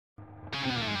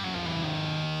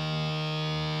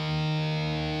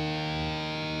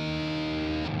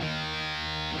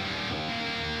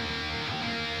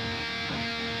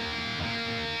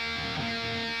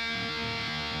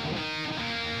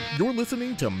You're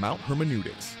listening to Mount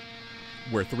Hermeneutics,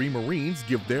 where three Marines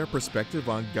give their perspective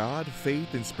on God,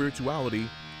 faith, and spirituality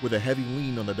with a heavy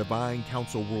lean on the divine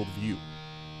council worldview.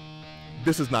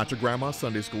 This is not your grandma's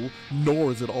Sunday school,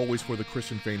 nor is it always for the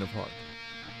Christian faint of heart.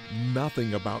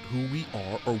 Nothing about who we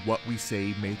are or what we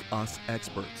say make us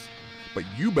experts. But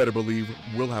you better believe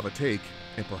we'll have a take,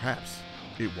 and perhaps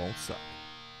it won't suck.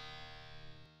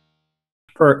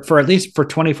 For at least for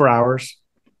 24 hours,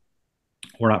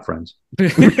 we're not friends.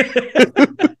 That's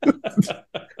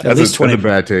At least 20, a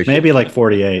bad take. maybe like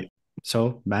 48.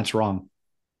 So Matt's wrong.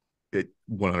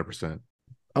 100%.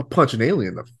 I'll punch an alien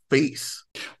in the face.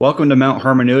 Welcome to Mount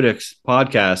Hermeneutics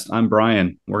podcast. I'm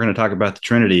Brian. We're going to talk about the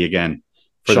Trinity again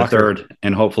for the third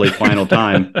and hopefully final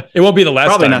time. It won't be the last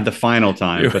Probably time. not the final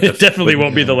time. But it definitely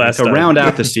won't be the last to time. round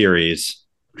out the series.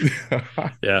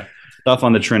 Yeah. Stuff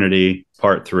on the Trinity,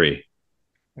 part 3.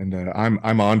 And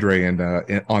I'm Andre, and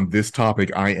on this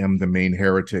topic, I am the main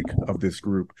heretic of this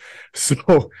group.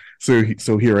 So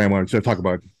here I am. I'm going to talk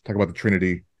about the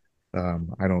Trinity.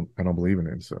 I don't believe in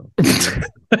it. So,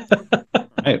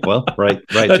 Right. Well, right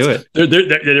to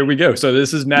it. There we go. So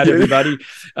this is Matt, everybody.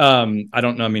 I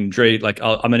don't know. I mean, Dre, like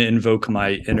I'm going to invoke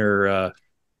my inner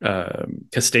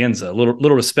Costanza, a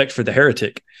little respect for the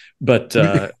heretic, but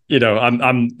I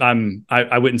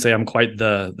wouldn't say I'm quite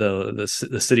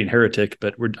the sitting heretic,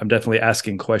 but I'm definitely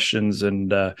asking questions.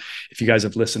 And if you guys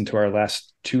have listened to our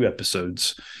last 2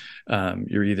 episodes,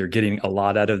 you're either getting a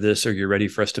lot out of this or you're ready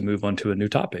for us to move on to a new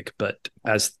topic. But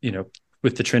as you know,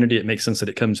 with the Trinity, it makes sense that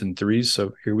it comes in threes.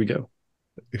 So here we go.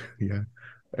 Yeah.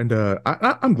 And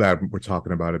I'm glad we're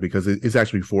talking about it because it's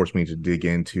actually forced me to dig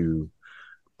into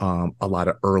a lot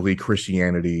of early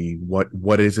Christianity.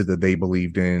 What is it that they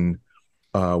believed in?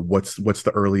 What's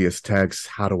the earliest text?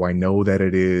 How do I know that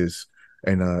it is?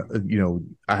 And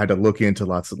I had to look into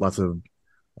lots of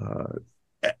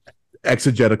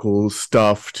exegetical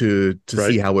stuff to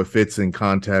Right. see how it fits in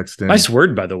context. And, Nice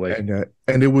word, by the way.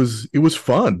 and it was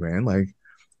fun, man. Like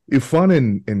it was fun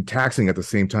and taxing at the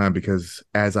same time, because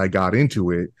as I got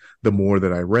into it, the more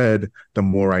that I read, the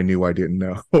more I knew I didn't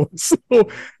know.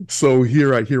 so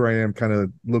here I am, kind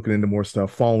of looking into more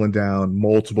stuff, falling down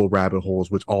multiple rabbit holes,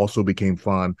 which also became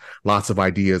fun. Lots of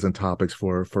ideas and topics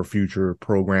for future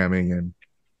programming, and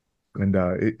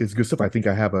it's good stuff. I think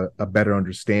I have a better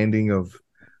understanding of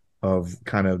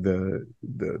kind of the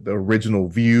original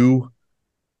view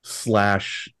 /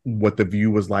 what the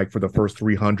view was like for the first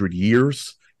 300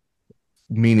 years,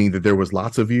 meaning that there was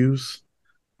lots of views.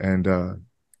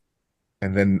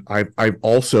 And then I've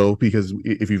also, because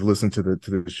if you've listened to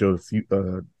the show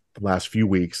the last few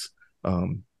weeks,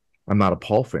 I'm not a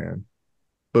Paul fan,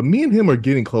 but me and him are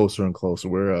getting closer and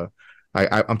closer.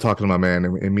 I'm talking to my man,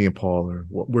 and me and Paul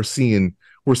we're seeing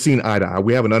eye to eye.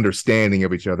 We have an understanding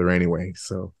of each other anyway.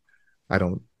 So I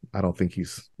don't think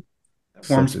he's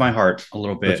Warms my heart a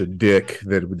little bit. such a dick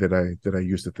that I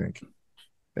used to think.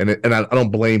 And I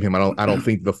don't blame him. I don't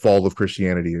think the fall of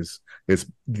Christianity is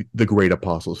the great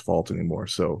apostles' fault anymore.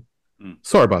 So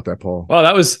sorry about that, Paul. Well,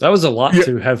 that was a lot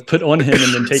to have put on him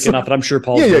and then taken off. And I'm sure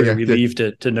Paul's very relieved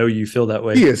to know you feel that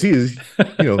way. He is.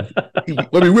 Let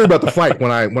me worry about the fight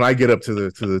when I get up to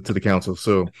the council.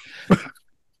 So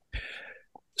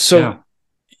So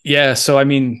I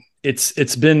mean,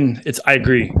 I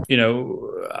agree.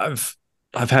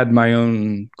 I've had my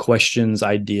own questions,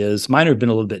 ideas. Mine have been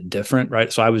a little bit different,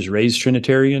 right? So I was raised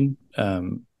Trinitarian.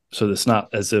 So it's not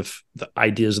as if the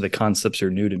ideas or the concepts are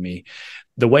new to me.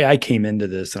 The way I came into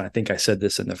this, and I think I said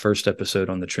this in the first episode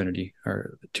on the Trinity,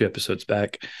 or 2 episodes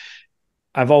back,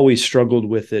 I've always struggled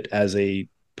with it as a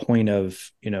point of,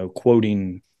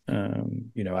 quoting, I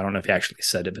don't know if he actually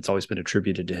said it, but it's always been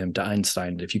attributed to him, to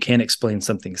Einstein. If you can't explain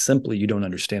something simply, you don't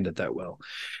understand it that well.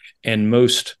 And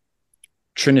most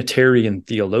Trinitarian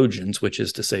theologians, which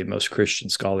is to say most Christian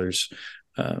scholars,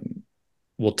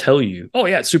 will tell you, oh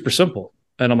yeah, it's super simple.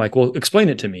 And I'm like, well, explain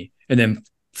it to me. And then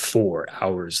 4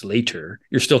 hours later,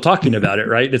 you're still talking about it,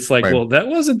 right? It's like, right. Well, that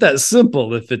wasn't that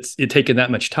simple if it's taken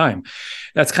that much time.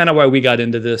 That's kind of why we got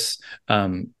into this.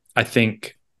 I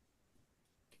think,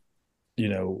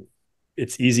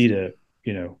 it's easy to,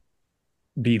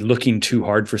 be looking too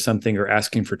hard for something or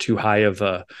asking for too high of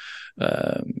a,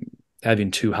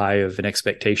 having too high of an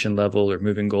expectation level or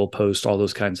moving goalpost, all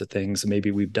those kinds of things. And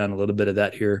maybe we've done a little bit of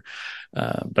that here.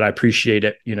 But I appreciate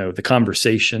it. The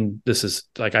conversation, this is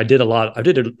like, I did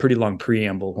a pretty long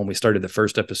preamble when we started the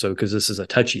first episode, because this is a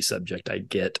touchy subject. I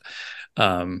get,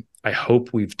 I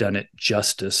hope we've done it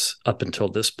justice up until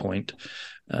this point.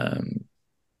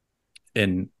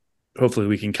 And hopefully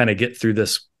we can kind of get through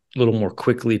this a little more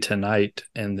quickly tonight.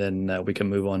 And then we can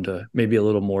move on to maybe a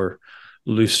little more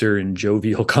looser and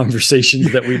jovial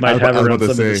conversations that we might have around some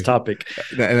of this topic.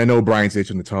 And I know Brian's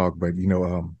itching to talk, but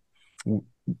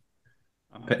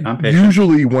I'm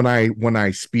usually when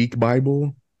I speak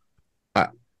Bible,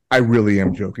 I really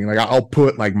am joking. Like I'll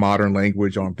put like modern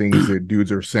language on things that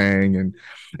dudes are saying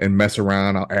and mess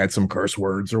around. I'll add some curse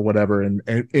words or whatever. And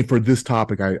for this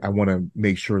topic, I want to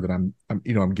make sure that I'm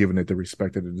giving it the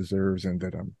respect that it deserves and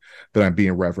that I'm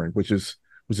being reverent, which was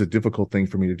a difficult thing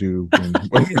for me to do when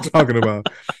we're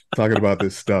talking about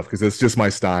this stuff, because it's just my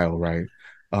style, right?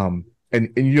 And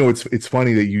it's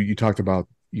funny that you talked about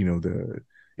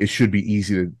it should be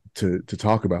easy to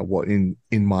talk about. Well, in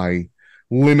my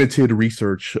limited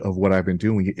research of what I've been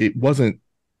doing, it wasn't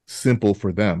simple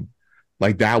for them.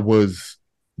 Like that was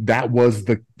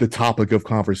the topic of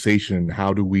conversation.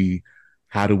 How do we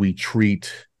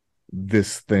treat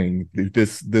this thing,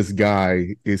 this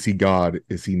guy? Is he God?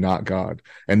 Is he not God?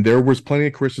 And there was plenty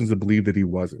of Christians that believed that he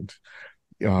wasn't.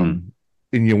 And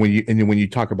when you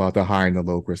talk about the high and the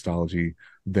low Christology,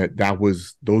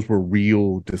 those were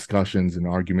real discussions and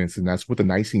arguments, and that's what the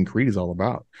Nicene Creed is all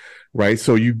about, right?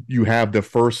 So you have the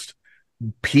first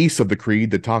piece of the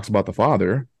creed that talks about the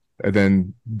Father, and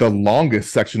then the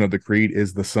longest section of the creed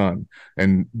is the Son,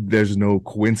 and there's no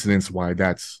coincidence why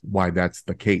that's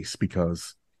the case,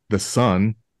 because the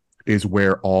Son is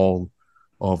where all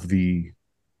of the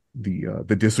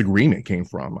disagreement came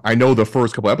from. I know the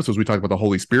first couple episodes we talked about the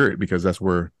Holy Spirit, because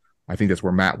I think that's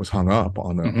where Matt was hung up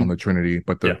on the Trinity,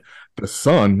 but the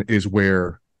Son is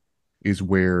where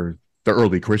the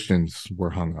early Christians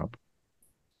were hung up.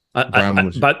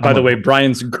 By the way,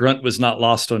 Brian's grunt was not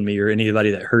lost on me or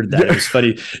anybody that heard that. It was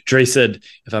funny. Dre said,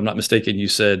 if I'm not mistaken, you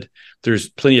said there's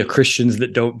plenty of Christians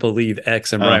that don't believe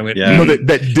X, and Brian went, no, that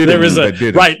didn't. There was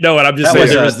right. No, and I'm just saying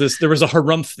there was a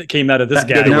harumph that came out of this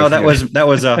guy. No, that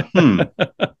was a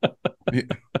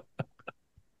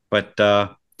But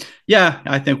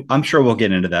I'm sure we'll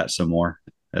get into that some more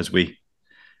as we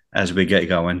get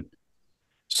going.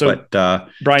 So,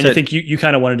 Brian, I think you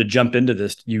kind of wanted to jump into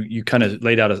this. You kind of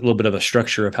laid out a little bit of a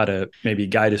structure of how to maybe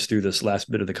guide us through this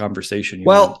last bit of the conversation.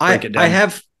 I'd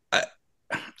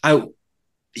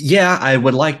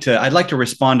like to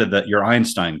respond to your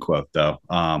Einstein quote, though.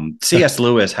 C.S.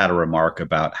 Lewis had a remark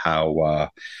about how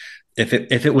if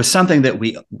it was something that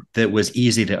was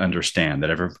easy to understand,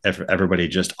 that everybody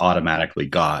just automatically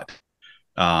got,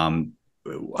 I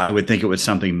would think it was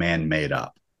something man made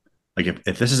up. Like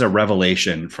if this is a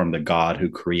revelation from the God who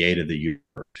created the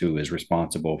universe, who is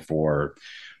responsible for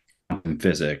quantum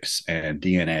physics and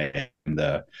DNA and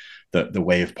the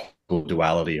wave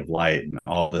duality of light and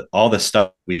all the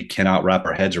stuff we cannot wrap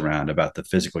our heads around about the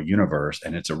physical universe,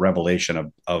 and it's a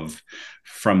revelation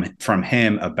from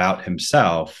him about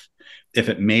himself. If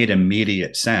it made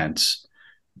immediate sense,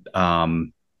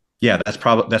 that's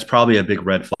probably a big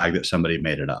red flag that somebody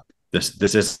made it up.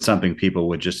 This is something people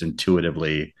would just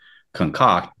intuitively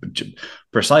concoct,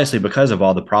 precisely because of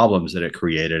all the problems that it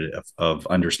created of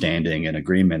understanding and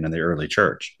agreement in the early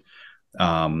church.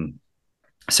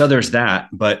 So there's that.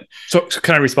 But so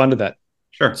can I respond to that?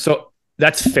 Sure. So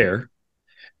that's fair,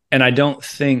 and I don't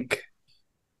think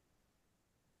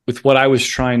with what I was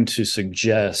trying to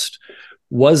suggest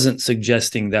wasn't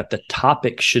suggesting that the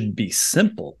topic should be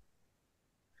simple.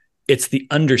 It's the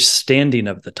understanding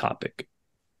of the topic.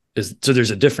 So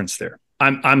there's a difference there.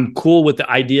 I'm cool with the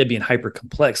idea of being hyper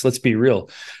complex. Let's be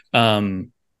real.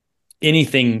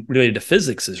 Anything related to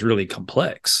physics is really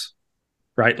complex,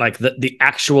 right? Like the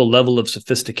actual level of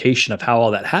sophistication of how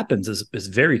all that happens is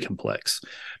very complex.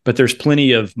 But there's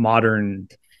plenty of modern,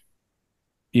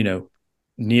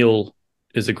 Neil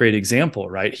is a great example,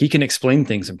 right? He can explain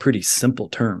things in pretty simple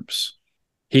terms.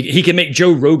 He can make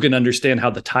Joe Rogan understand how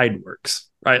the tide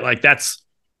works, right? Like that's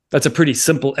a pretty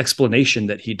simple explanation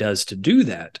that he does to do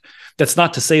that. That's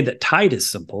not to say that tide is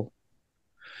simple,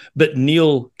 but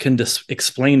Neil can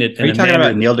explain it. Are you talking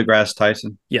about Neil deGrasse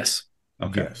Tyson? Yes.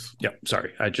 Okay. Yes. Yeah.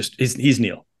 Sorry. He's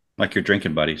Neil. Like your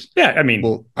drinking buddies. Yeah. I mean,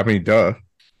 duh.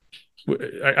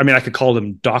 I could call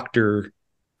him Dr.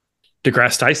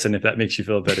 deGrasse Tyson if that makes you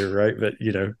feel better, right? But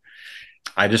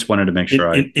I just wanted to make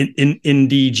sure in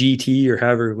NDGT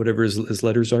or whatever his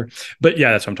letters are. But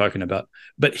yeah, that's what I'm talking about.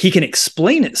 But he can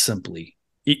explain it simply,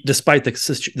 despite the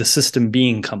system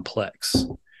being complex.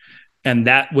 And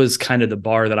that was kind of the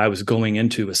bar that I was going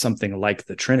into with something like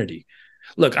the Trinity.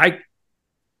 Look,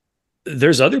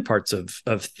 there's other parts of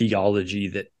theology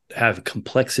that have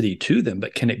complexity to them,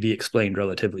 but can it be explained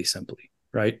relatively simply,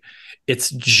 right? It's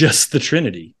just the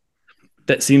Trinity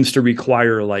that seems to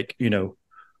require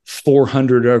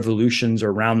 400 revolutions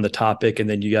around the topic, and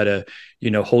then you got to,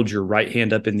 hold your right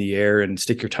hand up in the air and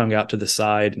stick your tongue out to the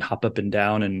side and hop up and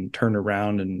down and turn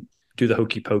around and do the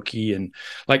hokey pokey, and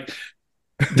like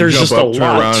there's just a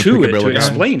lot to it to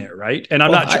explain it, right? And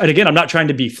I'm not trying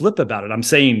to be flip about it. I'm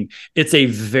saying it's a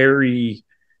very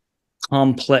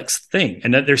complex thing,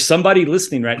 and that there's somebody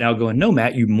listening right now going, "No,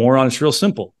 Matt, you moron! It's real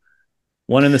simple.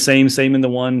 One in the same in the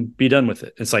one. Be done with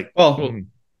it." It's like, well,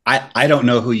 I don't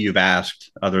know who you've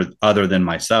asked other than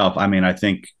myself. I mean, I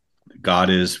think God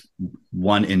is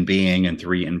one in being and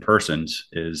three in persons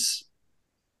is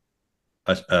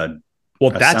that's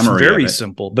very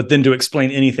simple. But then to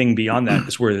explain anything beyond that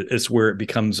is where it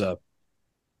becomes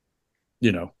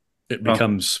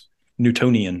becomes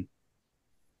Newtonian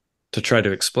to try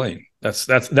to explain.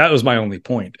 That was my only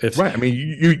point. Right. I mean,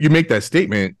 you make that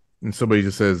statement and somebody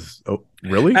just says, "Oh,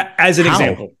 really?" As an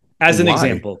example.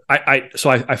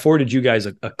 I forwarded you guys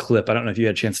a clip. I don't know if you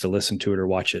had a chance to listen to it or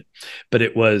watch it, but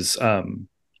it was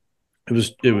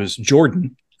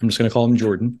Jordan. I'm just going to call him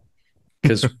Jordan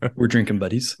because we're drinking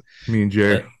buddies. Me and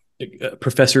Jay.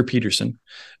 Professor Peterson.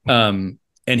 And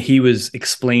he was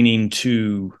explaining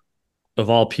to, of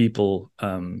all people,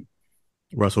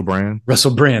 Russell Brand.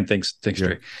 Thanks,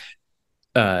 Jay.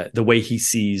 The way he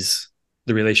sees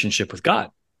the relationship with God.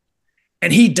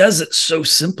 And he does it so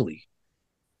simply.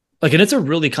 Like, and it's a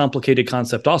really complicated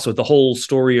concept also. The whole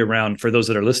story around, for those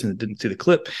that are listening that didn't see the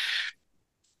clip,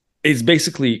 is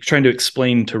basically trying to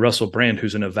explain to Russell Brand,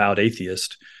 who's an avowed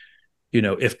atheist,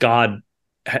 if God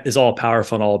is all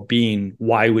powerful and all being,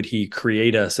 why would he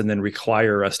create us and then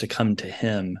require us to come to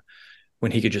him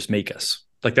when he could just make us?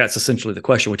 Like, that's essentially the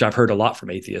question, which I've heard a lot from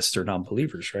atheists or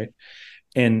non-believers, right?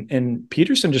 And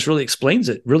Peterson just really explains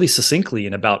it really succinctly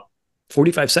in about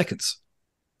 45 seconds,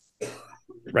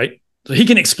 right? So he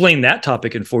can explain that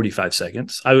topic in 45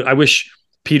 seconds. I wish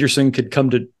Peterson could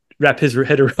come to wrap his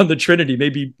head around the Trinity.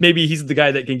 Maybe he's the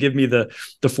guy that can give me the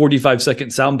 45-second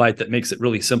soundbite that makes it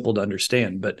really simple to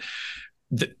understand. But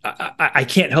I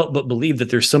can't help but believe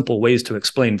that there's simple ways to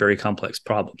explain very complex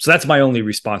problems. So that's my only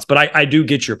response. But I do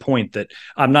get your point that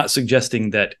I'm not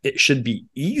suggesting that it should be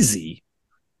easy.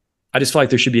 I just feel like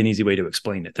there should be an easy way to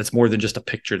explain it. That's more than just a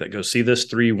picture that goes, see this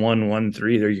 3, 1, 1,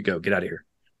 3. There you go. Get out of here.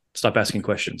 Stop asking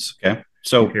questions. Okay.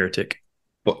 So heretic.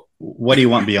 What do you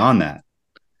want beyond that?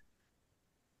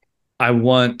 I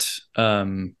want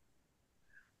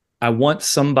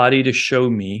somebody to show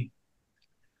me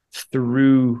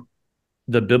through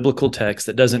the biblical text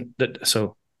and I'm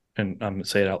going to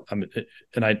say it out.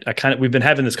 We've been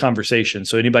having this conversation.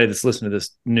 So anybody that's listening to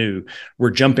this knew we're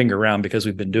jumping around because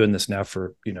we've been doing this now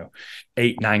for,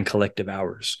 8-9 collective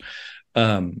hours.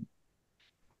 On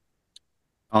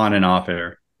and off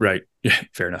air. Right. Yeah,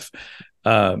 fair enough.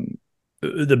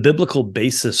 The biblical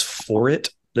basis for it,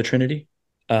 the Trinity,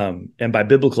 and by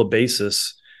biblical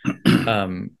basis,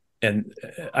 and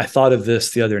I thought of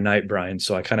this the other night, Brian,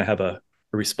 so I kind of have a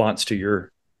response to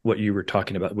what you were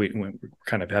talking about. We're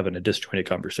kind of having a disjointed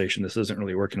conversation. This isn't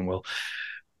really working well.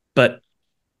 But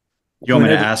you want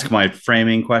me to ask my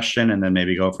framing question and then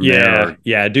maybe go from there?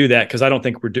 Yeah, do that, because I don't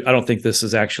think this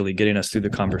is actually getting us through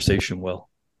the conversation well.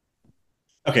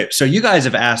 Okay, so you guys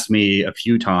have asked me a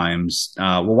few times,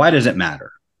 why does it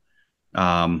matter?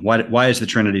 Why is the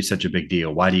Trinity such a big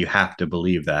deal? Why do you have to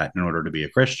believe that in order to be a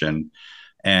Christian?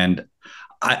 And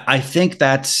I think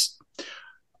that's,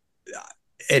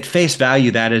 at face value,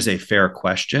 that is a fair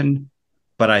question.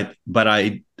 But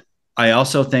I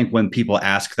also think when people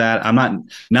ask that, I'm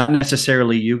not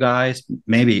necessarily you guys.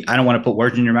 Maybe I don't want to put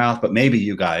words in your mouth, but maybe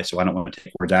you guys. So I don't want to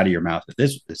take words out of your mouth.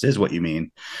 This is what you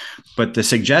mean. But the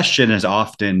suggestion is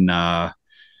often, well,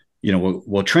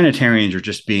 Trinitarians are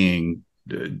just being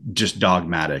just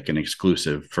dogmatic and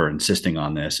exclusive for insisting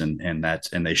on this, and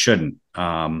they shouldn't.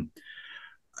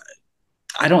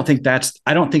 I don't think that's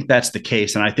the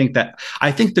case. And I think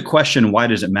the question, why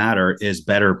does it matter, is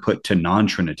better put to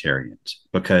non-Trinitarians,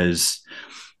 because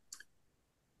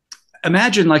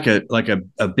imagine like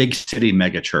a big city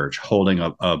mega church holding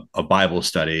a Bible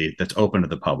study that's open to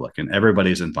the public and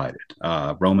everybody's invited.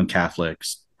 Roman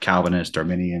Catholics, Calvinists,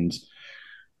 Arminians,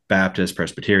 Baptists,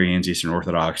 Presbyterians, Eastern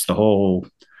Orthodox,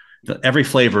 every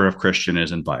flavor of Christian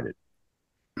is invited.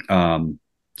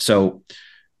 So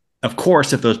of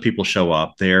course, if those people show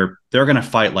up, they're going to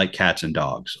fight like cats and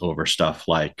dogs over stuff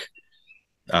like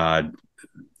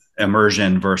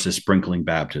immersion versus sprinkling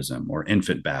baptism, or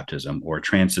infant baptism, or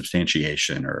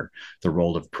transubstantiation, or the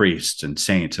role of priests and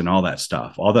saints and all that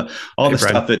stuff. All the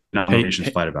stuff that denominations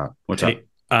fight about. What's up?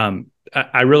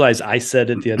 I realize I said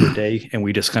it the other day and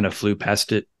we just kind of flew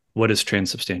past it. What is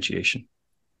transubstantiation?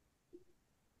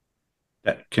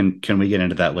 Can we get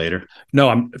into that later? No,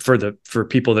 I'm for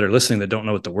people that are listening that don't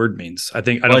know what the word means. I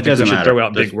Well, it don't think we doesn't should matter. throw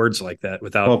out big words like that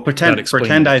Well, without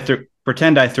explaining it.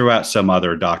 pretend I threw out some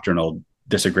other doctrinal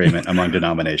disagreement among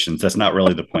denominations. That's not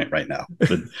really the point right now.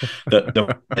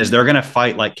 Is they're going to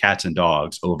fight like cats and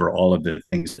dogs over all of the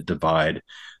things that divide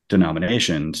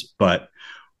denominations, but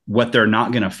what they're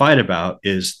not going to fight about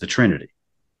is the Trinity.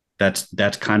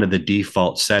 That's kind of the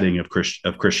default setting of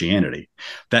Christianity.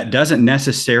 That doesn't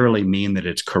necessarily mean that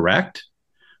it's correct,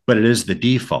 but it is the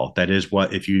default. That is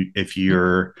what if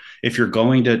you're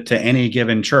going to any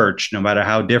given church, no matter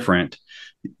how different,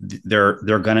 they're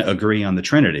going to agree on the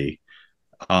Trinity.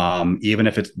 Even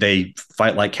if they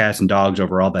fight like cats and dogs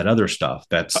over all that other stuff.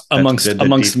 That's amongst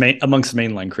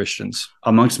mainline Christians.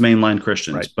 Amongst mainline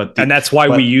Christians, right. But that's why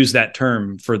we use that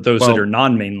term for those that are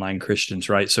non-mainline Christians,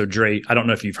 right? So Dre, I don't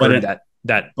know if you've heard that.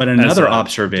 But another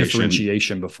observation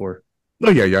differentiation before. Oh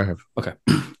yeah, I have. Okay.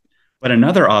 But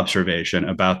another observation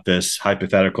about this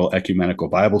hypothetical ecumenical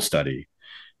Bible study,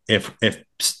 if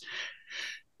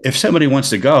somebody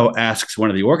wants to go, asks one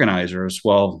of the organizers,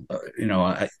 well,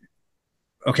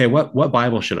 okay, what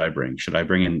Bible should I bring? Should I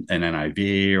bring an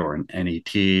NIV or an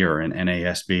NET or an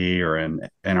NASB or an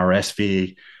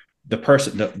NRSV?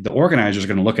 The organizer is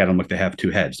going to look at them like they have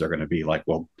two heads. They're going to be like,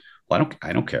 well, I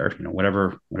don't care.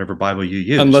 Whatever Bible you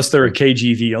use. Unless they're a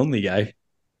KJV only guy.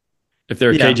 If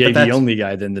they're a KJV only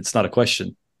guy, then it's not a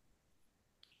question.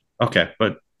 Okay,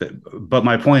 but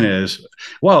my point is,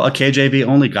 well, a KJV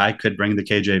only guy could bring the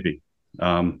KJV.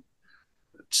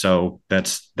 So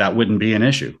that wouldn't be an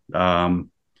issue.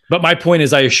 But my point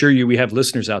is, I assure you, we have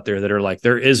listeners out there that are like,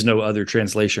 there is no other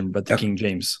translation but the King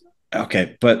James.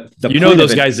 Okay, but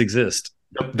those guys exist.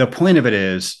 The point of it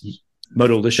is,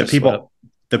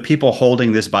 the people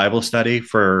holding this Bible study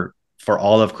for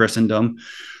all of Christendom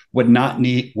would not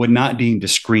need to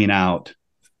screen out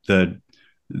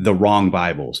the wrong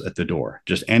Bibles at the door.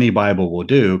 Just any Bible will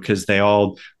do, because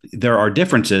there are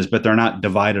differences, but they're not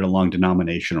divided along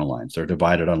denominational lines. They're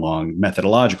divided along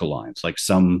methodological lines. Like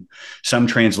some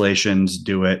translations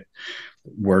do it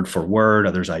word for word,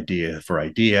 others idea for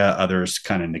idea, others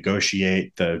kind of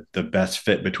negotiate the best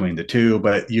fit between the two.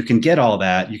 But you can get all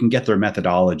that. You can get their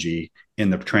methodology in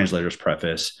the translator's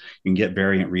preface. You can get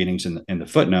variant readings in the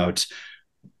footnotes.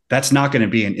 That's not going to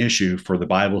be an issue for the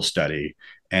Bible study.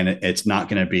 And it's not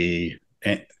going to be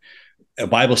a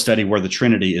Bible study where the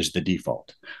Trinity is the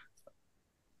default.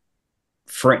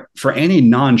 For any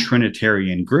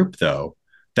non-Trinitarian group, though,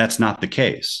 that's not the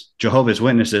case. Jehovah's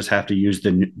Witnesses have to use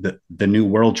the New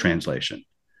World Translation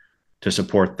to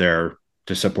support their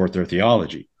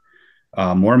theology.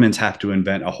 Mormons have to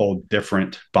invent a whole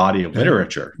different body of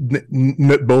literature.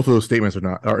 Both of those statements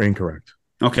are incorrect.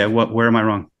 Okay, where am I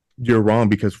wrong? You're wrong,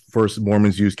 because first,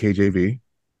 Mormons use KJV.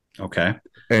 Okay.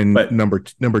 And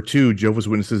number two, Jehovah's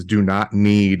Witnesses do not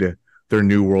need their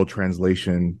New World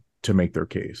Translation to make their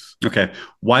case. Okay.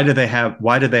 Why do they have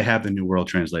the New World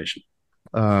Translation?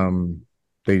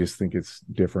 They just think it's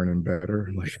different and better.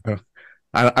 Like,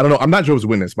 I don't know. I'm not Jehovah's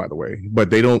Witness, by the way, but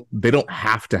they don't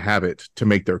have to have it to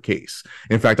make their case.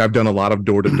 In fact, I've done a lot of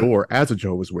door to door as a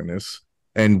Jehovah's Witness,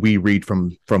 and we read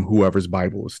from whoever's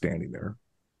Bible is standing there.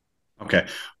 Okay.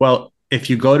 Well, if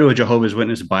you go to a Jehovah's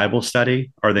Witness Bible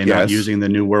study, are they not using the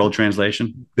New World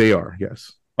Translation? They are,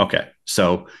 yes. Okay.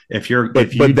 So if you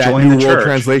that join New the World church,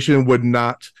 Translation would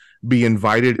not be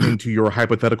invited into your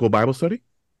hypothetical Bible study?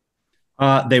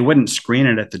 They wouldn't screen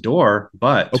it at the door,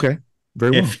 but okay,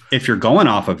 very well. If you're going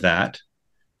off of that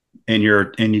and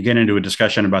you get into a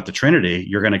discussion about the Trinity,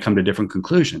 you're going to come to different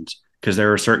conclusions, because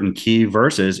there are certain key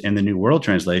verses in the New World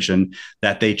Translation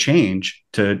that they change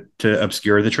to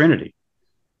obscure the Trinity.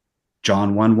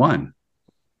 John 1:1.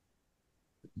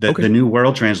 The New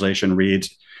World Translation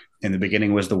reads, "In the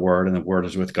beginning was the Word, and the Word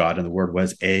was with God, and the Word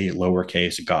was a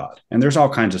lowercase God." And there's all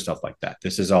kinds of stuff like that.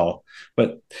 This is all,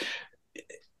 but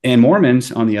in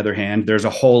Mormons, on the other hand, there's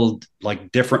a whole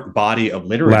different body of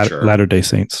literature. Latter-day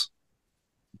Saints.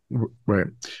 Right.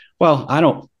 Well, I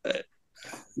don't,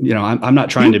 I'm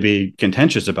not trying to be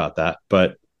contentious about that,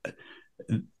 but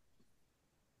the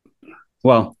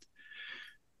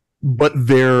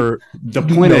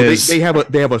point is they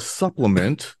have a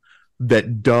supplement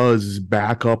that does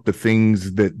back up the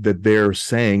things that they're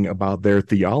saying about their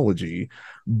theology,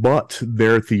 but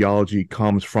their theology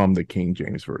comes from the King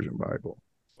James Version Bible.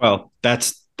 Well,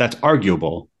 that's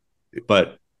arguable,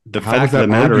 but the fact of the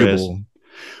matter is,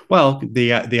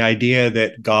 the idea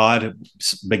that God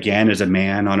began as a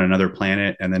man on another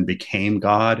planet and then became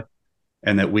God,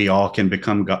 and that we all can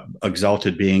become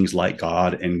exalted beings like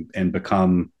God and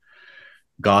become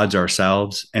gods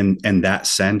ourselves, and that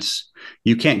sense,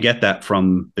 You can't get that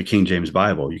from the King James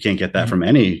Bible. You can't get that from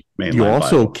any mainline You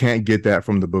also Bible. can't get that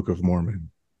from the Book of Mormon.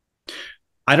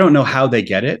 I don't know how they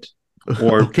get it,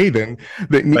 or Okay, then.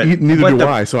 but Neither but do the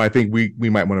I. So I think we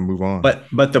might want to move on.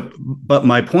 but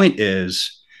my point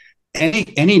is,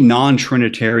 any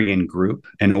non-Trinitarian group,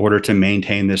 in order to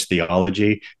maintain this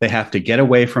theology, they have to get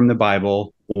away from the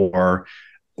Bible or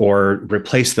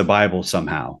replace the Bible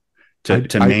somehow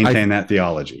to maintain that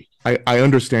theology. I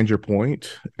understand your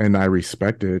point and I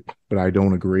respect it, but I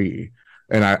don't agree.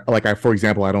 And for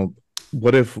example, I don't.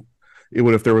 What if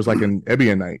there was like an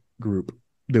Ebionite group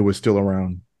that was still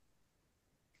around?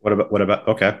 What about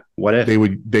okay? What if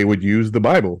They would use the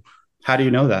Bible? How do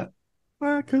you know that?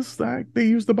 Because they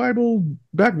used the Bible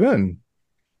back then,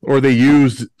 or they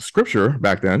used Scripture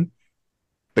back then.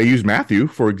 They used Matthew,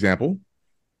 for example.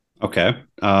 Okay.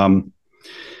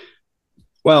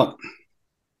 Well,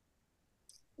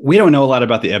 we don't know a lot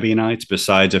about the Ebionites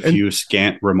besides a few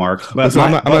scant remarks. But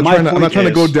I'm not trying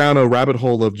to go down a rabbit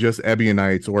hole of just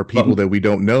Ebionites or people that we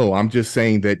don't know. I'm just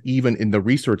saying that even in the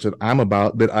research that I'm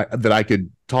about, that I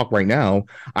could talk right now,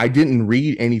 I didn't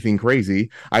read anything crazy.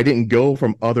 I didn't go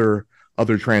from other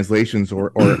translations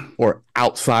or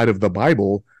outside of the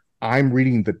Bible. I'm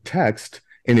reading the text,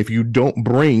 and if you don't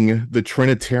bring the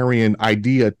Trinitarian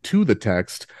idea to the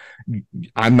text,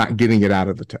 I'm not getting it out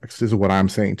of the text, is what I'm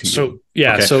saying to you. So,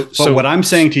 yeah. Okay. So what I'm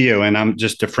saying to you, and I'm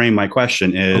just to frame my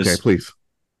question is, okay, please.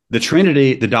 The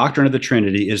Trinity, the doctrine of the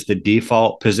Trinity is the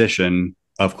default position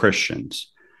of Christians.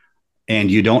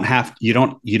 And you don't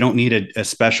need a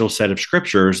special set of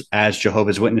scriptures as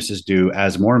Jehovah's Witnesses do,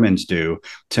 as Mormons do,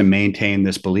 to maintain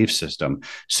this belief system.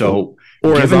 So,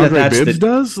 or as Andre Bibbs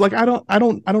does, like I don't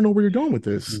know where you're going with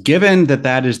this. Given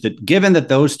that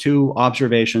those two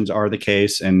observations are the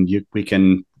case, and we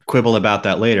can quibble about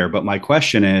that later. But my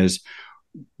question is,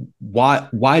 why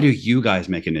do you guys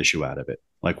make an issue out of it?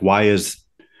 Like, why is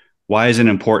it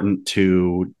important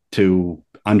to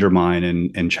undermine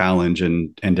and challenge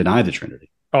and deny the Trinity?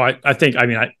 Oh, I think,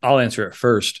 I'll answer it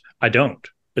first. I don't.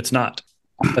 It's not.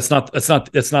 That's not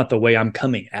the way I'm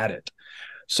coming at it.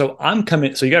 So you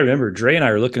got to remember, Dre and I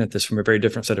are looking at this from a very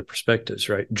different set of perspectives,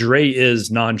 right? Dre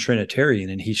is non-Trinitarian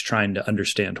and he's trying to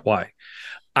understand why.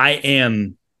 I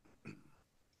am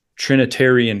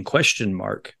Trinitarian ?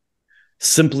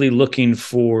 Simply looking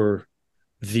for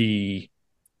the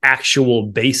actual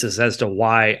basis as to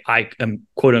why I am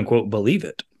quote unquote believe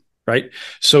it, right?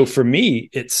 So for me,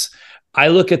 I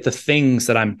look at the things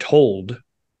that I'm told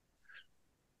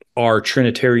are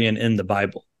Trinitarian in the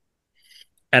Bible.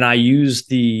 And I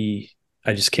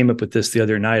just came up with this the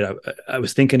other night. I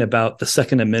was thinking about the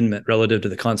Second Amendment relative to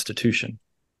the Constitution.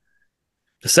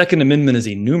 The Second Amendment is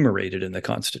enumerated in the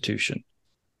Constitution,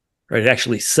 right? It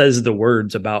actually says the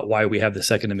words about why we have the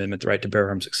Second Amendment, the right to bear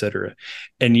arms, et cetera.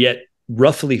 And yet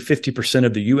roughly 50%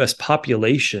 of the U.S.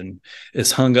 population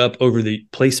is hung up over the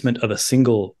placement of a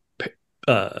single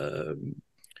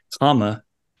comma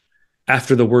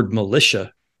after the word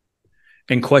militia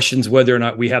and questions whether or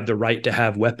not we have the right to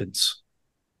have weapons.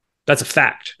 That's a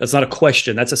fact. That's not a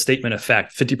question. That's a statement of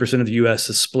fact. 50% of the U.S.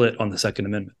 is split on the Second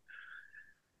Amendment.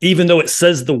 Even though it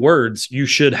says the words, you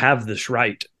should have this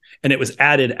right. And it was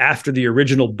added after the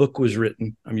original book was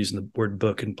written. I'm using the word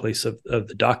book in place of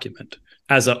the document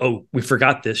as we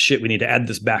forgot this shit. We need to add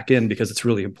this back in because it's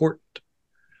really important.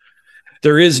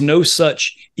 There is no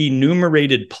such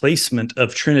enumerated placement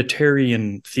of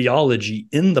Trinitarian theology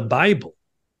in the Bible.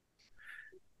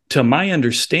 To my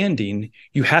understanding,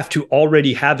 you have to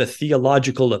already have a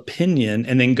theological opinion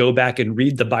and then go back and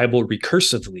read the Bible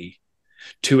recursively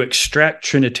to extract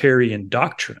Trinitarian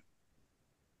doctrine.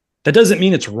 That doesn't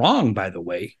mean it's wrong, by the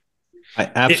way.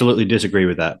 I absolutely disagree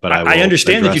with that, but I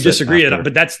understand that you disagree,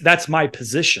 but that's my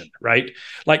position, right?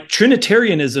 Like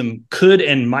Trinitarianism could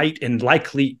and might and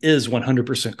likely is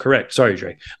 100% correct. Sorry,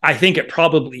 Dre. I think it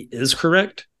probably is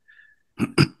correct.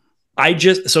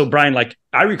 So Brian, like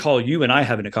I recall you and I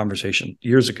having a conversation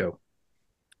years ago,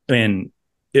 and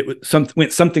it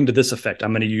went something to this effect.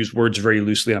 I'm going to use words very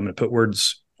loosely. I'm going to put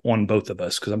words on both of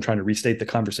us because I'm trying to restate the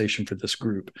conversation for this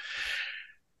group.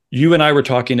 You and I were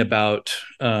talking about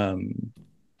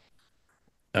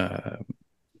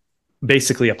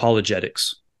basically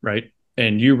apologetics, right?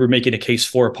 And you were making a case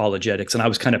for apologetics, and I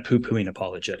was kind of poo-pooing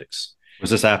apologetics. Was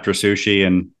this after sushi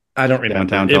and I don't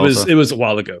remember. It was a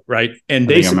while ago, right? And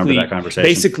basically, I remember that conversation.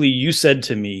 Basically, you said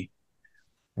to me,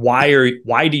 "Why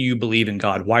do you believe in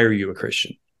God? Why are you a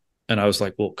Christian?" And I was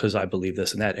like, "Well, because I believe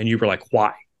this and that." And you were like,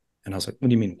 "Why?" And I was like, "What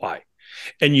do you mean why?"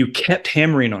 And you kept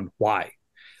hammering on why.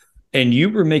 And you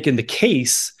were making the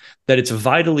case that it's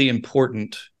vitally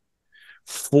important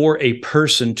for a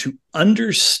person to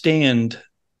understand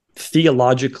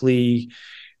theologically,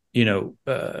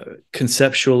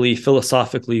 conceptually,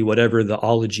 philosophically, whatever the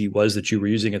ology was that you were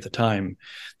using at the time,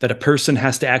 that a person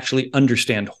has to actually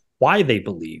understand why they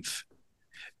believe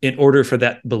in order for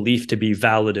that belief to be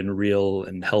valid and real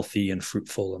and healthy and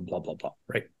fruitful and blah, blah, blah.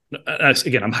 Right.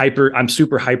 Again, I'm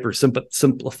super hyper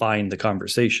simplifying the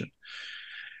conversation.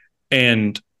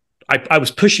 And I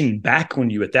was pushing back on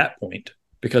you at that point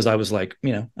because I was like,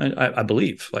 I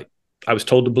believe, like I was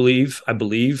told to believe, I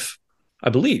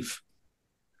believe.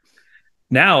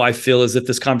 Now I feel as if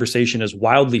this conversation is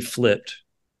wildly flipped.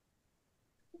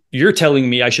 You're telling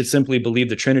me I should simply believe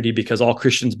the Trinity because all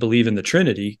Christians believe in the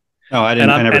Trinity. No, I didn't.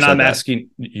 I never said that. I'm asking,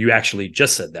 you actually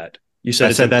just said that. You said I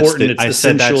it's said important, I it's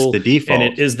said essential, that's the default.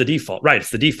 and it is the default. Right, it's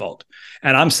the default.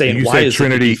 And I'm saying, you why said is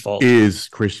Trinity it the default? is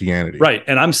Christianity. Right,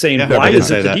 and I'm saying, Yeah, why I did is it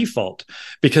say the that. default?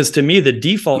 Because to me, the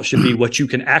default should be what you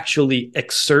can actually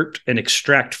excerpt and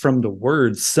extract from the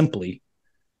words simply,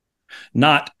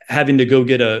 not having to go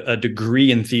get a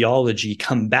degree in theology,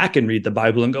 come back and read the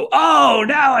Bible and go, oh,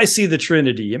 now I see the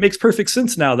Trinity. It makes perfect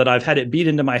sense now that I've had it beat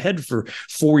into my head for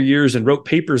 4 years and wrote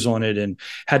papers on it and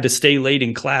had to stay late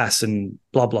in class and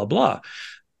blah, blah, blah.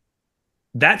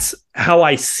 That's how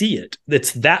I see it.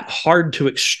 It's that hard to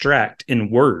extract in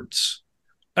words.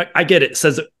 I get it. It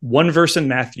says one verse in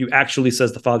Matthew actually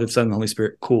says the Father, the Son, and the Holy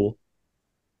Spirit. Cool.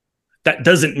 That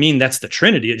doesn't mean that's the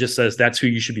Trinity. It just says that's who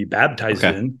you should be baptized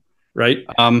in. Right.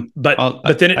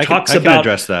 But then it talks about,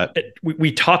 address that.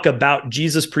 We talk about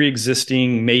Jesus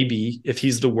pre-existing, maybe, if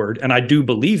he's the word. And I do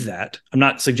believe that. I'm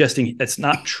not suggesting it's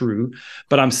not true,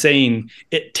 but I'm saying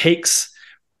it takes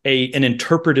an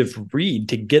interpretive read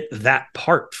to get that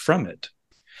part from it.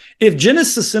 If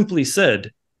Genesis simply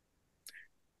said,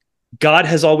 God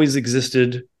has always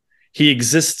existed, he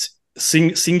exists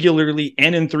singularly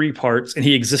and in 3 parts, and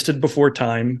he existed before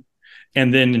time,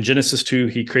 and then in Genesis 2,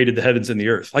 he created the heavens and the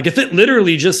earth. Like if it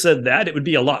literally just said that, it would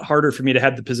be a lot harder for me to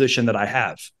have the position that I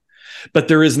have. But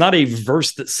there is not a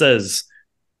verse that says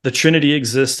the Trinity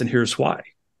exists and here's why.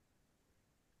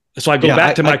 So I go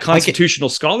back to my constitutional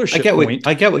scholarship point.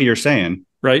 I get what you're saying.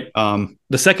 Right.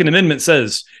 The Second Amendment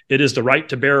says it is the right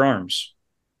to bear arms.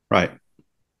 Right.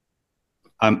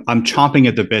 I'm chomping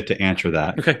at the bit to answer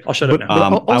that. Okay, I'll shut up now.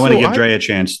 I want to give Dre a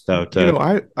chance though.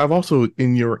 I've also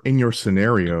in your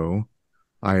scenario,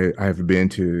 I've been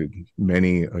to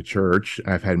many a church.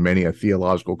 I've had many a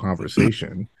theological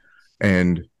conversation,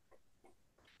 and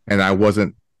I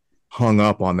wasn't hung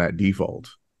up on that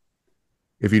default.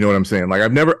 If you know what I'm saying, like I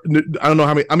don't know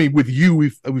how many. I mean, with you,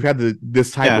 we've had this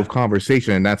type of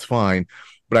conversation, and that's fine.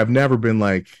 But I've never been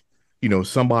like,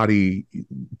 somebody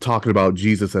talking about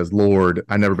Jesus as Lord.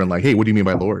 I've never been like, hey, what do you mean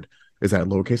by Lord? Is that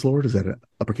lowercase Lord? Is that an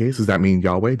uppercase? Does that mean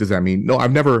Yahweh? Does that mean no?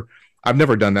 I've never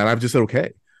done that. I've just said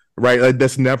okay. Right, like,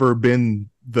 that's never been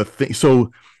the thing. So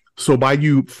by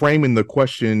you framing the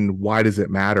question, why does it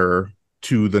matter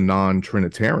to the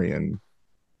non-Trinitarian?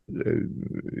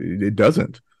 It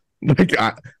doesn't. Like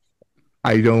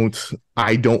I don't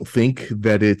think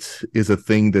that it is a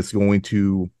thing that's going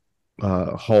to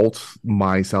halt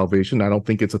my salvation. I don't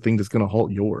think it's a thing that's going to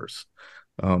halt yours.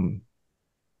 I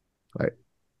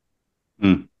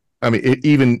mean,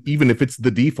 even if it's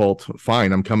the default,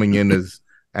 fine. I'm coming in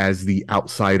as the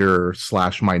outsider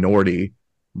 / minority,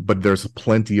 but there's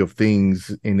plenty of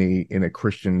things in a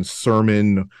Christian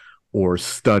sermon or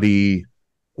study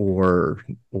or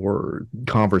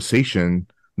conversation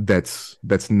that's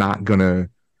not gonna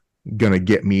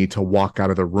get me to walk out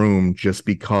of the room just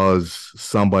because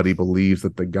somebody believes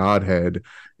that the Godhead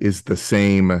is the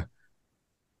same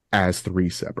as 3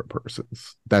 separate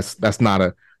persons. That's not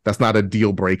a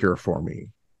deal breaker for me.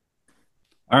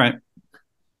 All right.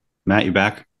 Matt, you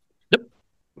back? Yep.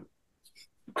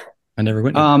 I never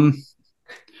went.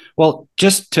 Well,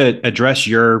 just to address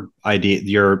your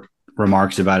your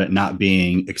remarks about it not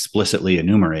being explicitly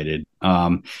enumerated.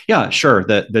 Yeah, sure.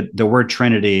 The word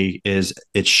Trinity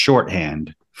it's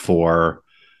shorthand for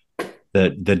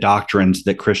the doctrines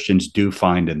that Christians do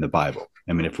find in the Bible.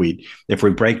 I mean, if we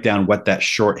break down what that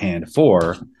shorthand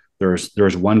for,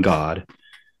 there's one God.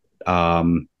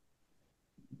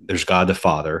 There's God the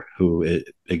Father, who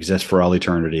exists for all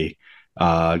eternity.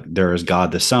 There is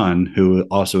God the Son, who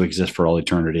also exists for all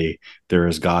eternity. There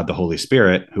is God the Holy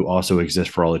Spirit, who also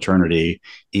exists for all eternity.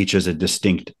 Each is a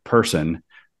distinct person.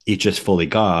 Each is fully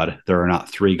God. There are not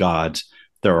 3 gods.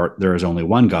 There is only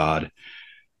one God.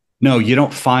 No, you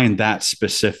don't find that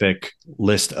specific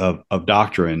list of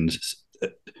doctrines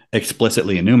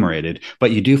explicitly enumerated,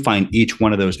 but you do find each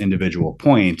one of those individual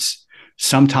points.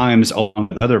 Sometimes along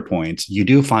with other points, you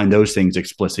do find those things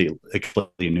explicitly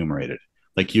enumerated.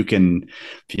 Like you can,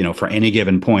 for any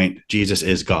given point, Jesus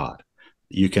is God.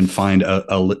 you can find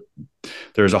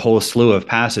there's a whole slew of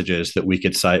passages that we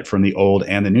could cite from the Old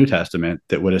and the New Testament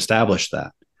that would establish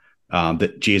that.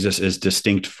 That Jesus is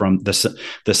distinct from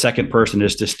the second person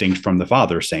is distinct from the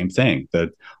Father. Same thing.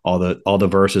 That all the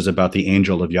verses about the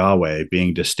angel of Yahweh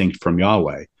being distinct from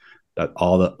Yahweh. That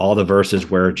all the verses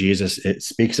where Jesus it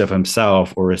speaks of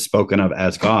himself or is spoken of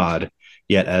as God,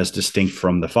 yet as distinct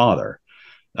from the Father.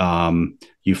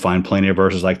 You find plenty of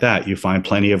verses like that. You find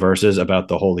plenty of verses about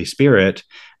the Holy Spirit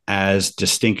as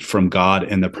distinct from God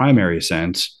in the primary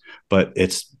sense, but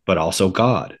also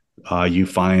God. You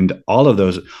find all of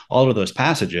those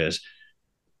passages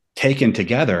taken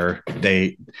together.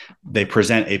 They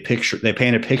present a picture. They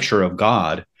paint a picture of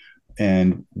God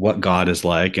and what God is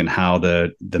like, and how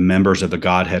the members of the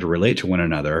Godhead relate to one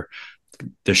another.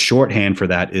 The shorthand for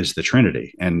that is the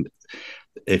Trinity. And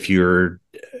if you're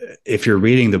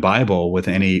reading the Bible with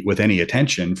any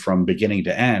attention from beginning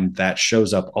to end, that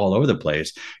shows up all over the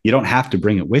place. You don't have to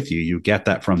bring it with you. You get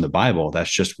that from the Bible.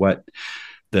 That's just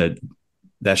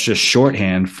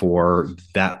shorthand for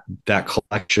that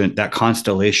collection, that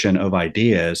constellation of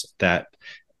ideas, that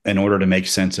in order to make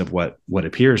sense of what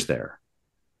appears there.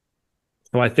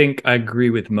 Well, I think I agree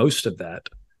with most of that.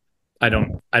 I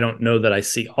don't know that I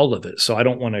see all of it, so I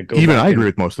don't want to go. Even I agree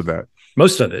with most of that.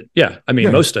 Most of it, yeah. I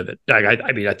mean, most of it.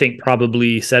 I mean, I think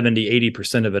probably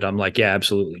 70-80% of it. I'm like, yeah,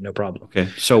 absolutely, no problem. Okay,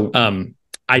 so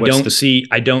I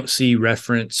don't see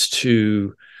reference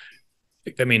to.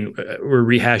 I mean, we're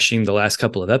rehashing the last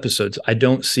couple of episodes. I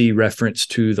don't see reference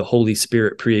to the Holy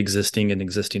Spirit pre-existing and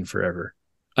existing forever.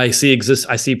 I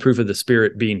see proof of the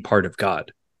Spirit being part of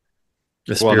God.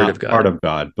 The Spirit of God. Part of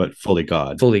God, but fully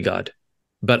God. Fully God.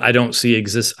 But I don't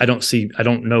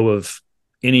know of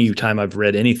any time I've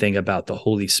read anything about the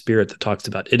Holy Spirit that talks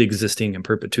about it existing in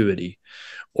perpetuity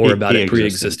or about it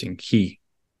pre-existing.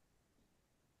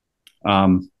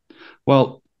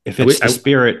 Well, if it's the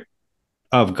Spirit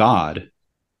of God,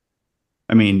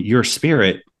 I mean, your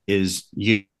spirit is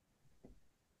you.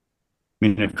 I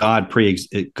mean, if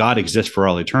God exists for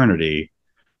all eternity,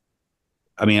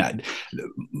 I mean,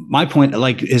 my point,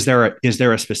 like, is there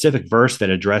a specific verse that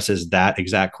addresses that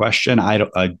exact question? I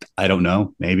don't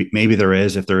know. Maybe there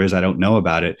is. If there is, I don't know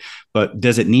about it. But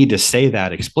does it need to say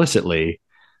that explicitly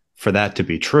for that to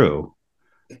be true?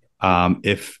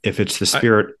 If it's the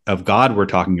Spirit of God we're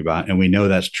talking about, and we know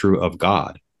that's true of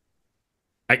God.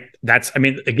 That's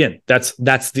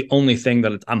the only thing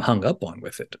that I'm hung up on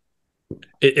with it.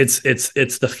 It's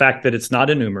the fact that it's not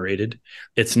enumerated.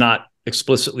 It's not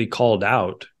explicitly called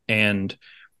out. And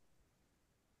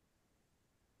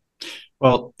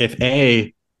well, if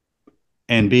A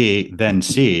and B, then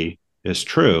C is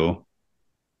true,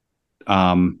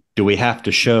 do we have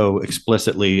to show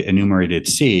explicitly enumerated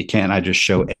C? Can't I just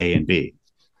show A and B?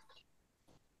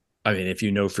 I mean, if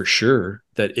you know for sure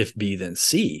that if B, then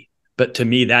C. But to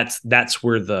me, that's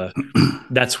where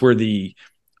the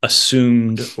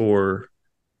assumed or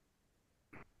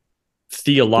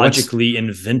theologically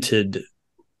invented.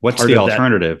 What's the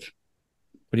alternative?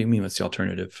 What do you mean? What's the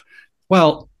alternative?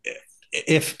 Well,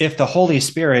 if the Holy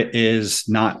Spirit is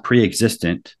not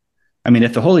pre-existent, I mean,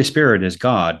 if the Holy Spirit is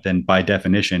God, then by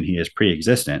definition, he is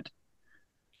pre-existent.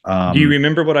 Do you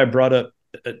remember what I brought up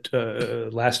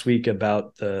last week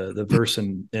about the verse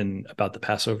in about the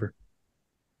Passover?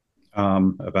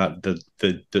 About the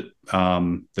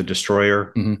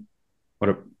destroyer.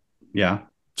 Mm-hmm. Yeah.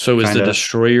 So is the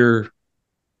destroyer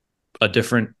a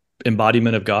different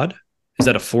embodiment of God? Is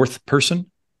that a fourth person?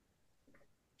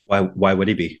 Why would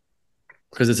he be?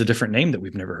 Because it's a different name that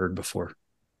we've never heard before.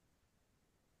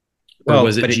 Well,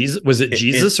 was it Jesus? Was it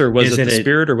Jesus, or was it the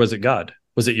Spirit, or was it God?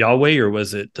 Was it Yahweh, or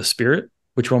was it the Spirit?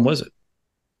 Which one was it?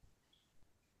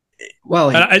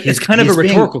 Well, it's kind of a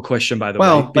rhetorical question, by the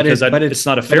way, because it's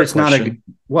not a fair question.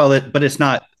 It's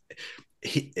not.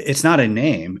 It's not a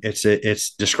name. It's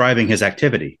describing his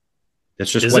activity.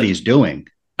 That's just what he's doing.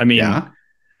 I mean,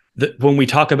 when we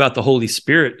talk about the Holy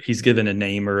Spirit, he's given a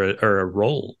name or a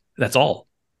role. That's all,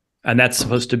 and that's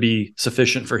supposed to be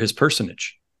sufficient for his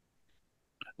personage.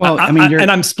 Well,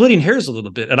 and I'm splitting hairs a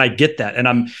little bit, and I get that, and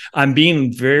I'm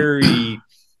being very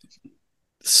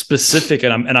specific,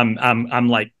 and I'm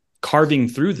like carving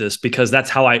through this because that's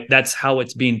how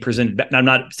it's being presented. And I'm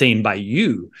not saying by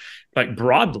you, like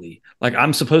broadly, like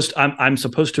I'm supposed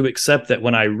to accept that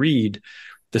when I read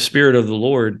the Spirit of the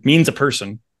Lord means a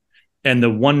person, and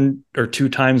the one or two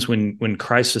times when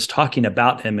Christ is talking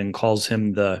about him and calls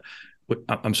him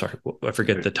I'm sorry, I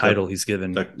forget the title he's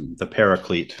given. The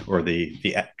paraclete, or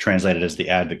the translated as the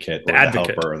advocate, or the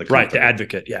helper, or the comforter. Right, the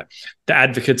advocate. Yeah, the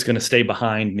advocate's going to stay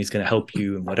behind and he's going to help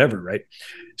you and whatever. Right.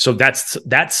 So that's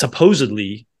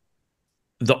supposedly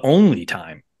the only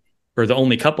time, or the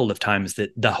only couple of times,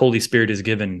 that the Holy Spirit is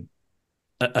given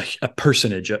a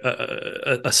personage,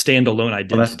 a standalone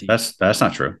identity. Well, that's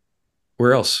not true.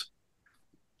 Where else?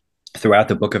 Throughout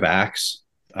the book of Acts,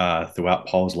 throughout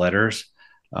Paul's letters,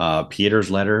 Peter's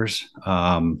letters,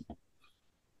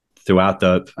 throughout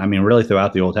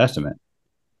the Old Testament.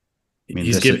 I mean,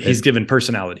 he's given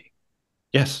personality.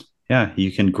 Yes. Yeah.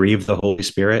 You can grieve the Holy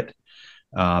Spirit.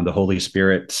 The Holy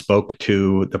Spirit spoke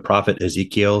to the prophet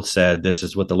Ezekiel, said, "This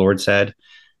is what the Lord said."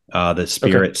 The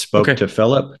Spirit spoke to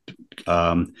Philip,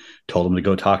 told him to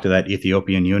go talk to that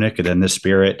Ethiopian eunuch. And then the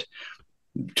Spirit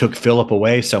took Philip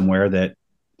away somewhere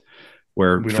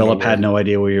where Philip had no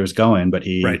idea where he was going, but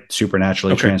he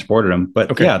supernaturally transported him.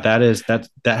 But yeah, that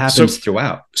happens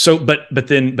throughout. So, but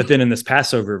then in this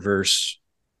Passover verse,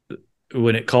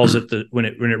 when it calls it when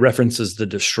it references the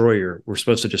destroyer, we're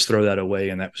supposed to just throw that away,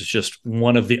 and that was just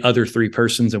one of the other three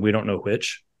persons, and we don't know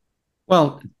which.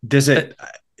 Well, does it?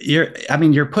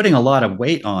 You're putting a lot of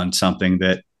weight on something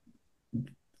that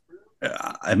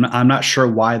I'm not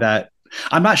sure why that.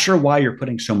 I'm not sure why you're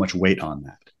putting so much weight on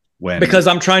that. Because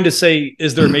I'm trying to say,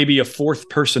 is there maybe a fourth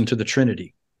person to the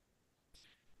Trinity?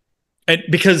 And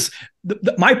because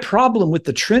my problem with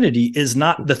the Trinity is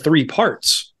not the three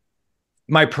parts.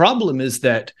 My problem is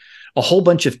that a whole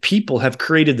bunch of people have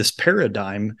created this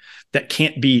paradigm that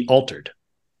can't be altered.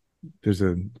 There's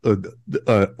a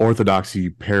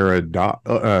orthodoxy paradox.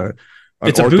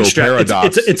 It's a bootstrap.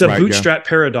 It's a bootstrap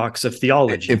paradox of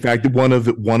theology. In fact, one of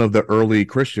the early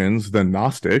Christians, the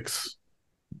Gnostics,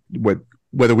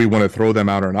 whether we want to throw them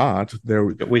out or not,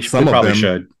 we probably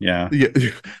should. Yeah.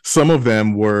 Some of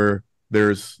them were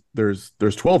there's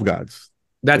 12 gods.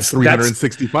 There's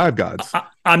 365 gods.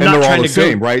 I'm not trying to go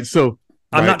same, right? So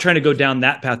I'm not trying to go down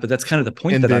that path, but that's kind of the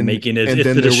point I'm making is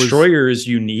if the destroyer is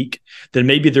unique, then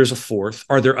maybe there's a fourth.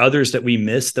 Are there others that we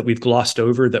missed, that we've glossed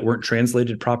over, that weren't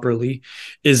translated properly?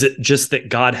 Is it just that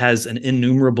God has an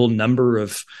innumerable number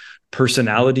of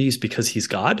personalities because he's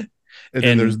God? And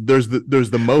then there's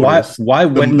the modus. Why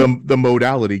wouldn't the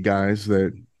modality guys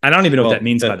that I don't even know what that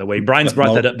means, by the way. Brian's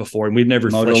brought that up before, and we've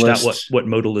never fleshed out what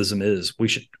modalism is. We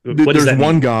should. What does that mean? There's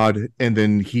one God, and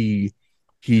then he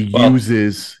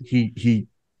uses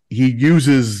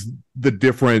the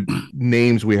different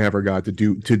names we have for God to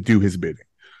do his bidding.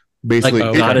 Basically,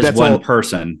 God is one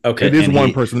person. Okay, it is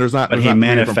one person. But he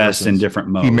manifests in different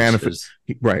modes. He manifests,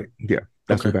 right? Yeah,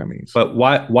 that's what that means. But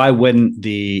why wouldn't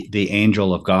the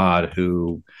angel of God,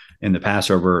 who in the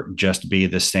Passover just be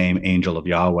the same angel of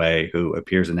Yahweh who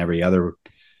appears in every other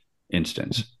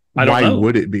instance? Why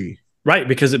would it be? Right,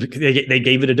 because they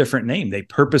gave it a different name. They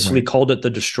purposely called it the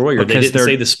destroyer. They didn't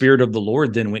say the Spirit of the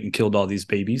Lord then went and killed all these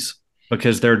babies.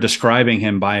 Because they're describing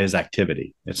him by his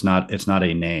activity. It's not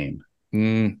a name.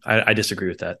 I disagree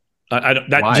with that.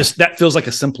 That feels like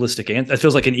a simplistic answer. That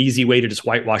feels like an easy way to just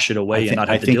whitewash it away and not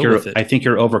have to deal with it. I think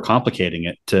you're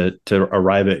overcomplicating it to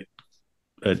arrive at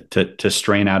to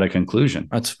strain out a conclusion.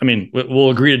 We'll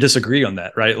agree to disagree on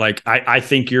that, right? Like I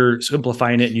think you're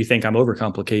simplifying it and you think I'm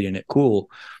overcomplicating it. Cool.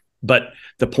 But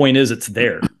the point is it's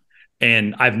there.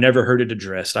 And I've never heard it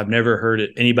addressed. I've never heard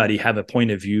anybody have a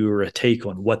point of view or a take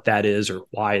on what that is or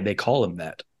why they call him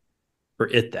that or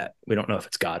it that. We don't know if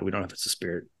it's God. We don't know if it's the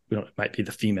Spirit. It might be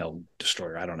the female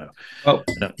destroyer. I don't know. Well,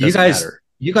 you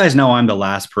guys know I'm the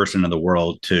last person in the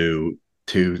world to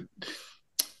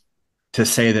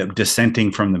say that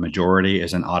dissenting from the majority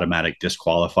is an automatic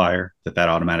disqualifier, that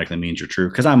automatically means you're true.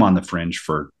 Because I'm on the fringe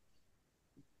for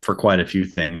quite a few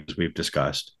things we've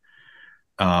discussed.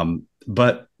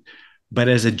 But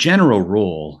as a general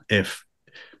rule, if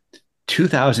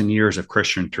 2,000 years of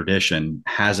Christian tradition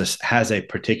has a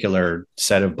particular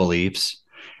set of beliefs,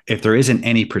 if there isn't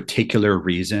any particular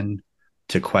reason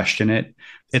to question it,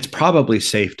 it's probably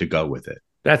safe to go with it.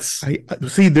 There's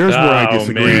where I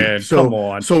disagree. Man, come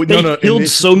on. So they killed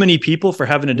so many people for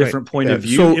having a different point of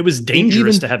view. So it was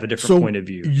dangerous to have a different point of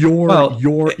view.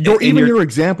 Your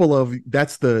example of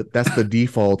that's the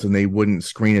default, and they wouldn't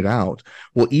screen it out.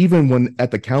 Well, even when at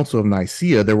the Council of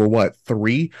Nicaea, there were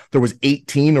 3? There was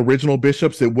 18 original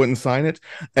bishops that wouldn't sign it,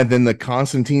 and then the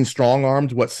Constantine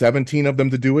strong-armed 17 of them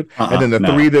to do it, and then the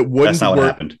 3 that wouldn't. That's not what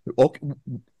happened. Okay,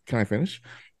 can I finish?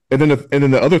 And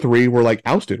then the other 3 were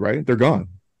ousted, right? They're gone.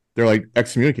 They're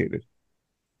excommunicated.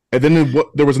 And then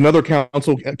there was another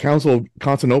council of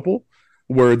Constantinople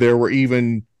where there were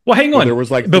even. Well, hang on. There was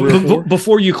 3 or 4.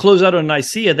 Before you close out on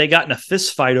Nicaea, they got in a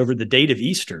fist fight over the date of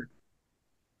Easter.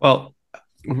 Well,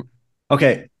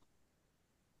 okay.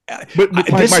 But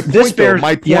my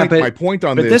point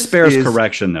on this. But this bears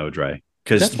correction, though, Dre.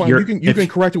 That's fine. You can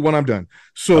correct it when I'm done.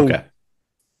 So, okay.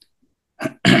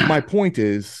 My point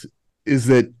is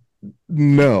that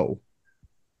No,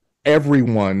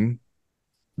 everyone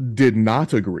did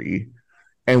not agree.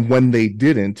 And when they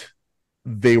didn't,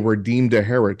 they were deemed a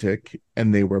heretic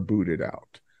and they were booted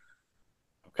out.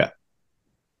 Okay.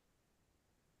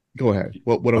 Go ahead.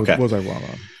 What Okay. was I wrong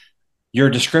on? Your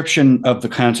description of the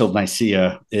Council of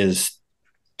Nicaea is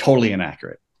totally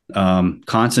inaccurate.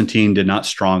 Constantine did not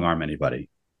strong arm anybody.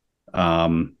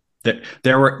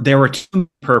 There were two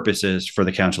purposes for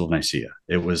the Council of Nicaea.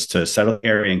 It was to settle the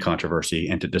Arian controversy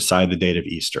and to decide the date of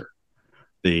Easter.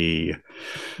 The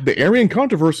The Arian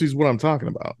controversy is what I'm talking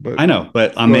about. But I know,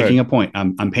 but I'm go making ahead. a point.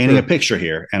 I'm painting a Sure. picture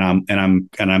here, and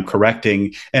I'm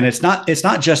correcting. And it's not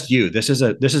just you. This is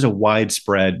a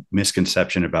widespread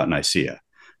misconception about Nicaea,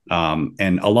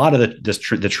 and a lot of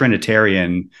the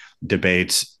Trinitarian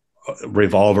debates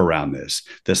revolve around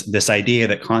this idea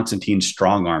that Constantine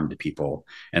strong armed people,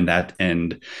 and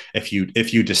if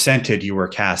you dissented, you were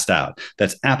cast out.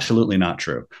 That's absolutely not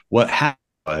true. What happened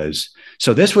was,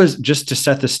 so this was just to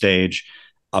set the stage.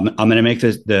 I'm going to make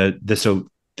this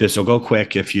will go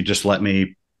quick if you just let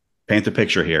me paint the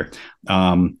picture here.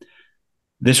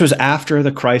 This was after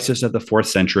the crisis of the fourth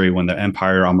century when the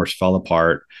empire almost fell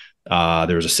apart.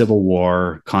 There was a civil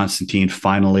war. Constantine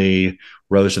finally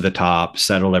rose to the top,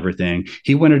 settled everything.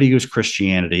 He wanted to use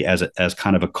Christianity as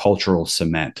kind of a cultural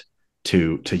cement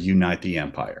to unite the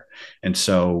empire. And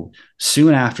so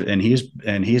soon after, and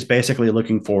he's basically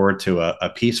looking forward to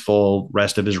a peaceful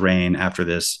rest of his reign after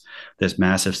this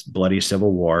massive bloody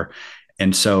civil war.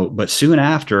 And so, but soon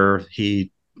after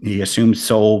he assumed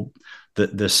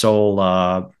the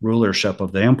sole rulership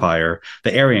of the empire,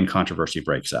 the Arian controversy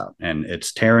breaks out, and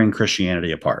it's tearing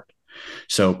Christianity apart.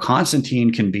 So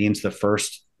Constantine convenes the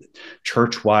first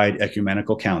church-wide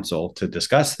ecumenical council to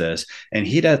discuss this, and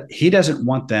he doesn't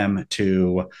want them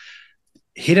to.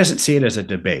 He doesn't see it as a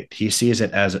debate. He sees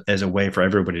it as a way for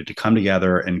everybody to come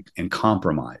together and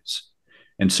compromise.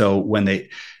 And so when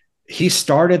he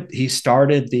started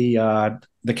the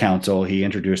council. He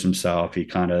introduced himself. He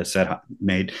kind of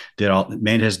made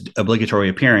his obligatory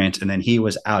appearance, and then he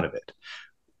was out of it.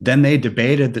 Then they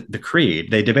debated the creed.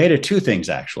 They debated two things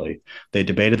actually. They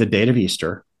debated the date of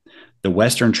Easter. The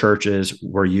Western churches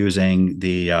were using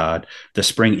the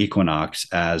spring equinox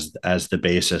as the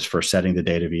basis for setting the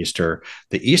date of Easter.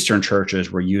 The Eastern churches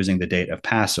were using the date of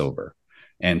Passover,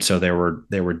 and so they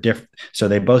were different. So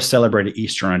they both celebrated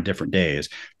Easter on different days,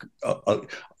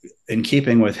 in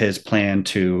keeping with his plan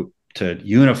to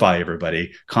unify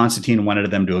everybody. Constantine wanted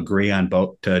them to agree on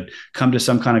both, to come to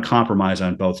some kind of compromise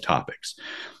on both topics.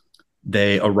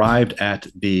 They arrived at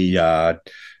the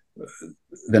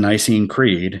Nicene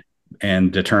Creed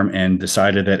and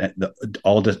decided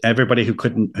that everybody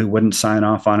who wouldn't sign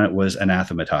off on it was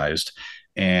anathematized,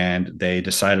 and they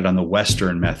decided on the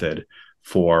Western method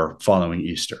for following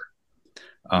Easter.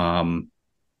 Um,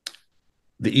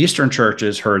 the Eastern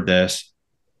churches heard this.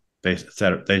 They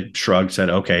shrugged, said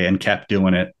okay, and kept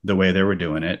doing it the way they were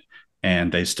doing it,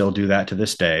 and they still do that to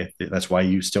this day. That's why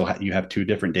you have two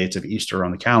different dates of Easter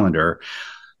on the calendar.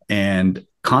 And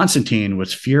Constantine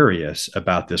was furious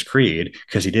about this creed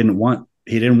because he didn't want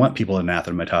people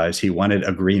anathematized. He wanted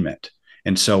agreement.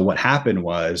 And so what happened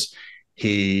was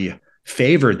he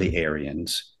favored the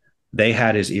Arians. They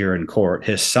had his ear in court.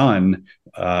 His son,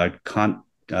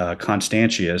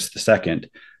 Constantius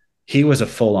II, he was a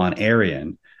full-on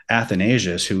Arian.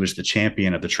 Athanasius, who was the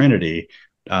champion of the Trinity,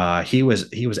 he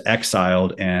was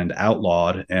exiled and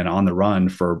outlawed and on the run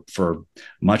for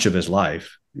much of his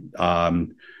life,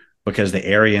 because the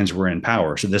Arians were in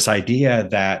power. So this idea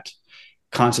that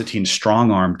Constantine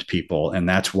strong-armed people, and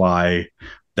that's why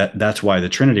the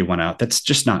Trinity went out. That's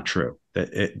just not true.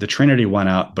 The Trinity went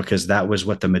out because that was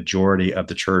what the majority of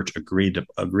the church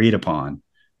agreed upon.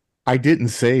 I didn't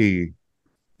say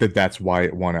that that's why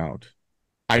it won out.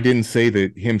 I didn't say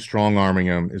that him strong arming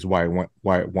him is why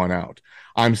it won out.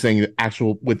 I'm saying that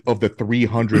actual with of the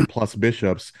 300 plus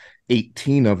bishops,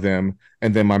 18 of them,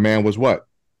 and then my man was what?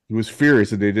 He was furious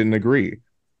that they didn't agree.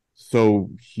 So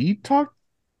he talked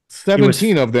He was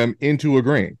 17 of them into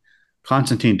agreeing.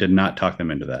 Constantine did not talk them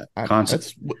into that. I've heard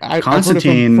it from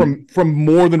Constantine,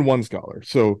 more than one scholar.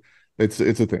 So it's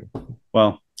a thing.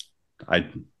 well, I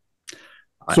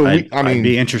So I'd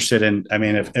be interested in. I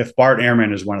mean, if Bart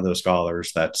Ehrman is one of those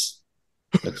scholars, that's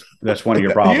one of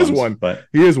your he is problems. one. But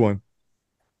He is one.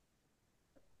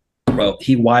 well,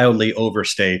 he wildly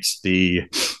overstates the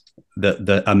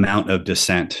amount of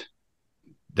dissent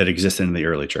that existed in the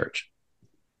early church.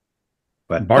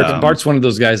 But Bart's one of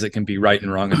those guys that can be right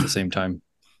and wrong at the same time.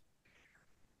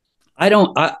 I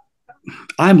don't.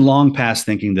 I'm long past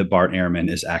thinking that Bart Ehrman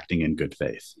is acting in good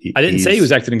faith. I didn't say he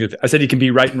was acting in good faith. I said he can be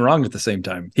right and wrong at the same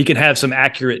time. He can have some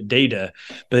accurate data,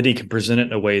 but he can present it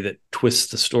in a way that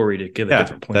twists the story to give a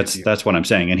different point of view. That's what I'm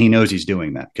saying. And he knows he's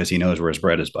doing that because he knows where his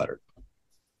bread is buttered.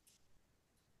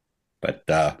 But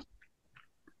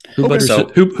who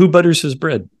butters his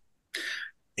bread?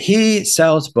 He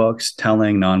sells books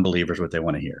telling non-believers what they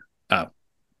want to hear. Oh,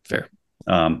 fair.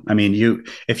 I mean,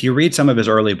 if you read some of his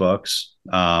early books,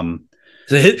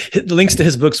 the links to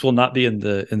his books will not be in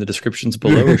the descriptions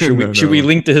below. Or should we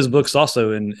link to his books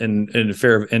also in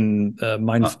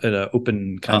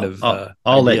open kind of?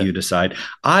 I'll let you decide.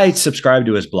 I subscribe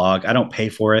to his blog. I don't pay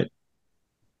for it,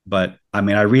 but I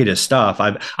mean, I read his stuff.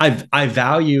 I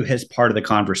value his part of the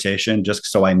conversation just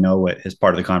so I know what his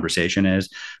part of the conversation is.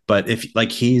 But if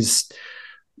like he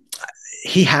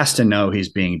has to know he's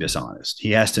being dishonest. He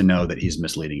has to know that he's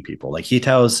misleading people. Like he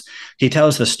tells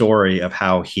the story of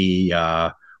how he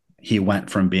went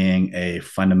from being a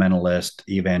fundamentalist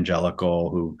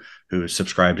evangelical who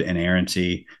subscribed to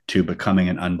inerrancy to becoming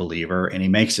an unbeliever. And he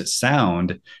makes it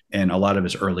sound in a lot of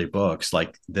his early books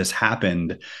like this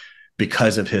happened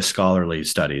because of his scholarly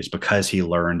studies, because he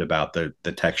learned about the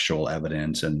textual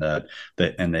evidence and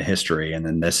the history. And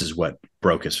then this is what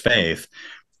broke his faith.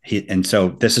 And so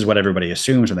this is what everybody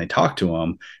assumes when they talk to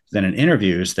him. Then in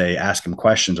interviews, they ask him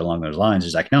questions along those lines.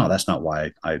 He's like, no, that's not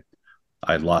why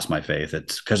I lost my faith.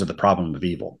 It's because of the problem of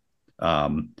evil.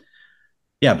 But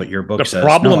your book says... The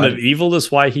problem of evil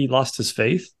is why he lost his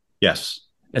faith? Yes.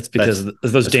 It's because of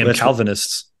those damn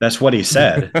Calvinists. That's what he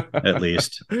said, at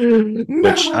least.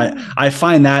 Which I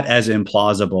find that as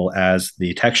implausible as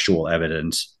the textual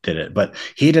evidence did it. But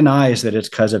he denies that it's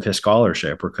because of his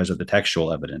scholarship or because of the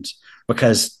textual evidence.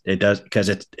 Because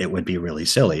it would be really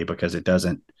silly because it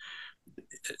doesn't.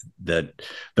 The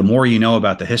more you know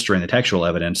about the history and the textual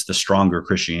evidence, the stronger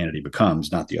Christianity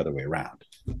becomes, not the other way around.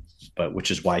 But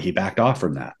which is why he backed off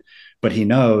from that. But he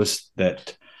knows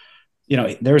that.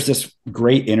 There's this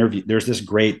great interview. There's this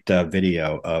great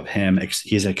video of him.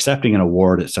 He's accepting an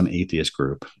award at some atheist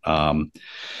group. The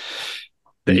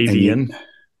AVN?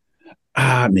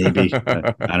 Maybe.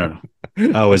 I don't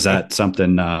know. Oh, is that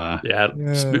something?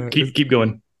 Keep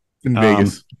going. In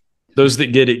Vegas. Those that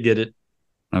get it.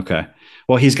 Okay.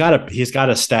 Well, he's got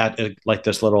a stat like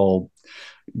this little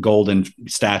golden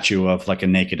statue of like a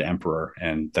naked emperor,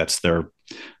 and that's their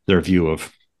view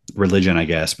of religion, I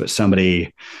guess. But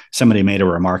somebody made a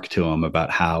remark to him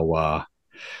about how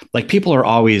like people are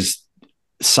always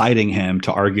citing him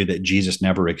to argue that Jesus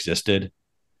never existed,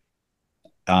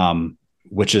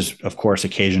 which is of course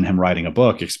occasioned him writing a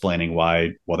book explaining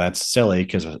why. Well, that's silly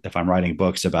because if I'm writing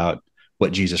books about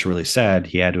what Jesus really said,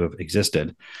 he had to have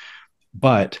existed.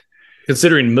 But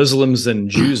considering Muslims and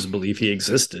Jews believe he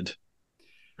existed,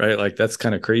 right? Like that's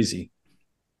kind of crazy.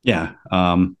 Yeah.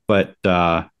 But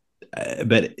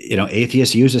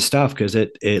atheists use this stuff because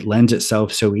it lends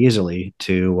itself so easily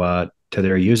to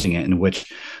their using it, and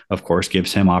which of course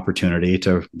gives him opportunity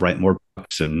to write more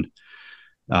books. And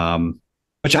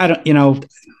which I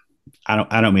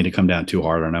don't mean to come down too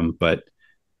hard on him, but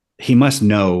he must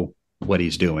know what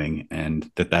he's doing,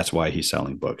 and that's why he's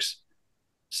selling books.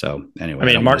 So anyway, I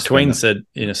mean, Mark Twain said,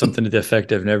 something to the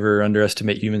effect of never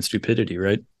underestimate human stupidity,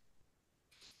 right?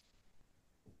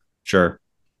 Sure.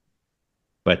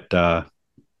 But, I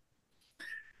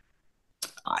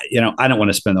don't want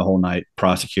to spend the whole night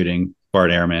prosecuting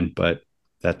Bart Ehrman, but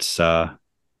that's what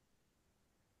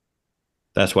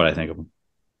I think of him.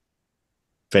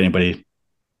 If anybody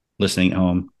listening at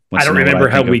home, I don't remember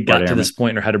how we got to this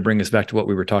point or how to bring us back to what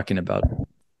we were talking about.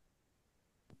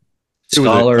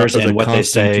 Scholars and what they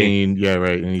say. Yeah,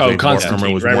 right. And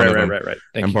Constantine. Right.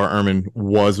 And Bart Ehrman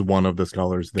was one of the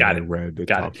scholars that I read that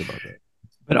talked about that.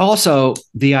 But also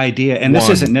the idea, and this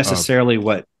isn't necessarily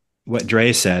what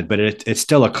Dre said, but it's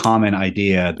still a common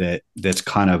idea that's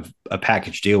kind of a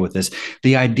package deal with this.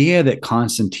 The idea that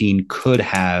Constantine could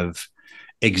have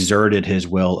exerted his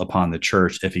will upon the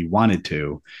church if he wanted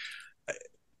to.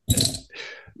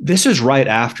 This is right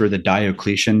after the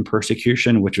Diocletian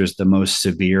persecution, which was the most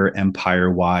severe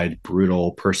empire-wide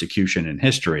brutal persecution in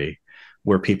history,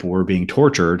 where people were being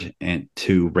tortured and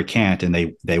to recant, and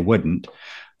they wouldn't.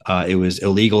 It was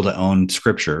illegal to own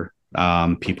scripture.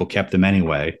 People kept them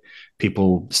anyway.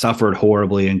 People suffered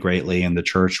horribly and greatly, and the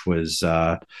church was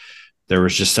there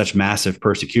was just such massive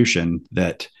persecution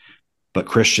but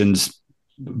Christians,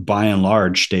 by and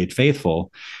large, stayed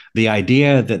faithful. The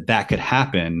idea that could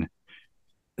happen,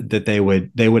 that they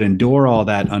would endure all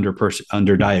that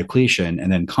under Diocletian,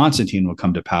 and then Constantine would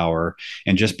come to power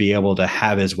and just be able to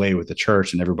have his way with the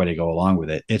church and everybody go along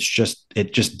with it. It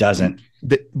just doesn't.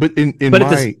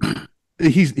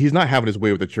 he's not having his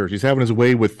way with the church. He's having his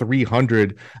way with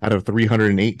 300 out of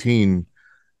 318,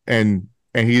 and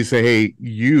he say, hey,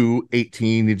 you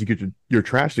 18 need to get your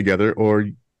trash together, or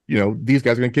these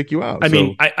guys are going to kick you out. I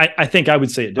mean, I think I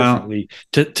would say it differently.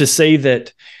 To say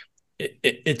that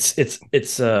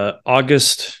it's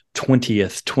August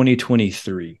 20th,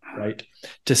 2023, right?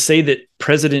 To say that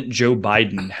President Joe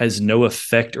Biden has no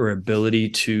effect or ability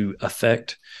to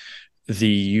affect the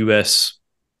U.S.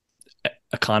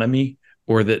 economy,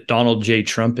 or that Donald J.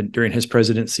 Trump during his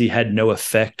presidency had no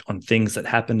effect on things that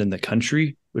happened in the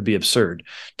country would be absurd.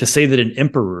 To say that an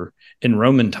emperor in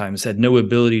Roman times had no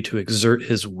ability to exert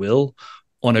his will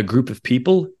on a group of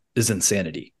people is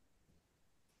insanity.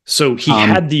 So he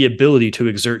had the ability to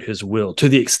exert his will. To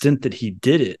the extent that he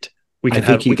did it, we can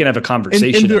have a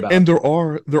conversation about. And there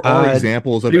are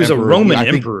examples of. He was a Roman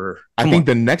emperor. I think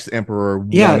the next emperor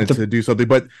wanted to do something,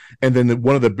 and then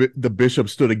one of the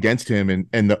bishops stood against him,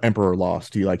 and the emperor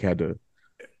lost. He had to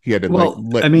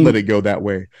let it go that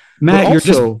way. Matt,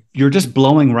 you're just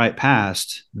blowing right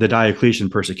past the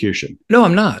Diocletian persecution. No,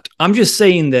 I'm not. I'm just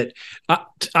saying that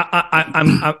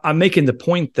I'm making the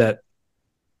point that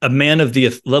a man of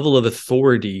the level of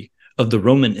authority of the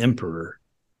Roman emperor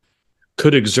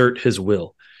could exert his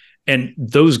will. And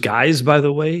those guys, by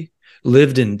the way,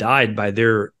 lived and died by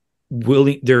their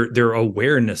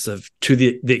awareness of to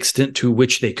the extent to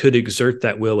which they could exert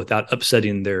that will without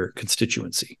upsetting their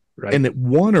constituency. Right. And that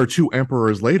one or two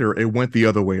emperors later, it went the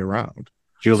other way around.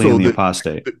 Julian the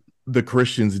Apostate. The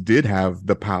Christians did have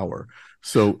the power.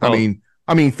 So,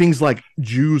 I mean, things like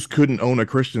Jews couldn't own a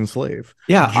Christian slave.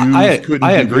 Yeah, I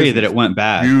agree that it went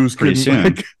bad Jews pretty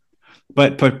soon.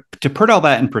 But to put all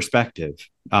that in perspective,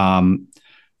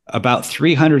 about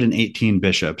 318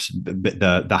 bishops.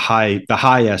 The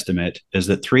high estimate is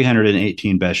that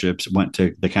 318 bishops went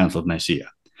to the Council of Nicaea.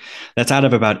 That's out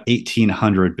of about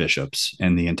 1,800 bishops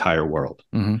in the entire world.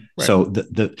 Mm-hmm. Right. So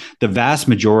the vast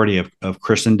majority of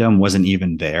Christendom wasn't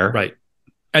even there. Right.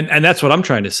 And that's what I'm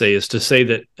trying to say, is to say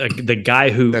that the guy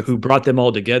who brought them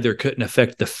all together couldn't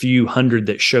affect the few hundred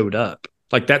that showed up.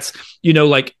 Like that's,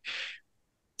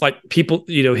 like people,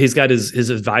 he's got his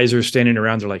advisors standing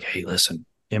around. They're like, hey, listen,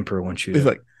 Emperor wants you. It's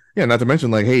like, yeah, not to mention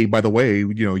like, hey, by the way,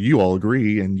 you all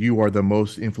agree and you are the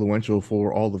most influential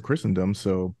for all of Christendom.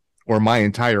 So, or my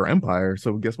entire empire.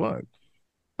 So guess what?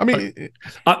 I mean,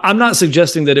 I'm not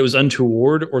suggesting that it was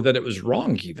untoward or that it was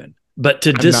wrong even, but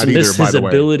to dismiss his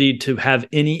ability to have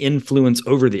any influence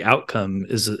over the outcome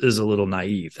is a little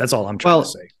naive. That's all I'm trying to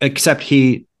say. Except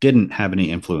he didn't have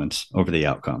any influence over the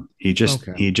outcome. He just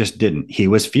didn't. He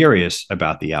was furious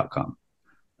about the outcome.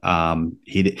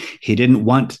 He didn't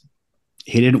want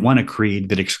a creed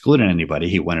that excluded anybody.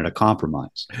 He wanted a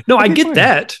compromise. No, I get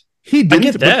that. He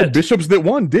didn't, but the bishops that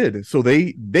won did. So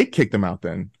they kicked him out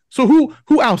then. So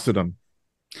who ousted him?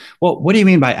 Well, what do you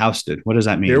mean by ousted? What does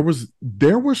that mean?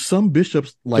 There were some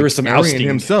bishops like Arian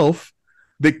himself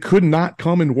that could not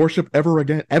come and worship ever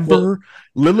again. Ever.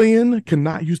 Lillian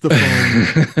cannot use the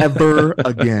phone ever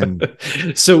again.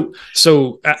 So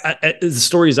the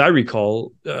stories I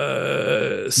recall,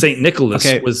 Saint Nicholas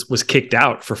was kicked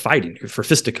out for fighting, for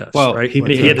fisticuffs. Well, right?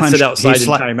 He had to sit outside and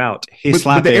time out.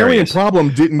 But the Arian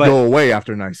problem didn't go away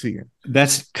after Nicaea.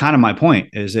 That's kind of my point.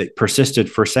 Is it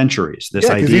persisted for centuries? This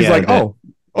idea. He's like, oh,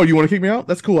 you want to kick me out?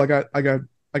 That's cool. I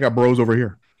got bros over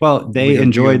here. Well, they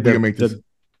enjoyed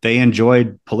they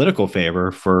enjoyed political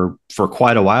favor for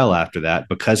quite a while after that,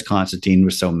 because Constantine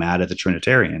was so mad at the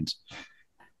Trinitarians.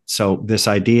 So this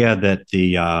idea that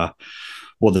the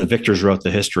victors wrote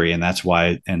the history, and that's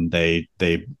why, and they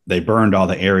burned all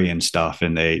the Arian stuff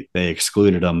and they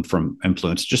excluded them from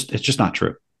influence. It's just not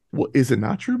true. Well, is it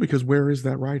not true? Because where is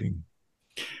that writing?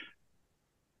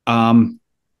 For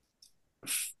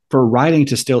writing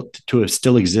to have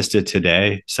still existed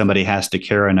today, somebody has to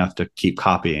care enough to keep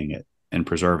copying it and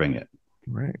preserving it.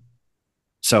 Right.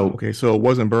 So it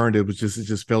wasn't burned. It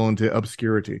just fell into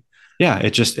obscurity. Yeah.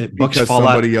 Books fall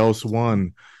somebody else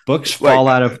won. Books fall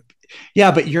out of.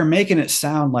 Yeah, but you're making it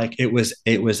sound like it was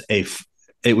a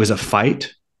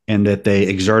fight, and that they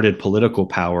exerted political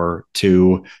power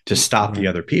to stop the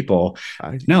other people.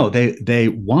 No, they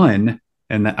won,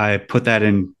 and I put that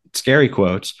in scary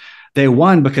quotes. They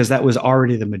won because that was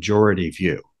already the majority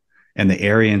view, and the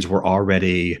Arians were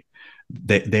already.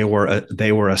 They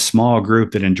were a small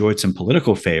group that enjoyed some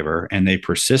political favor, and they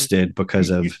persisted because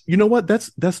of. You know what?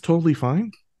 That's totally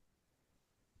fine.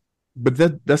 But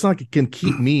that's not can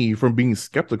keep me from being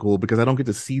skeptical, because I don't get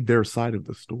to see their side of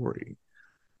the story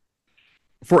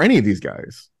for any of these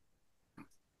guys.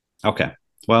 Okay.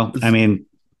 Well, I mean,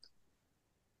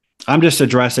 I'm just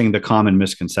addressing the common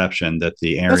misconception that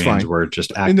the That's Arians fine. were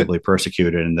just And the, actively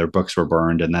persecuted and their books were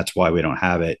burned, and that's why we don't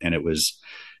have it. And it was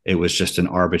just an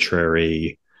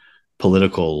arbitrary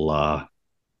political.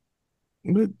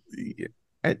 but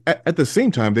at the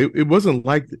same time, it wasn't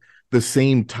like the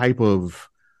same type of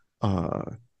uh,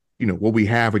 what we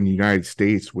have in the United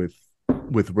States with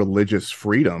religious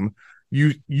freedom.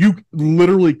 You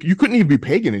literally you couldn't even be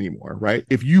pagan anymore, right?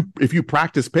 If you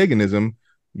practice paganism,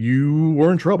 you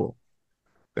were in trouble.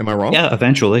 Am I wrong? Yeah,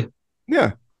 eventually.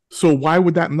 Yeah. So why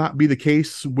would that not be the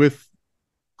case with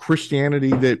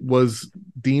Christianity that was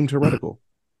deemed heretical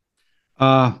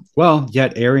Well,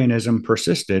 yet Arianism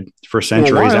persisted for for a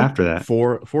centuries while, after that.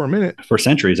 for a minute, For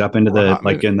centuries up into for a the hot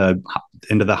like minute? in the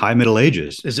into the high Middle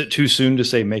Ages. Is it too soon to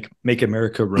say make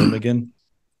America Rome again?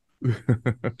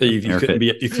 If you couldn't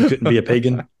America, be a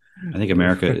pagan. I think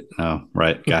America. Oh,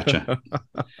 right, gotcha.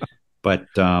 But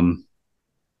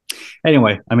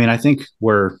anyway, I mean, I think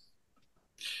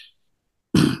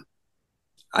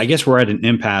I guess we're at an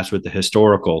impasse with the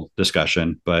historical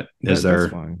discussion. But That's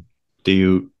fine.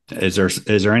 is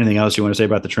there anything else you want to say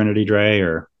about the Trinity, Dre,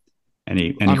 or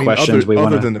any I mean, questions we want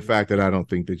other to? than the fact that I don't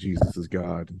think that Jesus is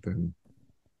God, then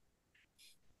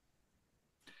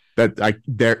that I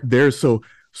there's so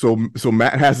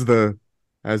Matt has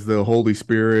the Holy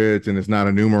Spirit and it's not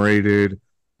enumerated.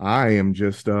 I am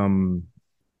just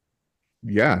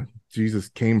yeah, Jesus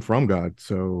came from God,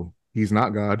 so he's not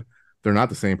God. They're not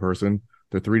the same person.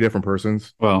 They're three different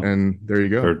persons, Well, and there you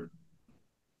go.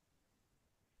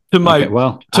 To okay. my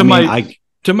Well, to I mean, my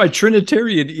to my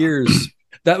Trinitarian ears,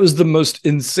 that was the most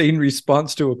insane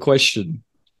response to a question.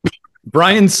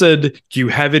 Brian said, "Do you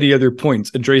have any other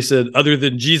points?" And Dre said, "Other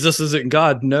than Jesus isn't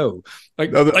God, no."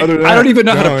 Other than I don't that, even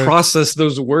know how to no. process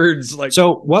those words. Like,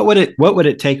 so what would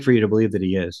it take for you to believe that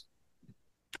he is?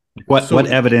 What So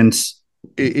evidence?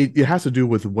 it has to do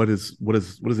with what does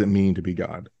it mean to be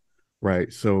God,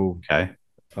 right? So Okay.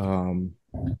 um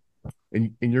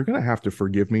and you're gonna have to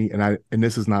forgive me, and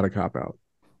this is not a cop out.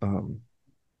 Um,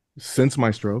 since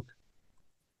my stroke,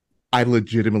 I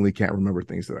legitimately can't remember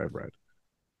things that I've read.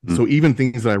 Hmm. So even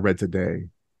things that I read today,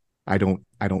 I don't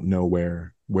know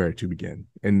where to begin,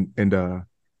 and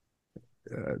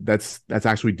that's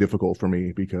actually difficult for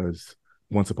me because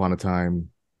once upon a time,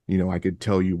 I could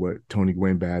tell you what Tony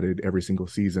Gwynn batted every single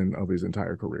season of his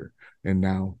entire career, and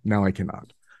now I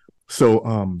cannot. So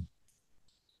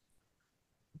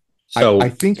I So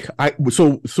think I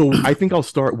think I'll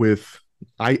start with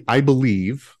I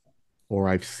believe, or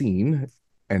I've seen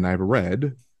and I've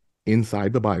read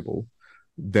inside the Bible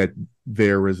that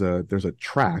there's a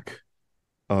track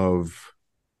of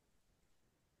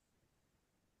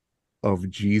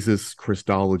Jesus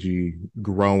Christology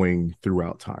growing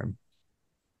throughout time.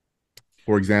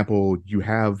 For example, you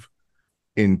have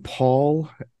in Paul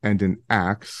and in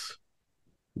Acts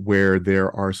where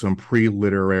there are some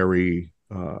pre-literary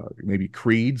maybe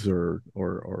creeds or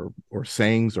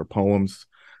sayings or poems.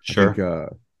 I think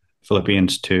sure.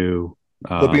 Philippians 2.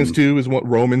 Philippians 2 is what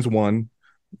Romans 1,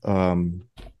 um,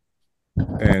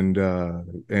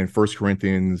 and First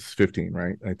Corinthians 15,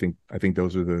 right? I think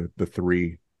those are the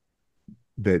three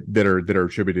that are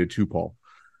attributed to Paul.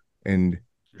 And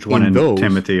There's one in in those,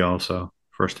 Timothy also,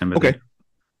 First Timothy. okay,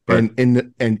 But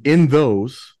and in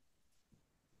those,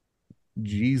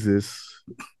 Jesus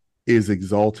is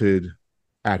exalted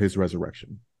at his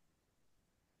resurrection.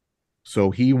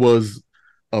 So he was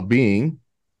a being,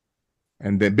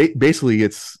 and then basically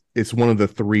it's one of the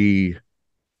three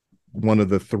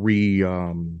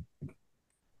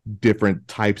different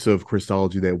types of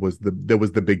Christology that was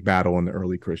the big battle in the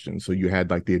early Christians. So you had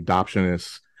like the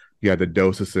adoptionists, you had the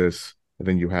docetists, and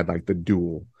then you had like the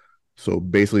dual. So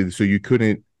basically,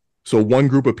 so one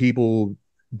group of people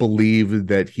believed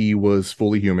that he was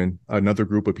fully human, another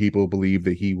group of people believed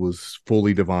that he was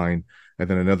fully divine, and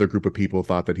then another group of people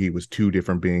thought that he was two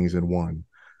different beings in one.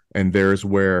 And there's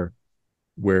where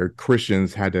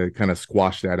Christians had to kind of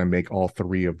squash that and make all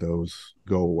three of those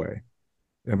go away.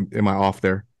 Am I off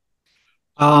there?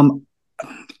 um,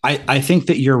 I think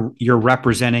that you're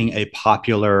representing a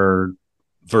popular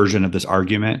version of this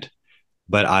argument,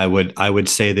 but I would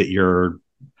say that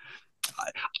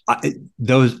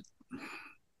those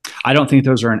I don't think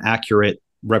those are an accurate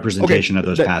Okay, representation of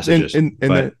those that passages. and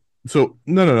But that so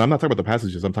no, I'm not talking about the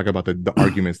passages. I'm talking about the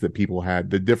arguments that people had,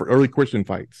 the different early Christian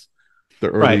fights, the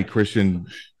early right, Christian.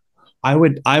 I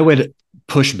would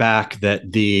push back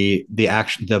that the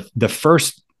action the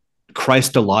first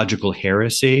Christological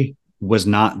heresy was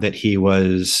not that he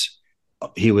was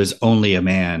only a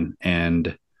man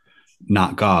and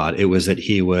not God. It was that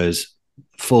he was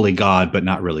fully God but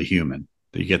not really human.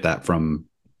 You get that from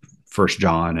First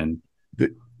John and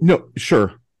no,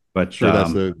 sure, but sure.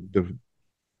 That's the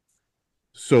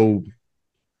so,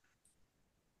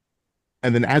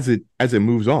 and then as it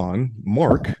moves on,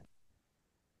 Mark,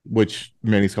 which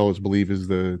many scholars believe is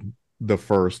the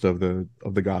first of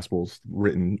the gospels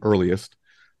written earliest,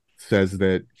 says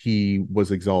that he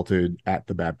was exalted at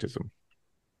the baptism.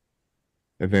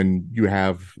 And then you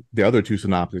have the other two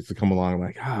synoptics that come along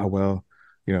like, well,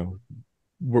 you know,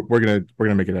 we're gonna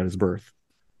make it at his birth.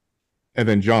 And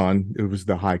then John, it was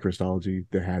the high Christology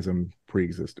that has him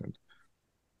pre-existent.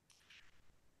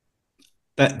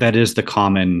 that is the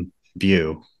common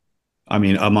view. I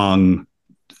mean, among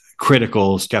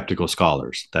critical skeptical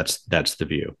scholars, that's the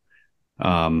view.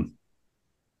 Um,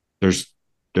 there's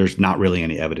not really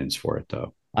any evidence for it,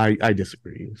 though. I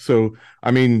disagree. So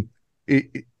I mean,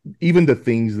 even the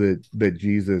things that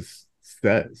Jesus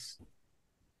says,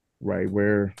 right?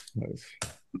 Where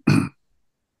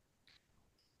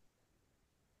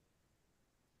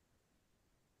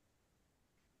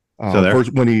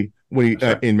first when he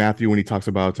in Matthew when he talks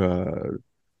about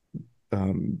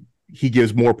he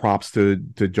gives more props to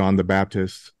John the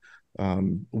Baptist.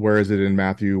 Where is it in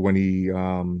Matthew when he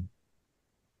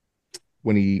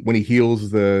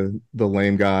heals the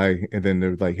lame guy, and then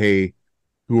they're like, "Hey,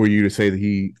 who are you to say that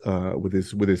he with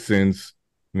his sins?"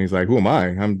 And he's like, "Who am I?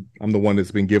 I'm the one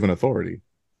that's been given authority."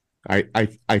 I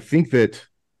think that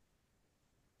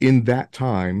in that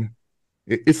time,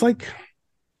 it's like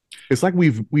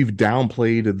we've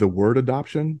downplayed the word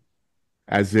adoption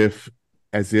as if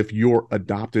you're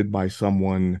adopted by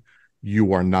someone,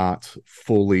 you are not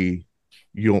fully,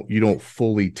 you don't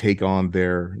fully take on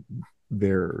their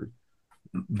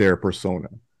persona.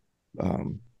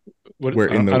 What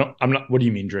do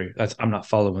you mean, Dre? I'm not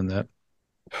following that.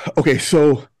 Okay,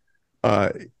 so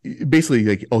basically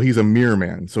like, oh, he's a mere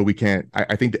man, so we can't.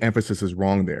 I think the emphasis is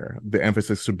wrong there. The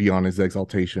emphasis should be on his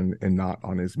exaltation and not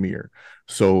on his mere.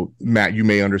 So Matt, you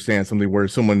may understand something where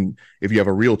someone, if you have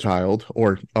a real child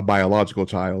or a biological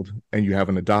child and you have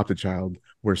an adopted child,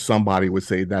 where somebody would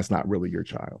say that's not really your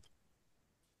child.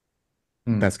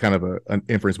 That's kind of an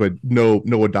inference, but no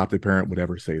adopted parent would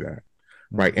ever say that,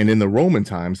 right? And in the Roman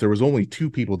times, there was only two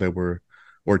people that were,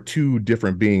 or two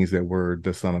different beings that were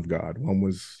the Son of God. One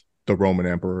was the Roman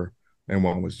emperor and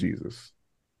one was Jesus.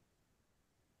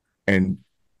 And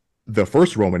the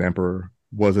first Roman emperor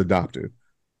was adopted.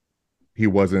 He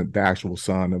wasn't the actual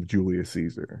son of Julius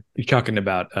Caesar. You're talking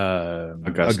about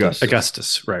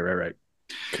Augustus. Right.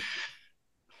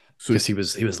 So he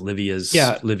was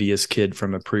Livia's kid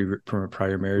from a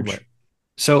prior marriage. Right.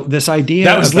 So this idea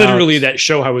that was literally that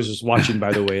show I was just watching,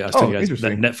 by the way. I was telling you guys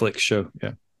that Netflix show.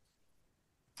 Yeah.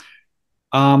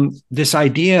 This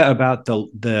idea about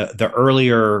the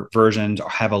earlier versions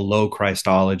have a low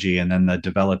Christology and then the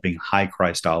developing high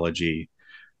Christology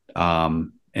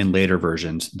in later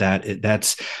versions, that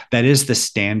is the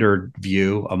standard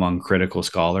view among critical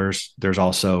scholars. There's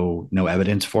also no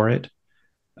evidence for it.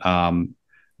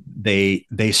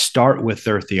 They start with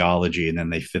their theology and then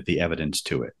they fit the evidence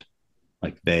to it.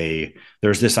 Like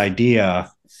there's this idea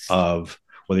of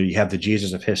whether you have the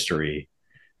Jesus of history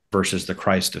versus the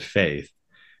Christ of faith.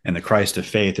 And the Christ of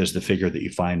faith is the figure that you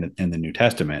find in the New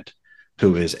Testament,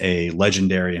 who is a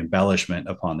legendary embellishment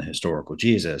upon the historical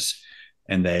Jesus.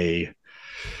 And they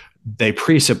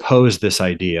presuppose this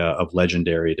idea of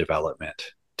legendary development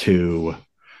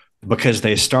because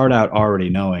they start out already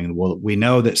knowing, well, we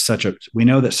know that such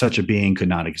a being could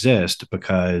not exist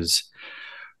because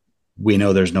we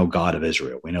know there's no God of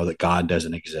Israel. We know that God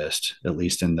doesn't exist, at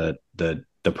least in the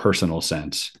personal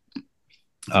sense.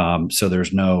 So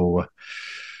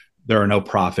there are no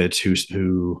prophets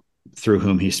who through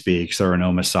whom he speaks. There are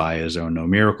no messiahs, there are no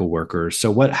miracle workers.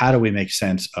 So how do we make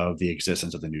sense of the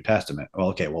existence of the New Testament?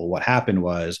 Well, what happened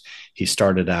was he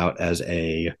started out as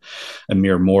a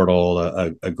mere mortal,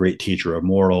 a great teacher of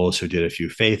mortals who did a few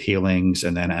faith healings.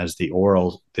 And then as the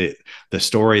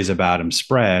stories about him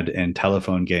spread in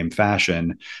telephone game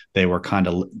fashion, they were kind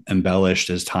of embellished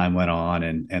as time went on.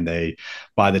 And they,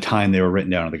 by the time they were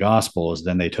written down in the Gospels,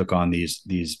 then they took on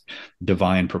these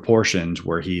divine proportions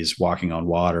where he's walking on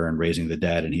water and raising the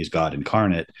dead and he's God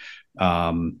incarnate.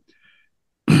 But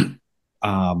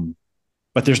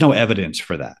there's no evidence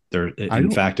for that.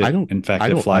 In fact,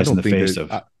 it flies in the face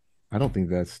of. I don't think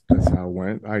that's how it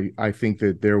went. I think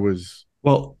that there was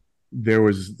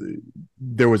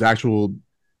actual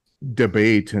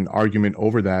debate and argument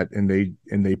over that, and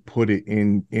they put it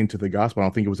into the gospel. I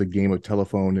don't think it was a game of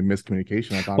telephone and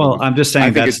miscommunication. I'm just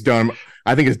saying it's done.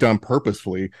 I think it's done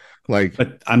purposefully.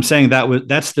 But I'm saying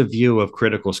that's the view of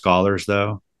critical scholars,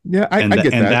 though. Yeah, I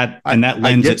get that. And that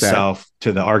lends itself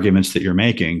to the arguments that you're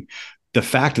making. the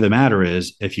fact of the matter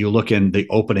is, if you look in the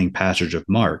opening passage of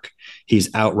Mark,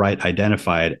 he's outright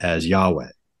identified as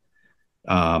Yahweh.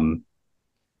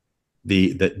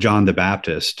 The John the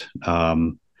Baptist.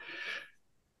 In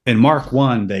Mark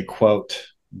 1, they quote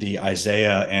the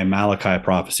Isaiah and Malachi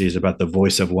prophecies about the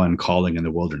voice of one calling in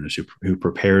the wilderness, who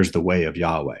prepares the way of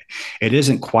Yahweh. It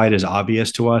isn't quite as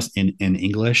obvious to us in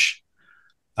English.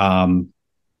 But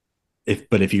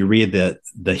if you read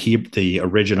the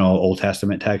original Old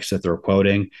Testament text that they're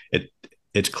quoting,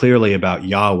 it's clearly about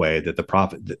Yahweh, that the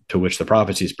prophet to which the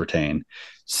prophecies pertain.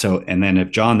 So, and then if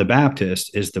John the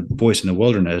Baptist is the voice in the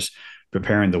wilderness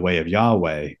preparing the way of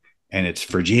Yahweh, and it's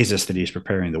for Jesus that he's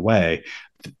preparing the way,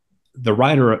 the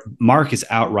writer Mark is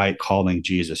outright calling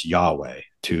Jesus Yahweh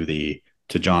to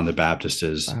John the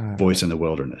Baptist's voice in the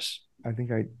wilderness. I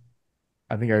think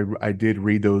I did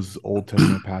read those Old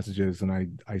Testament passages,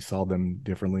 and I saw them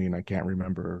differently, and I can't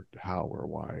remember how or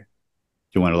why.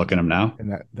 Do you want to look at them now?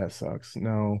 And that sucks.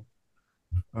 No.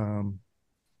 I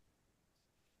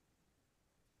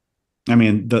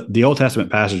mean, the Old Testament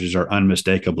passages are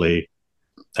unmistakably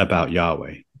about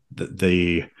Yahweh.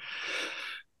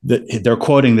 They're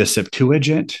quoting the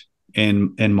Septuagint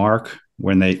in Mark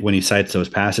when he cites those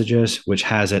passages, which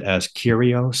has it as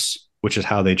Kyrios, which is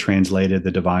how they translated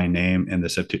the divine name in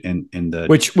the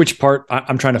which part.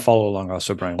 I'm trying to follow along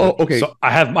also, Brian. Oh, okay. So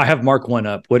I have Mark 1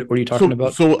 up. What are you talking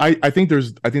about? So I think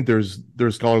there's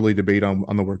scholarly debate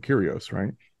on the word Kyrios,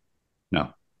 right?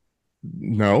 No.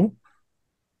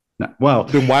 Well,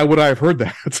 then why would I have heard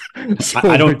that? So,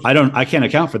 I can't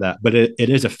account for that, but it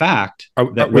is a fact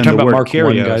that we're talking about Mark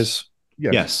Kyrios, 1, guys.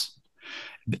 Yes,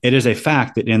 it is a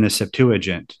fact that in the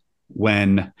Septuagint,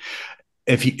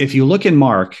 if you look in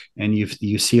Mark and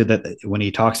you see that when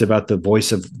he talks about the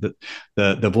voice of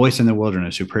the voice in the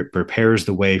wilderness who prepares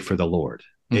the way for the Lord,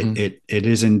 mm-hmm. it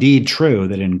is indeed true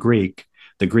that in Greek,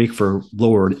 the Greek for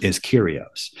Lord is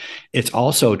Kyrios. It's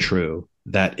also true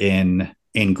that in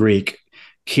Greek,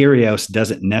 Kyrios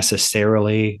doesn't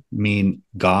necessarily mean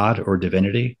God or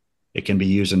divinity. It can be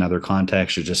used in other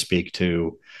contexts to just speak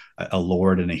to a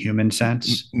Lord in a human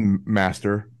sense.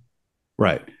 Master.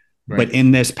 Right. But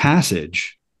in this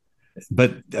passage,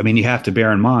 you have to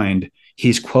bear in mind,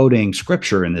 he's quoting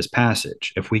scripture in this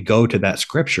passage. If we go to that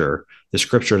scripture, the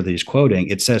scripture that he's quoting,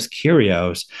 it says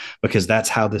Kyrios because that's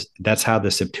how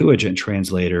the Septuagint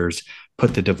translators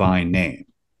put the divine name.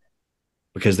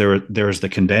 Because there's the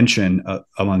convention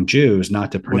among Jews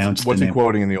not to pronounce what's the name. He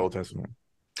quoting in the Old Testament?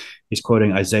 He's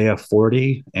quoting Isaiah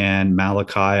 40 and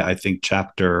Malachi, I think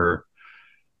chapter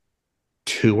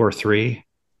 2 or 3.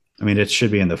 I mean, it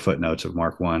should be in the footnotes of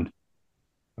Mark 1.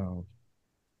 Oh.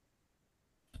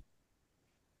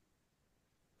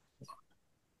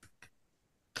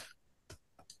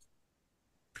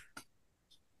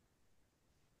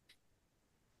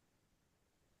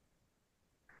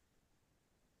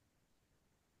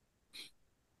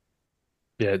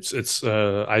 Yeah, it's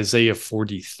Isaiah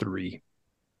 43.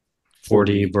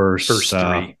 40 verse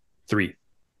 3. 3.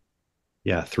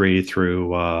 Yeah, 3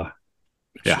 through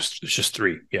It's just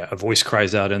 3. Yeah. A voice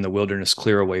cries out in the wilderness,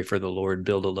 clear a way for the Lord,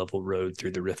 build a level road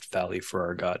through the Rift Valley for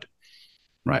our God.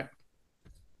 Right.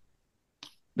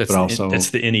 That's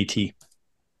the NET.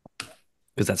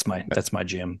 Because that's my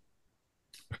jam.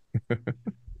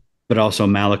 But also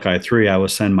Malachi 3, I will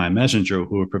send my messenger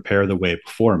who will prepare the way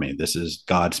before me. This is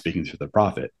God speaking through the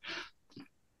prophet.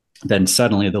 Then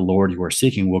suddenly the Lord you are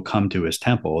seeking will come to his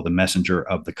temple, the messenger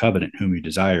of the covenant whom you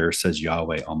desire, says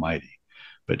Yahweh Almighty.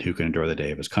 But who can endure the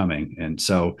day of his coming? And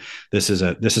so this is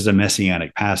a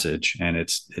messianic passage, and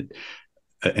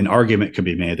an argument could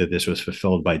be made that this was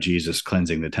fulfilled by Jesus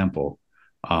cleansing the temple,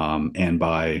 and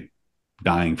by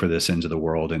dying for the sins of the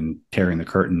world and tearing the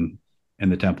curtain in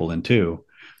the temple in two.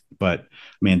 But I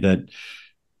mean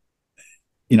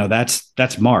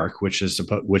that's Mark, which is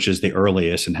the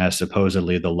earliest and has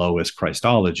supposedly the lowest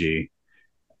Christology,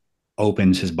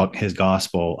 opens his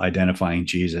gospel identifying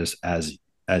Jesus as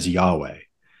Yahweh.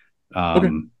 Okay.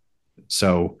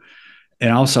 So,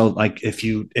 and also, like if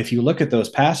you look at those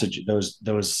passages,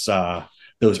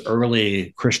 those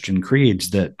early Christian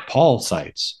creeds that Paul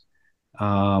cites,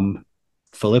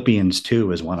 Philippians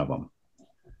 2 is one of them.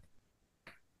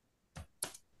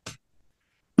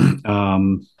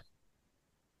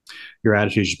 Your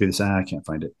attitude should be the same. I can't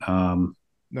find it.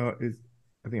 No,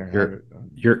 I think I have it.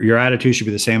 Your attitude should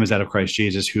be the same as that of Christ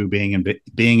Jesus, who being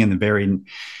in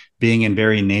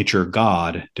very nature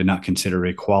God, did not consider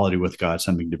equality with God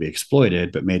something to be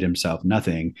exploited, but made himself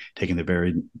nothing, taking the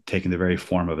very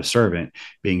form of a servant.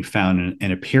 Being found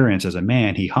in appearance as a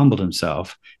man, he humbled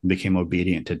himself and became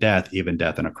obedient to death, even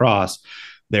death on a cross.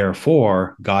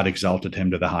 Therefore, God exalted him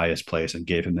to the highest place and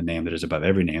gave him the name that is above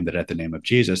every name, that at the name of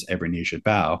Jesus, every knee should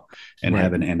bow in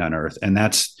heaven and on earth. And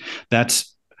that's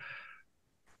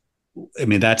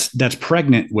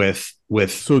pregnant with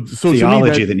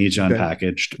theology that needs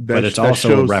unpackaged, but it's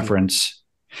also a reference.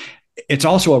 It's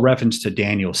also a reference to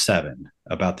Daniel 7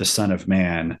 about the Son of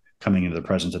Man coming into the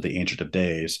presence of the Ancient of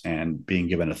Days and being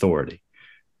given authority.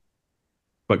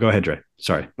 But go ahead, Dre.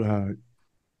 Sorry.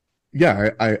 Yeah,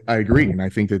 I agree, and I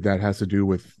think that has to do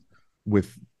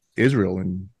with Israel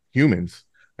and humans,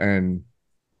 and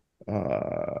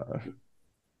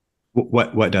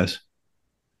what does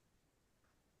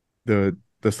the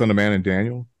Son of Man and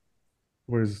Daniel?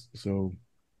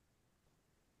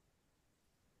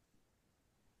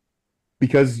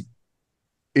 Because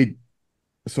it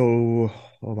so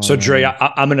so Dre,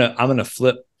 I'm gonna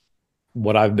flip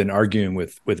what I've been arguing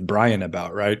with Brian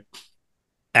about, right?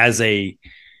 As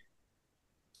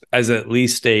at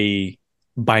least a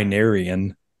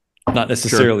binarian, not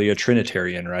necessarily a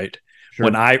Trinitarian, right? Sure.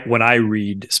 When I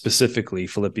read specifically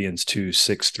Philippians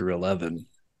 2:6-11,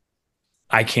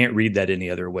 I can't read that any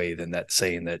other way than that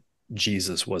saying that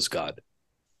Jesus was God.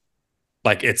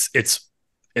 Like it's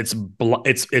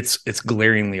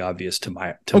glaringly obvious to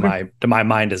my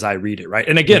mind as I read it, right?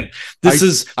 And again, this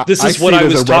is what I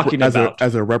was talking about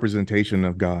as a representation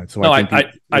of God. So no,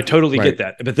 I totally get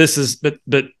that, but this is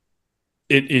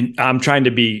I'm trying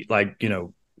to be like,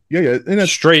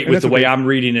 straight with the way I'm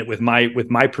reading it with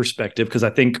my perspective, because I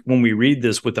think when we read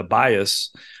this with a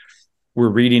bias, we're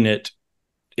reading it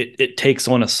takes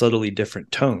on a subtly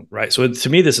different tone, right? So to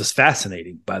me, this is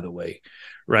fascinating, by the way,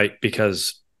 right?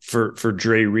 Because for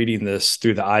Dre reading this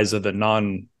through the eyes of a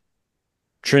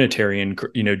non-Trinitarian,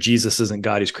 Jesus isn't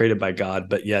God, he's created by God,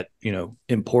 but yet,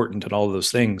 important and all of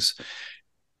those things.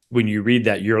 When you read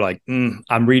that, you're like,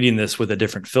 I'm reading this with a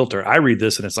different filter. I read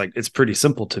this and it's like, it's pretty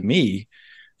simple to me.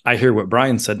 I hear what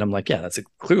Brian said and I'm like, yeah, that's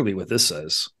clearly what this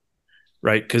says,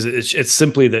 right? Because it's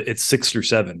simply that it's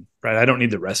 6-7, right? I don't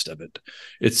need the rest of it.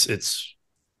 It's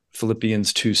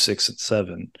Philippians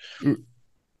 2:6-7.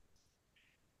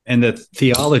 And the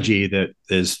theology that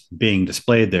is being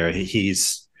displayed there,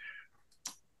 he's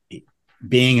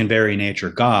being in very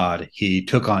nature God. He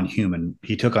took on human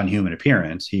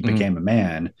appearance. He became a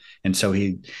man, and so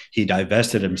he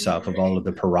divested himself of all of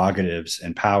the prerogatives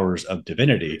and powers of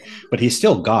divinity. But he's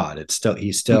still God.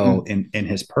 He's still in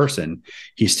his person.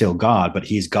 He's still God, but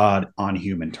he's God on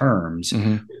human terms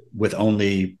with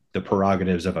only the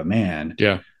prerogatives of a man.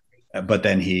 Yeah. But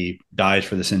then he dies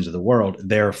for the sins of the world.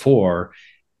 Therefore,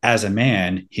 as a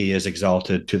man, he is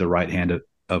exalted to the right hand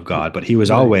of God. But he was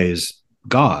always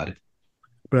God.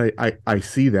 But I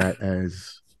see that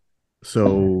as,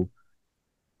 so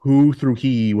who through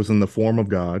he was in the form of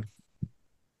God,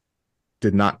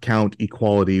 did not count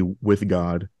equality with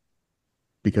God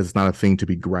because it's not a thing to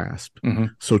be grasped.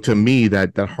 So to me,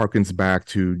 that harkens back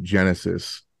to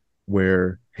Genesis,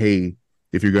 where, hey,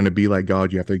 if you're going to be like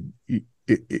God, you have to,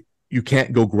 you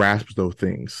can't go grasp those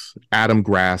things. Adam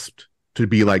grasped to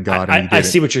be like God. I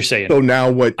see what you're saying. So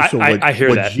now I hear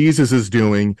what that. Jesus is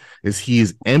doing is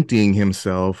he's emptying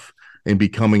himself and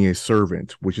becoming a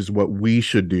servant, which is what we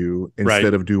should do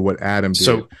instead of do what Adam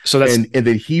did. So that's and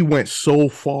that he went so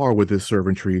far with his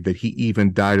servantry that he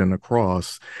even died on the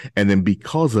cross. And then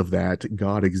because of that,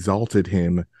 God exalted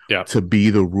him to be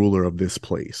the ruler of this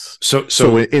place.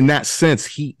 So in that sense,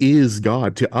 he is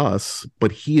God to us,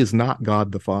 but he is not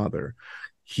God the Father.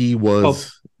 He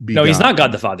was no, he's not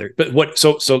God the Father. But what?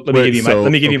 So let me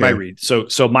give you my read. So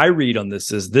my read on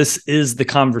this is the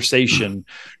conversation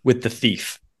with the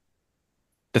thief.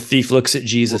 The thief looks at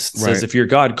Jesus and says, "If you're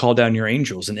God, call down your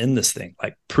angels and end this thing.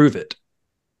 Like, prove it."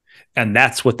 And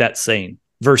that's what that's saying.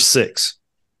 Verse 6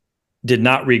 did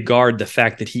not regard the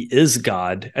fact that he is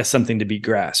God as something to be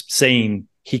grasped, saying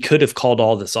he could have called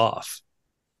all this off,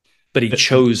 but he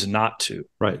chose not to.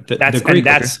 Right.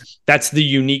 That's the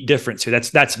unique difference here.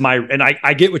 That's my, and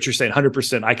I get what you're saying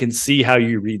 100%. I can see how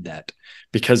you read that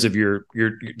because of your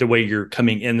the way you're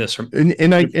coming in this from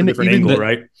and a different angle,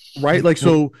 right? Right. Like,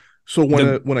 so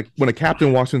when a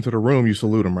captain walks into the room, you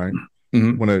salute him, right?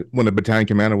 When a battalion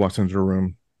commander walks into the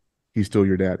room, he's still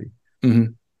your daddy.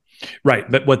 Right.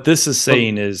 But what this is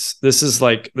saying is saying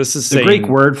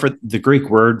the Greek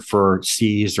word for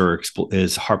seize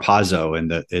is harpazo,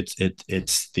 and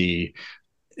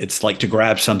it's like to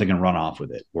grab something and run off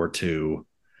with it, or to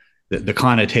the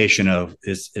connotation of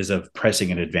is of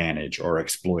pressing an advantage or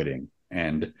exploiting.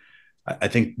 And I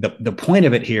think the point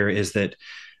of it here is that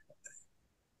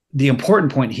the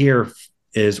important point here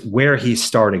is where he's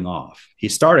starting off.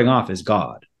 He's starting off as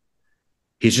God.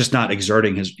 He's just not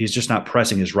he's just not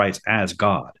pressing his rights as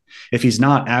God. If he's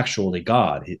not actually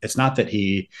God, it's not that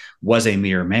he was a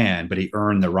mere man, but he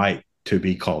earned the right to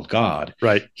be called God.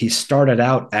 Right. He started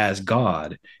out as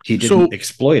God. He didn't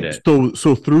exploit it.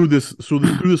 So through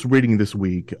this reading this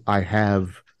week, I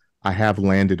have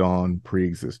landed on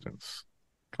pre-existence.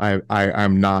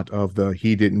 I'm not of the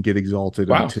he didn't get exalted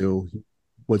until he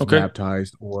was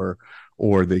baptized or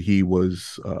that he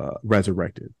was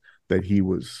resurrected, that he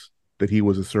was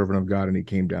a servant of God and he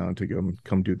came down to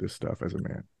come do this stuff as a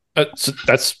man. So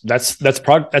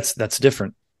that's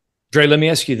different. Dre, let me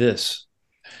ask you this.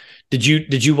 Did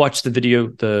you watch the video,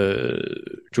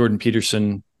 the Jordan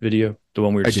Peterson video, the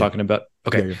one we were just talking about?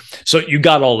 Okay. Yeah. So you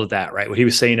got all of that, right? What he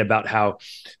was saying about how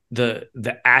the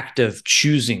act of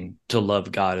choosing to love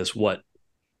God is what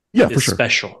is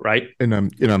special, right? And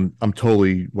I'm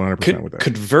totally 100% with that.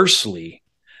 Conversely,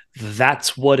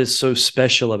 that's what is so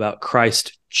special about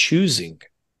Christ choosing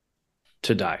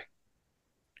to die.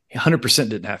 He 100%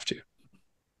 didn't have to.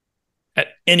 At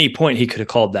any point, he could have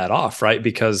called that off, right?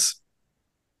 Because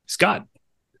he's God,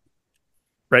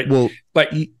 right? Well,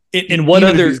 like in what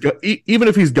other, even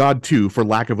if he's God too, for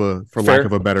lack of a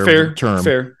better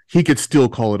term, he could still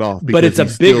call it off. But it's a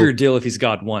bigger deal if he's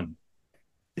God one.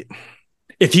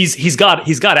 If he's God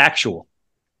actual.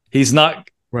 He's not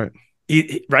right.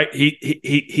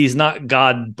 He's not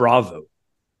God Bravo.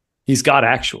 He's God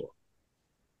actual.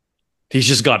 He's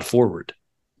just God forward.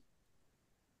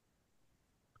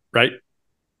 Right?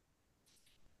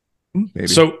 Maybe.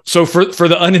 So for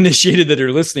the uninitiated that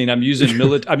are listening, I'm using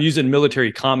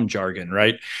military comm jargon,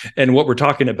 right? And what we're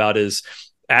talking about is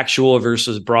actual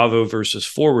versus Bravo versus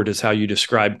forward is how you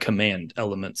describe command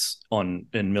elements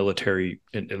in military,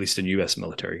 at least in U.S.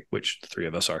 military, which the three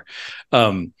of us are.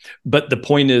 But the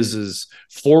point is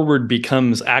forward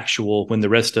becomes actual when the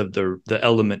rest of the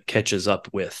element catches up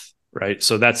with. Right.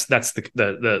 So that's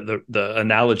the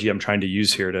analogy I'm trying to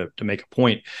use here to make a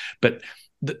point. But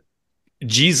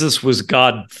Jesus was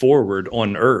God forward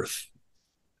on earth,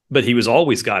 but he was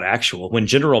always God actual. When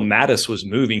General Mattis was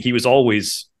moving, he was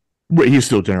always he's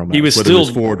still General Mattis, he was whether still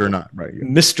it's forward or not, right? Yeah.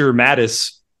 Mr.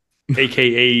 Mattis,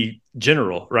 aka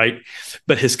General, right?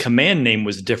 But his command name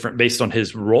was different based on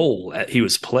his role he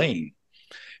was playing.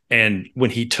 And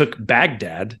when he took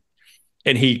Baghdad,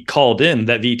 and he called in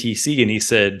that VTC and he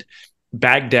said,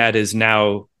 Baghdad is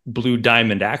now Blue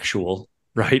Diamond Actual,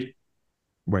 right?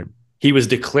 Right. He was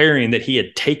declaring that he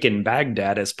had taken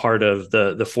Baghdad as part of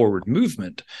the forward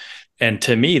movement. And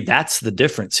to me, that's the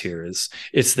difference here.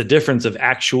 It's the difference of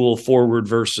actual forward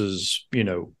versus,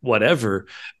 whatever,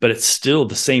 but it's still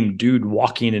the same dude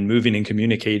walking and moving and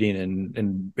communicating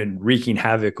and wreaking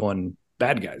havoc on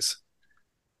bad guys.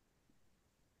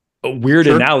 A weird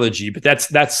analogy, but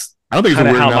that's I don't think it's a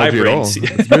weird analogy at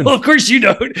all. Well, of course you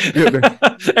don't.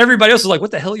 Everybody else is like,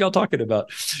 "What the hell are y'all talking about?"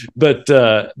 But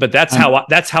that's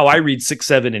how I read 6,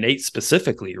 7, and 8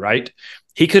 specifically, right?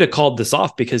 He could have called this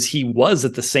off because he was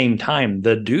at the same time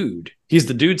the dude. He's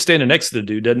the dude standing next to the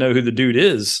dude, doesn't know who the dude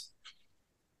is.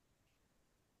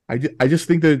 I just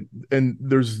think that, and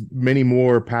there's many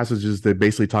more passages that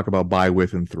basically talk about by,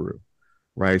 with, and through.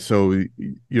 Right. So,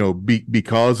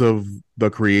 because of the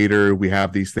Creator, we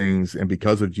have these things. And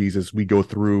because of Jesus, we go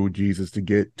through Jesus to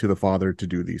get to the Father to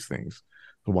do these things.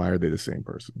 So why are they the same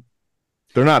person?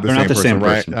 They're not the same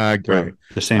person, right? Right.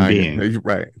 The same being.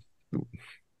 Right.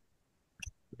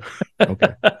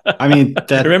 Okay. I mean,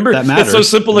 remember, that matters. It's so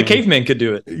simple a caveman could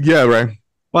do it. Yeah. Right.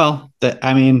 Well,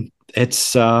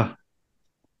 it's,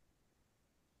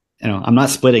 I'm not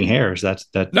splitting hairs. That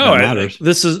matters.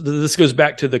 This goes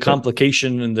back to the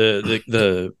complication and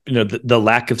the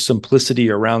lack of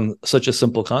simplicity around such a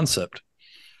simple concept.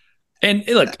 And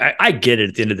look, I get it.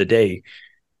 At the end of the day,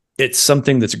 it's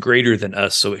something that's greater than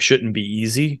us, so it shouldn't be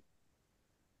easy.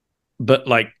 But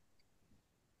I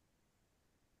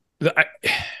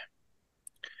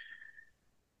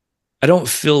don't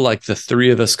feel like the three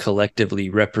of us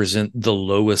collectively represent the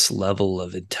lowest level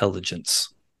of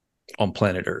intelligence on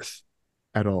planet Earth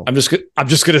at all. I'm just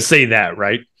going to say that,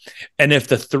 right? And if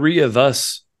the three of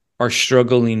us are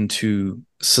struggling to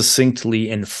succinctly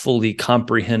and fully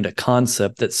comprehend a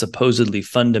concept that's supposedly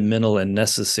fundamental and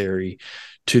necessary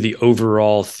to the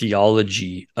overall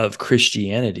theology of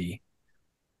Christianity,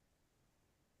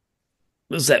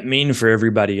 what does that mean for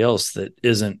everybody else that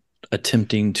isn't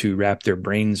attempting to wrap their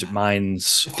brains,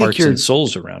 minds, hearts, and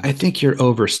souls around it? I think you're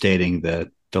overstating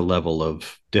the level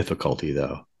of difficulty,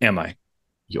 though. Am I?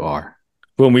 You are.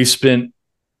 When we spent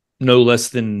no less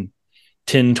than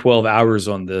 10, 12 hours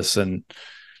on this, and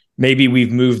maybe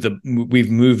we've moved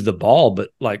the ball, but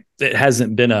it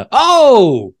hasn't been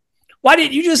Why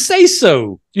didn't you just say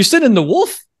so? You sent in the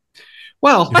wolf.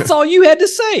 Well, That's all you had to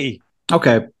say.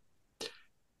 okay.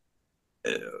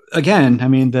 Again, I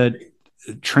mean, the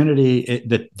Trinity,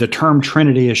 the term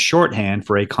Trinity is shorthand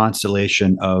for a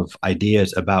constellation of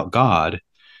ideas about God.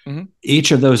 Mm-hmm.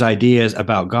 Each of those ideas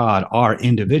about God are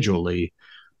individually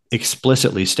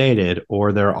explicitly stated,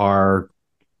 or there are.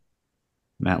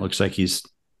 Matt looks like he's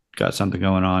got something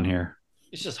going on here.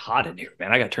 It's just hot in here,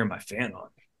 man. I got to turn my fan on.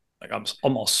 Like I'm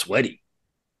almost sweaty.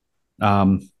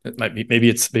 It might be. Maybe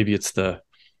it's the.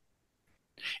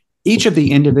 Each of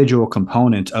the individual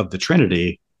components of the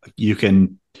Trinity, you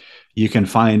can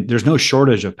find. There's no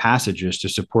shortage of passages to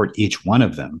support each one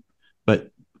of them, but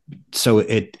so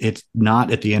it's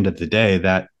not at the end of the day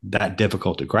that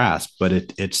difficult to grasp. But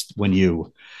it's when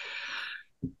you.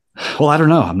 Well, I don't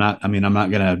know. I'm not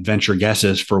going to venture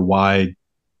guesses for why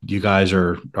you guys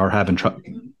are having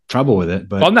trouble with it.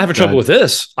 But I'm not having trouble with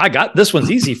this. This one's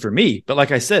easy for me. But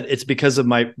like I said, it's because of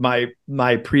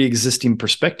my pre-existing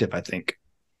perspective, I think.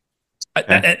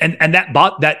 Okay. And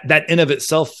that in of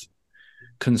itself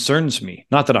concerns me.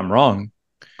 Not that I'm wrong.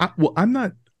 I'm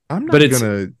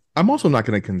also not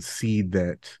gonna concede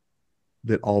that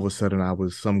all of a sudden I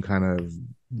was some kind of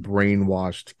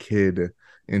brainwashed kid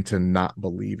into not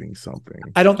believing something.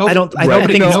 I think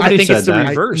it's the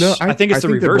reverse. I think it's the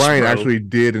reverse. Brian actually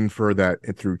did infer that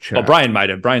through chat. Well, Brian might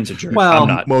have. Brian's a jerk. Well, I'm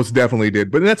not. Most definitely did,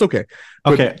 but that's okay.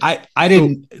 Okay, I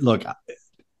didn't look.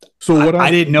 So what I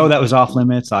didn't know that was off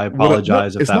limits. I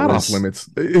apologize if that was off limits.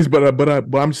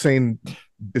 But I'm saying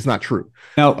it's not true.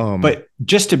 No, but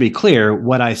just to be clear,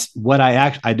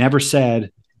 I never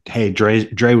said, "Hey,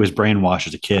 Dre was brainwashed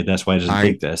as a kid. That's why he doesn't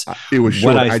think this." It was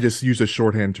short. I just used a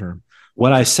shorthand term.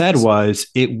 What I said was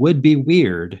it would be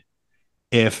weird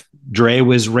if Dre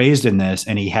was raised in this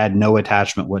and he had no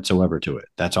attachment whatsoever to it.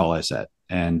 That's all I said.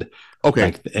 And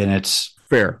okay, and it's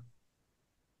fair.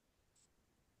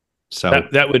 So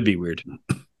that would be weird.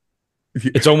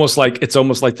 It's almost like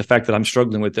the fact that I'm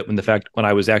struggling with it when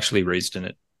I was actually raised in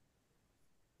it.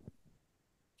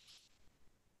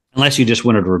 Unless you just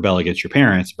wanted to rebel against your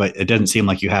parents, but it doesn't seem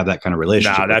like you have that kind of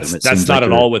relationship. No, that's not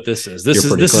at all what this is. This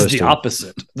is the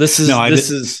opposite.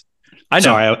 I know.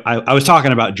 Sorry, I was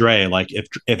talking about Dre. Like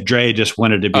if Dre just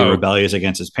wanted to be rebellious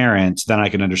against his parents, then I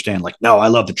can understand. Like, no, I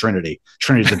love the Trinity.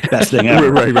 Trinity's the best thing ever.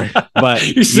 Right. But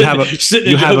you have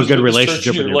a good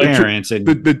relationship with your parents. And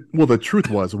the truth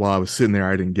was, while I was sitting there,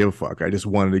 I didn't give a fuck. I just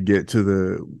wanted to get to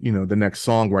the next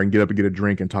song where I can get up and get a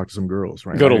drink and talk to some girls.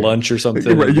 Right. Go to lunch or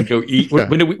something. Right. Go eat. Yeah.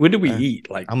 When do we eat?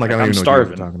 Like I'm I'm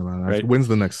starving. Talking about. Right? When's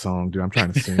the next song, dude? I'm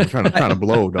trying to sing. I'm trying to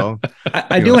blow, dog.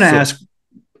 I do want to ask.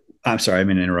 I'm sorry, I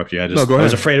mean to interrupt you. I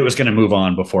was afraid it was going to move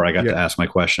on before I got to ask my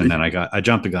question. Then I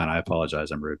jumped the gun. I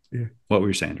apologize. I'm rude. Yeah. What were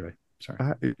you saying, Dre? Sorry.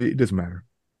 It doesn't matter.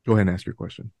 Go ahead and ask your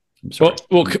question. Well,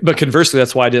 but conversely,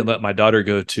 that's why I didn't let my daughter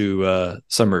go to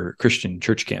summer Christian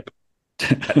church camp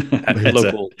at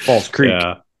local Falls Creek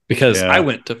because I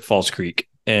went to Falls Creek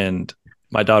and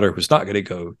my daughter was not going to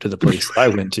go to the place that I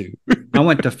went to. I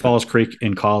went to Falls Creek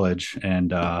in college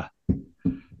and there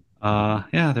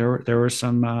were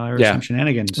some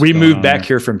shenanigans. We moved back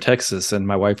here from Texas, and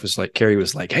my wife was like, Carrie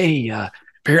was like, "Hey,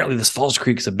 apparently this Falls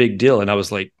Creek is a big deal," and I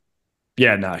was like,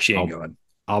 "Yeah, no, she ain't going."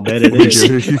 I'll bet it is.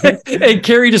 And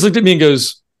Carrie just looked at me and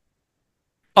goes,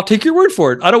 "I'll take your word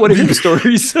for it. I don't want to hear the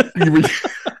stories."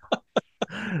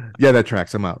 Yeah, that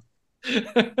tracks. I'm out.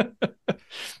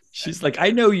 She's like, "I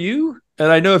know you,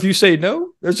 and I know if you say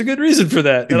no, there's a good reason for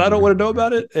that, and I don't want to know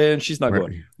about it." And she's not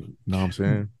going. No, I'm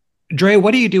saying. Dre,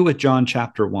 what do you do with John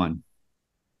chapter 1?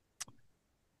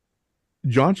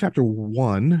 John chapter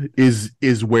 1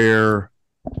 is where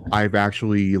I've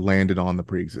actually landed on the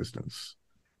preexistence.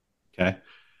 Okay.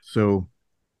 So,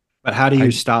 but how do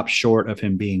you stop short of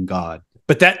him being God?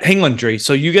 But hang on, Dre.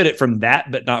 So you get it from that,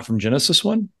 but not from Genesis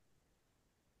 1?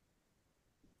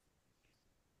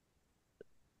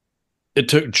 It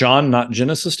took John, not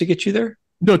Genesis, to get you there?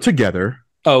 No, together.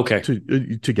 Oh, okay.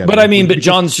 Together. But I mean,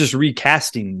 John's just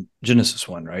recasting Genesis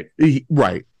 1, right?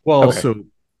 Right. Well, okay. So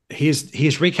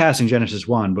he's recasting Genesis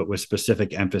 1, but with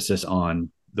specific emphasis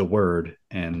on the word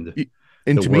and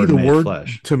to me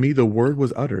the word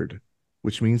was uttered,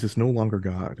 which means it's no longer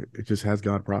God. It just has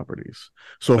God properties.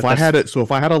 So if I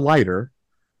had a lighter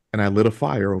and I lit a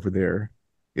fire over there,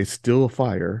 it's still a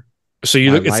fire. So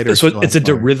it's a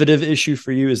derivative issue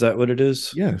for you. Is that what it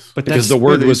is? Yes. But because the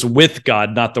word was with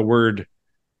God, not the word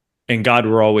and God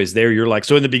were always there. You're like,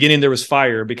 so in the beginning there was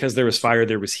fire. Because there was fire,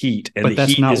 there was heat. And the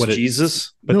heat is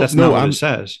Jesus. But that's not what it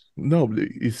says. No,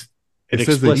 it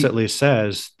explicitly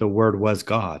says the word was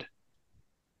God.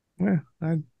 Yeah,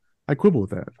 I quibble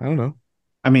with that. I don't know.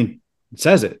 I mean, it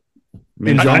says it.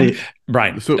 I mean,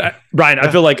 Brian, So Brian, I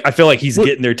feel like he's Look-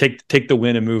 getting there. Take the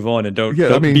win and move on, and don't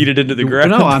Yeah, I mean, beat it into the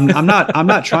ground. no, I'm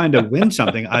not trying to win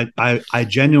something. I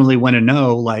genuinely want to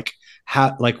know, like,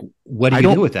 how, like, what do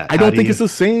you do with that? I don't think it's the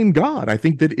same God. I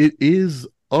think that it is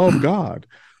of God,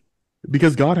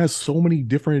 because God has so many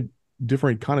different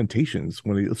connotations.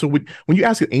 When you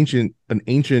ask an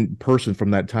ancient person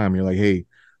from that time, you're like, hey,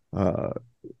 do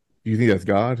you think that's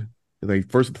God? Like,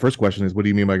 the first question is, what do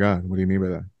you mean by God? What do you mean by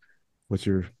that? What's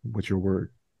your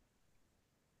word?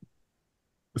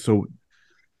 So,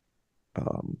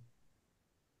 um,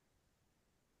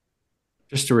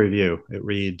 Just to review, it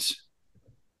reads,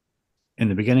 in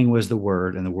the beginning was the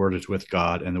Word, and the Word is with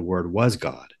God, and the Word was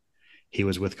God. He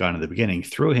was with God in the beginning.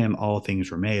 Through him, all things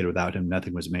were made. Without him,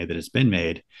 nothing was made that has been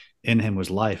made. In him was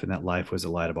life, and that life was the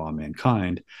light of all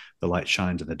mankind. The light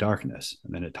shines in the darkness.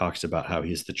 And then it talks about how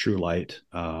he's the true light.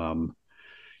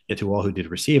 Yet to all who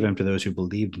did receive him, to those who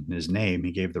believed in his name,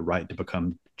 he gave the right to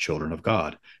become children of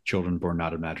God, children born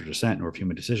not of natural descent, nor of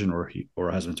human decision, or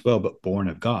a husband's will, but born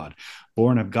of God.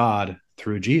 Born of God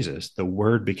through Jesus. The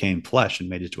Word became flesh and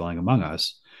made his dwelling among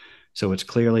us. So it's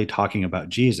clearly talking about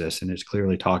Jesus, and it's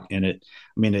clearly talking. I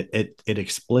mean, it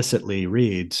explicitly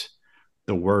reads,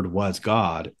 "The Word was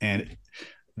God," and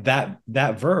that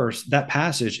verse, that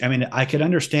passage. I mean, I could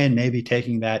understand maybe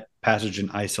taking that passage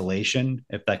in isolation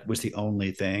if that was the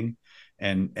only thing,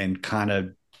 and kind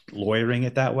of lawyering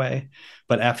it that way.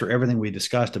 But after everything we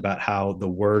discussed about how the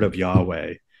Word of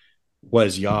Yahweh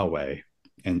was Yahweh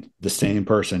and the same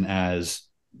person as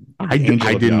I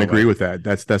didn't agree with that.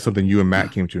 That's something you and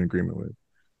Matt came to an agreement with.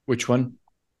 Which one?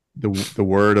 The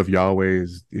word of Yahweh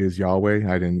is Yahweh.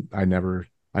 I never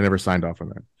signed off on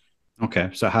that. Okay,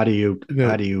 so how do you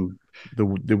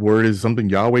the word is something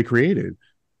Yahweh created.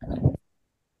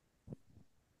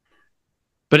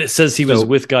 But it says he was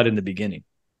with God in the beginning.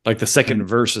 Like the second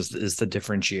verse is the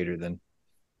differentiator then.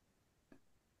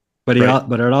 But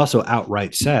but it also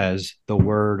outright says the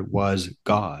Word was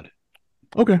God.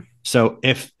 Okay. So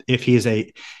if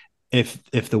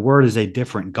the Word is a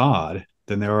different God,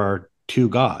 then there are two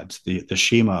gods. The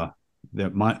Shema,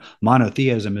 the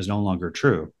monotheism is no longer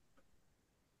true.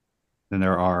 Then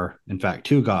there are, in fact,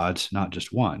 two gods, not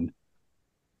just one.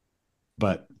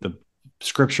 But the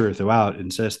Scripture throughout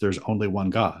insists there's only one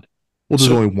God. Well,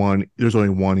 there's only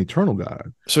one eternal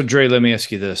God. So, Dre, let me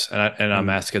ask you this, and I'm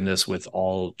asking this with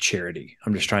all charity.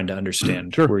 I'm just trying to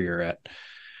understand where you're at.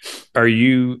 Are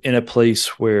you in a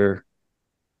place where,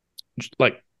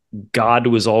 like, God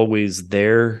was always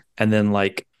there, and then,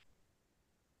 like,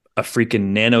 a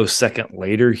freaking nanosecond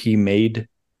later, he made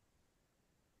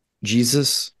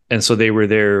Jesus, and so they were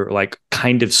there, like,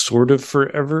 kind of, sort of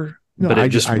forever, but it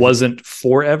just wasn't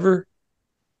forever?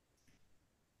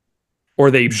 Or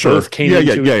they both came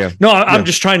into it? Yeah. No, I'm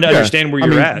just trying to understand where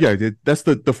you're at. Yeah, that's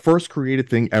the first created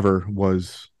thing ever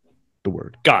was the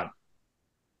Word. God.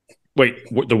 Wait,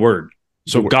 the Word.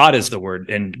 So God is the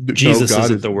Word, and Jesus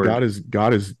isn't the Word.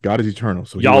 God is eternal.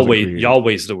 So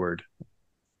Yahweh's the Word.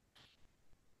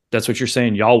 That's what you're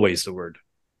saying. Yahweh's the Word.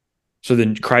 So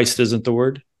then Christ isn't the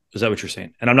Word. Is that what you're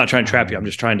saying? And I'm not trying to trap you. I'm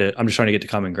just trying to get to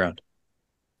common ground.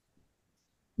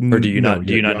 Or do you not?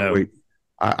 Do you not know? Wait.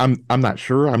 I'm not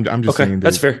sure. I'm just saying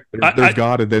that's fair. There's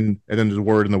God, and then there's the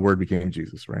Word, and the Word became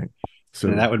Jesus, right? So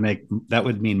and that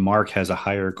would mean Mark has a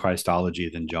higher Christology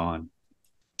than John.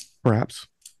 Perhaps.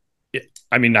 Yeah.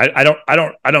 I mean, I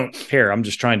don't care. I'm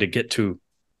just trying to get to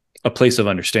a place of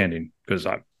understanding, because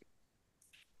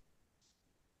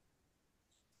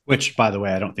which, by the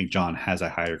way, I don't think John has a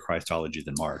higher Christology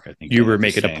than Mark. I think you were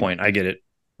making a point. I get it.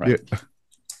 Right. Yeah. I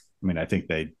mean, I think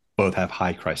they both have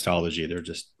high Christology.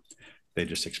 They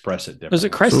just express it differently. Is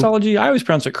it Christology? I always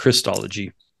pronounce it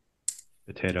Christology.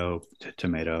 Potato,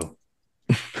 tomato.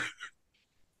 I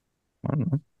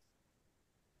don't know.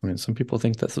 I mean, some people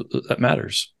think that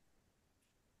matters.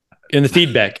 In the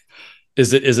feedback,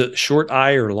 is it short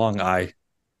I or long I?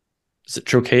 Is it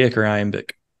trochaic or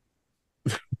iambic?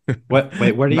 What?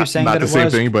 Wait, what are you saying? Not that the it same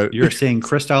was? thing, but you're saying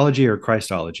Christology or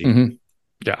Christology? Mm-hmm.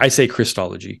 Yeah, I say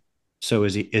Christology. So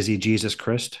is he Jesus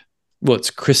Christ? Well, it's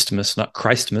Christmas, not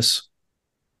Christmas.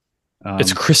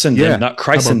 It's Christendom, not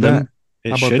Christendom.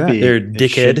 It should be. They're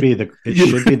dickhead. It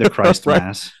should be the Christ right.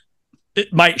 Mass.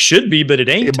 It should be, but it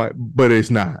ain't. It might, but it's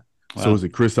not. Wow. So is it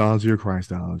Christology or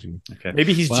Christology? Okay.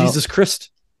 Maybe he's Jesus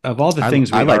Christ. Of all the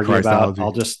things we argue about,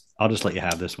 I'll just let you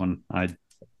have this one.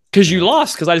 Because you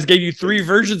lost, because I just gave you 3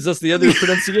 versions. That's the other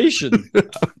pronunciation.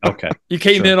 Okay. You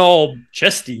came in all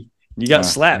chesty. You got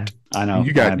slapped. I know.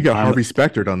 You got Harvey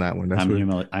Spectered on that one. That's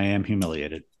I am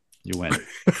humiliated. You win.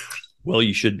 Well,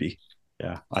 you should be.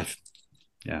 Yeah.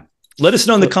 Let us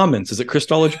know in the comments. Is it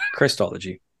Christology?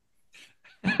 Christology.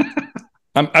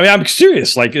 I'm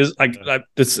curious. Like,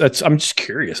 I'm just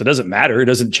curious. It doesn't matter. It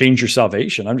doesn't change your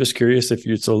salvation. I'm just curious if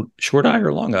it's a short eye or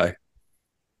a long eye.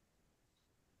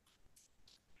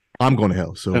 I'm going to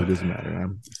hell, so it doesn't matter.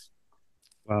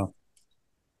 Well,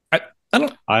 I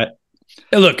don't.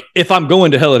 Look. If I'm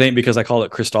going to hell, it ain't because I call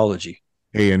it Christology.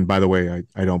 Hey, and by the way,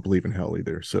 I don't believe in hell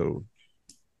either. So,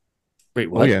 wait,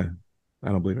 what? Oh yeah, I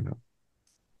don't believe in hell.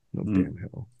 No damn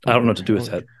hell. I don't know what to do with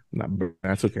that.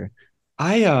 That's okay.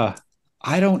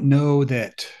 I don't know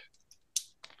that.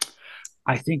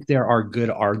 I think there are good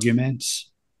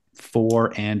arguments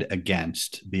for and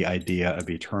against the idea of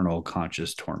eternal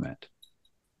conscious torment.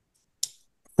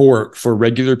 For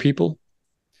regular people?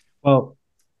 Well,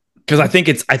 because I think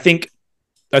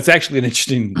that's actually an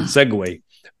interesting segue.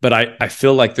 But I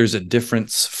feel like there's a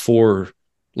difference for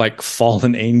like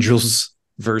fallen angels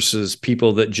versus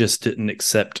people that just didn't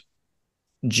accept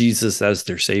Jesus as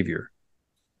their savior.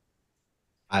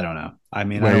 I don't know. I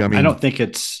mean, I don't think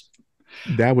it's.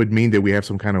 That would mean that we have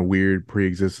some kind of weird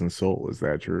pre-existing soul. Is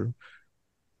that true?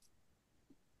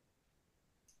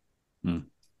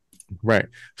 Right.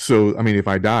 So, I mean, if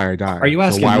I die, I die. Are you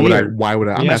asking so me? Why would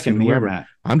I? I'm asking whoever. Matt?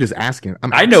 I'm just asking.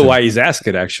 I know why he's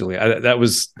asking. Actually, that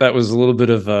was a little bit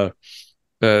of a.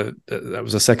 That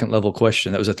was a second level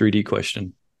question. That was a 3D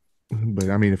question. But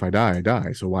I mean, if I die, I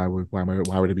die. So why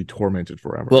would it be tormented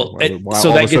forever? Well, why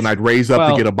all of a sudden I'd raise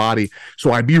up to get a body?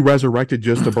 So I'd be resurrected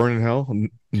just to burn in hell?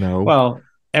 No. Well,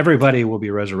 everybody will be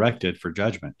resurrected for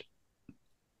judgment.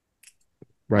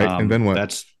 Right. And then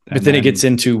what? But then it gets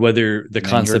into whether the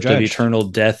concept of eternal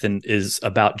death is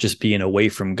about just being away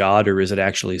from God, or is it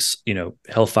actually,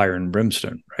 hellfire and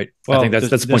brimstone, right? Well, I think that's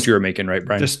the point you were making, right,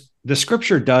 Brian? The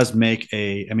scripture does make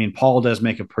Paul does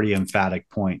make a pretty emphatic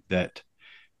point that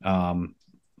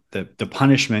the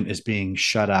punishment is being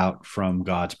shut out from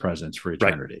God's presence for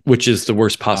eternity, right. Which is the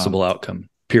worst possible outcome,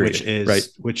 period.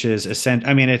 Which is essential.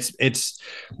 I mean, it's,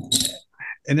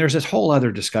 and there's this whole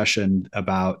other discussion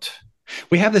about,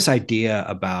 we have this idea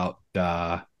about,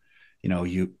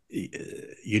 you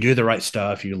do the right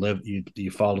stuff, you live,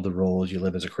 you follow the rules, you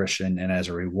live as a Christian, and as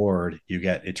a reward, you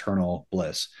get eternal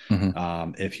bliss.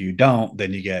 Mm-hmm. If you don't,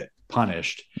 then you get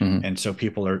punished. Mm-hmm. And so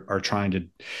people are trying to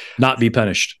not be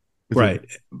punished. Right.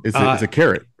 It's a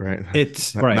carrot, right?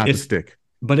 It's not, right. Not a stick.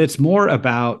 But it's more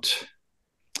about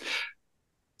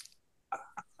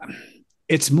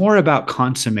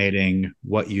consummating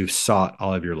what you've sought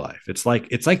all of your life. It's like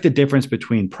the difference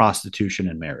between prostitution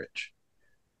and marriage.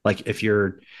 Like if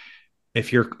you're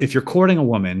courting a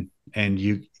woman and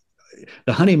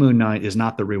the honeymoon night is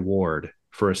not the reward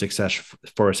for a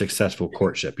successful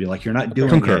courtship. You're not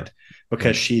doing it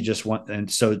because she just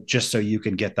just so you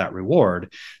can get that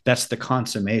reward. That's the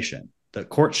consummation. The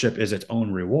courtship is its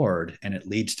own reward, and it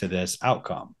leads to this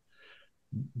outcome.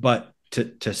 But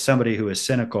to somebody who is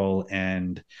cynical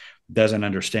and doesn't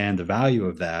understand the value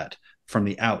of that from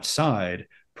the outside,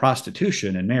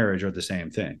 prostitution and marriage are the same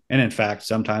thing. And in fact,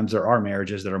 sometimes there are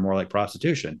marriages that are more like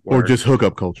prostitution. Or just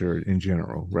hookup culture in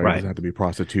general, right? It doesn't have to be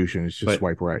prostitution. It's just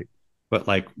swipe right.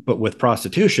 But with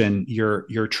prostitution,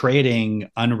 you're trading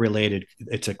unrelated.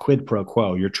 It's a quid pro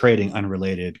quo. You're trading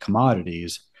unrelated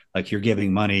commodities. Like you're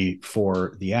giving money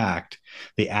for the act.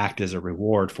 The act is a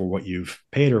reward for what you've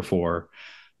paid her for.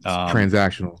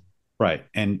 Transactional. Right.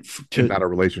 And not a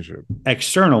relationship.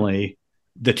 Externally,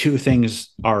 the two things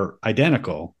are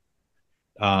identical.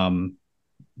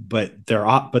 But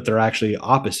they're actually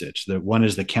opposites. The one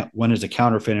is the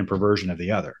counterfeit and perversion of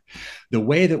the other. The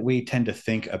way that we tend to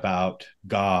think about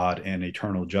God and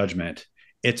eternal judgment,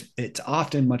 it's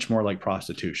often much more like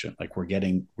prostitution. Like we're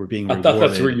being rewarded. I thought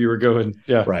that's where you were going.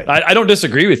 Yeah, right. I don't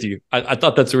disagree with you. I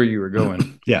thought that's where you were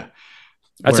going. Yeah,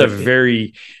 that's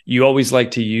you always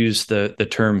like to use the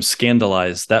term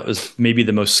scandalize. That was maybe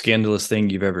the most scandalous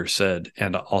thing you've ever said,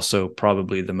 and also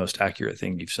probably the most accurate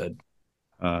thing you've said.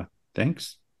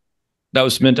 Thanks. That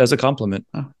was meant as a compliment.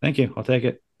 Oh, thank you. I'll take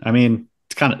it. I mean,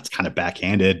 it's kind of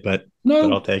backhanded, but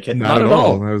I'll take it. Not at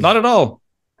all. Not at all.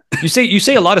 You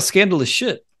say a lot of scandalous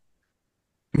shit.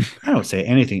 I don't say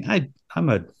anything.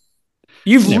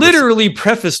 You've literally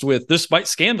prefaced with, this might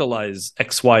scandalize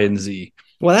X, Y, and Z.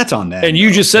 Well, that's on that. And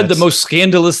you just said the most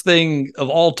scandalous thing of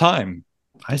all time.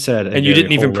 I said, and you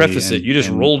didn't even preface it. You just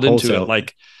rolled into it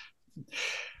like.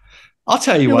 I'll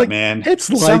tell you what, man. It's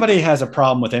like, somebody has a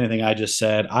problem with anything I just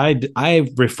said. I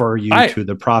refer you to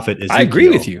the prophet Ezekiel.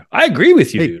 I agree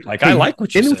with you, dude. Like, I like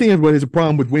what you said. Anything that has a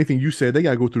problem with anything you said, they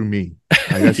got to go through me.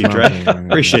 Like, that's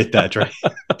appreciate that, Trey.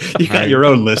 You got your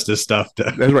own list of stuff.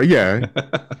 That's right. Yeah.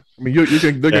 I mean,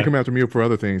 they're going to come after me for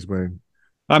other things, but.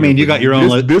 I mean, you got your own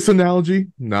list. This analogy?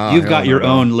 Nah. You've got your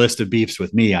own list of beefs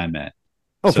with me, I meant.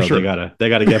 Oh, so for sure. they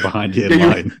gotta get behind you in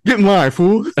line. Get in line,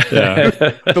 fool. Yeah.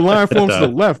 The line forms to the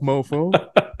left, mofo.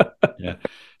 Yeah.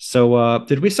 So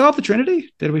did we solve the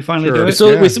Trinity? Did we finally do it?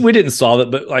 So we didn't solve it,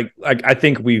 but like I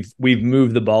think we've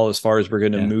moved the ball as far as we're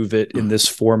going to move it in this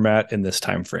format in this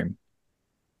time frame.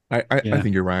 I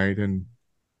think you're right, and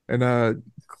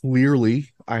clearly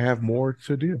I have more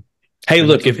to do. Hey, and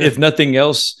look, if nothing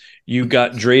else, you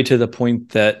got Dre to the point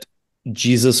that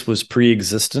Jesus was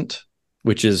pre-existent,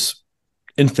 which is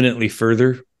infinitely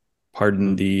further,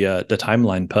 pardon the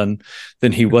timeline pun,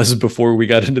 than he was before we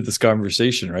got into this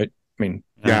conversation, right? I mean,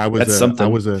 yeah, I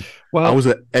was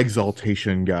an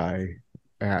exaltation guy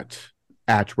at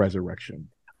resurrection.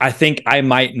 I think I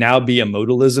might now be a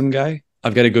modalism guy.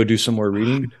 I've got to go do some more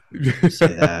reading. Say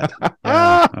that.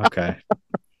 Yeah, okay.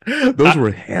 Those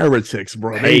were heretics,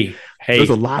 bro. Hey,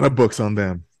 there's a lot of books on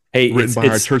them. Written by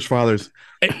our church fathers.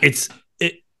 It's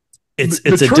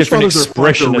a different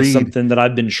expression of something that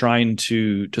I've been trying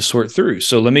to sort through.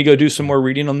 So let me go do some more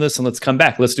reading on this, and let's come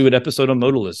back. Let's do an episode on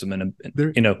modalism, and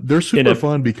they're super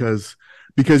fun because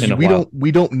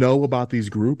we don't know about these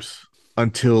groups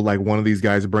until like one of these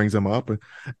guys brings them up,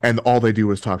 and all they do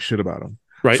is talk shit about them.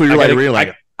 Right. So you're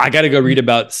I got to go read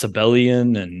about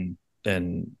Sabellian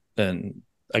and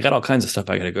I got all kinds of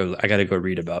stuff I got to go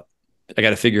read about. I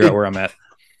got to figure out where I'm at.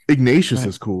 Ignatius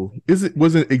is cool.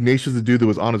 Wasn't Ignatius the dude that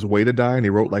was on his way to die and he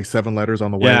wrote like 7 letters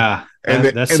on the way? Yeah,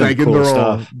 that's some cool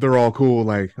stuff. They're all cool.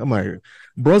 Like I'm like,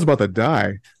 bro's about to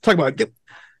die. Talk about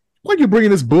why are you bringing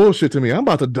this bullshit to me? I'm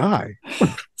about to die.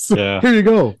 Here you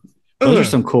go. Those are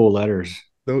some cool letters.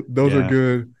 Those are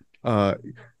good.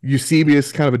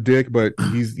 Eusebius kind of a dick, but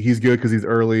he's good because he's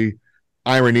early.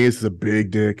 Irenaeus is a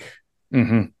big dick.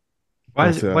 Mm-hmm. Why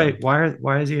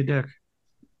is he a dick?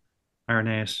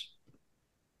 Irenaeus.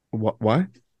 Why?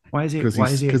 Why is he?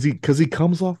 Because he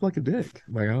comes off like a dick.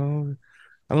 Like I don't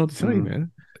know what to tell you,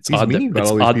 man. It's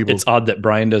odd that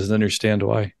Brian doesn't understand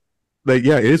why. Like,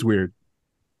 yeah, it is weird.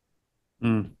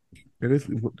 Mm. It is.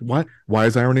 Why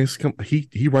is Irenaeus come?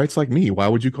 He writes like me. Why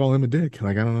would you call him a dick?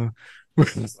 Like I don't know.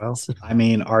 Well, I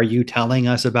mean, are you telling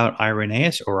us about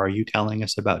Irenaeus or are you telling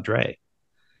us about Dre?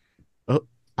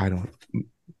 I don't.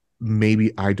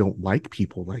 Maybe I don't like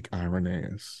people like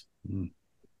Irenaeus.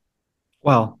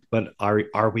 Well, but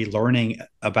are we learning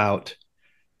about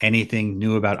anything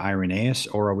new about Irenaeus,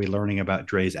 or are we learning about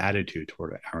Dre's attitude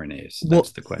toward Irenaeus?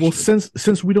 That's the question. Well,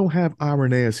 since we don't have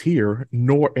Irenaeus here,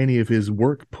 nor any of his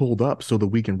work pulled up so that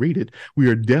we can read it, we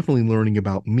are definitely learning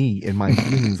about me and my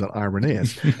feelings on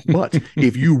Irenaeus. But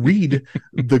if you read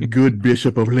the good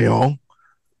Bishop of Leon,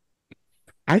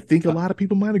 I think a lot of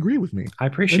people might agree with me. I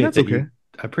appreciate that.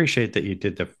 I appreciate that you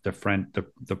did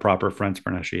the proper French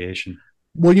pronunciation.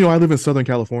 Well, I live in Southern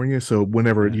California, so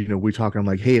whenever we talk, I'm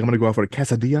like, "Hey, I'm gonna go out for a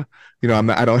quesadilla."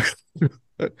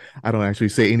 I don't actually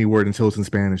say any word until it's in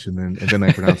Spanish, and then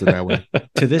I pronounce it that way.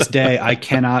 To this day, I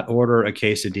cannot order a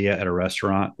quesadilla at a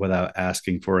restaurant without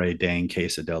asking for a dang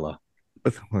quesadilla.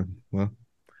 Well,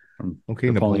 okay,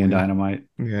 Napoleon Dynamite.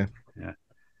 Yeah.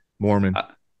 Mormon.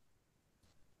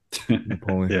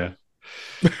 Napoleon.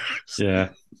 Yeah.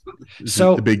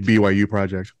 So the big BYU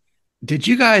project. Did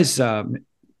you guys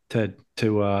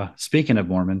to speaking of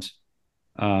Mormons,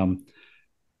 I'm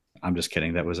just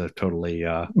kidding. That was a totally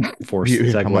forced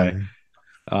segue.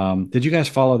 Did you guys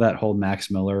follow that whole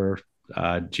Max Miller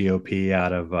GOP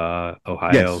out of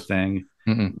Ohio thing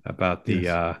about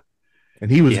the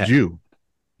and he was a Jew.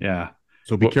 Yeah.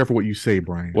 So be careful what you say,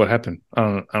 Brian. What happened? I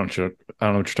don't know what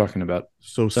you're talking about.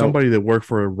 So somebody that worked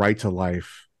for a Right to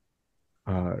Life,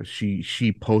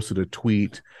 she posted a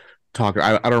tweet talking.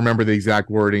 I don't remember the exact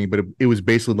wording, but it was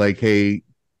basically like, "Hey,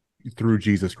 through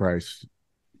Jesus Christ,"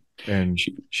 and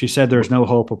she said, "There's no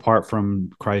hope apart from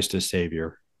Christ as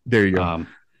Savior." There you go.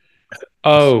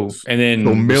 And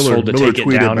then Miller told to take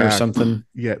it down or something.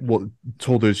 Yeah, well,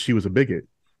 told her she was a bigot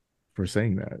for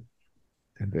saying that,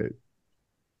 and that.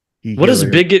 What does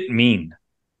bigot mean?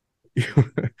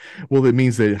 Well, it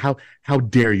means that how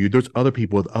dare you? There's other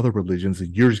people with other religions,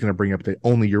 and you're just going to bring up that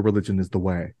only your religion is the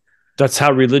way. That's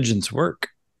how religions work.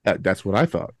 That's what I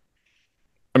thought.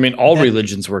 I mean, all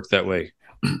religions work that way.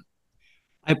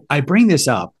 I bring this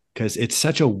up because it's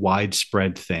such a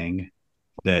widespread thing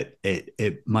that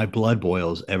my blood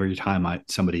boils every time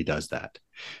somebody does that.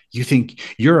 You think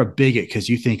you're a bigot because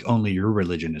you think only your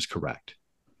religion is correct.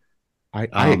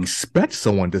 I expect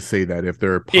someone to say that if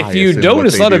they're pious. If you don't,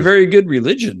 it's not a very good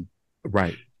religion.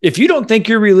 Right. If you don't think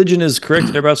your religion is correct and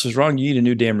everybody else is wrong, you need a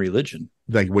new damn religion.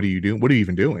 Like, what are you doing? What are you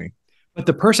even doing? But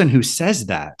the person who says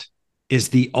that is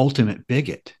the ultimate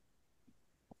bigot.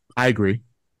 I agree.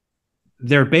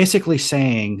 They're basically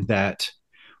saying that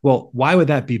Well, why would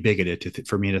that be bigoted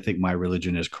for me to think my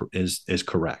religion is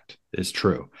correct, is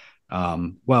true?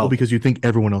 Well, Well, because you think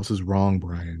everyone else is wrong,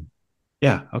 Brian.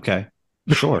 yeah, okay,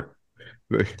 sure,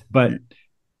 but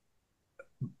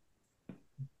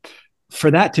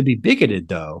for that to be bigoted,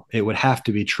 though, it would have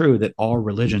to be true that all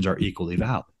religions are equally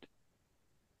valid,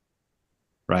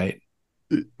 right?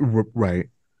 Right.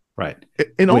 Right.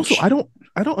 And also, Which,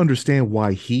 I don't understand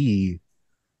why he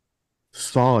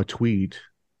saw a tweet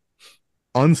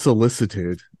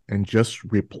unsolicited and just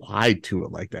replied to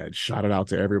it like that, shot it out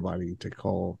to everybody to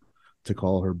call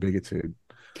her bigoted.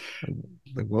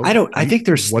 Like, I don't. I think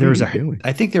what are you doing?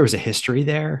 I think there was a history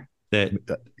there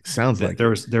Sounds like there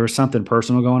was something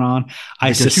personal going on.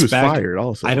 I because she was suspect. fired.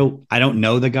 Also, I don't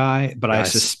know the guy, but I I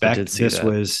did suspect see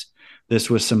that. this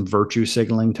was some virtue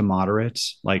signaling to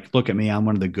moderates. Like, look at me, I'm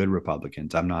one of the good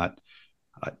Republicans. I'm not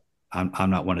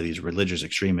one of these religious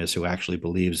extremists who actually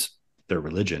believes their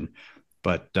religion.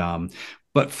 But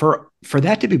for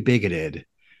that to be bigoted,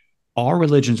 all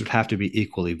religions would have to be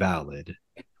equally valid,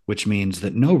 which means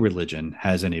that no religion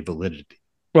has any validity.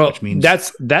 Well, Which means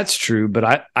that's true, but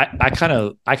I kind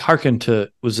of I hearken to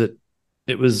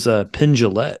it was Penn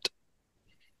Jillette,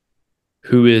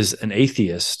 who is an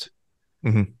atheist,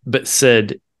 but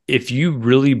said, if you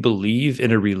really believe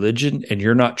in a religion and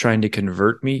you're not trying to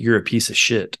convert me, you're a piece of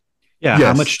shit. yeah, yes.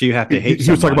 How much do you have to hate he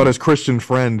was talking about his Christian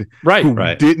friend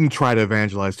who didn't try to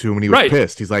evangelize to him, and he was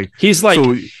pissed. He's like,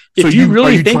 so if you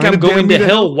really think I'm going to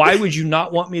hell, why would you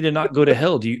not want me to not go to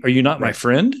hell? Are you not my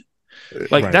friend?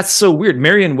 Like, that's so weird.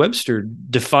 Merriam-Webster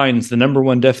defines the number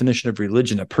one definition of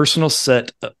religion: a personal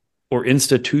set or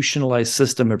institutionalized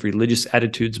system of religious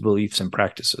attitudes, beliefs, and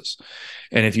practices.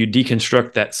 And if you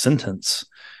deconstruct that sentence,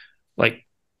 like,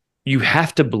 you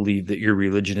have to believe that your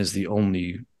religion is the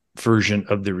only version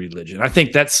of the religion. I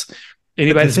think that's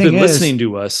anybody that's been listening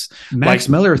to us. Max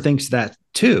Miller thinks that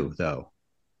too, though.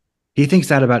 He thinks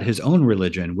that about his own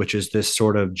religion, which is this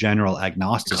sort of general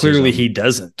agnosticism. Clearly he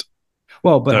doesn't.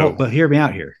 Well, but hear me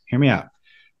out here. Hear me out.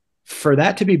 For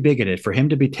that to be bigoted, for him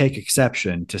to take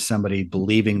exception to somebody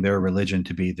believing their religion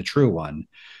to be the true one,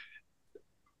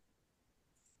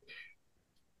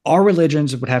 all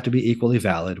religions would have to be equally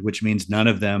valid, which means none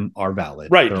of them are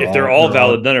valid. Right. If they're all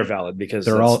valid, none are valid, because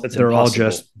they're all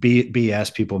just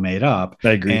BS people made up.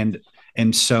 I agree.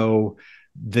 And so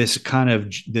this kind of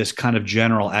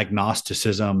general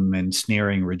agnosticism and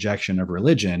sneering rejection of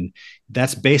religion,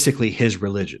 that's basically his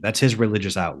religion. That's his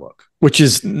religious outlook, which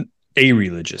is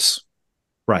a-religious.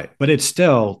 Right. But that's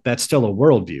still a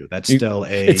worldview.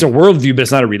 It's a worldview, but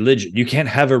it's not a religion. You can't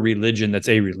have a religion that's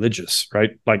a-religious,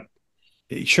 right? Like,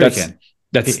 sure you can.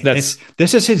 This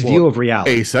is his view of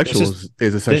reality. Asexual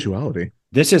is a sexuality.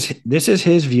 This is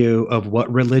his view of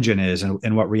what religion is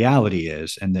and what reality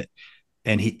is,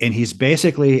 and he's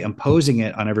basically imposing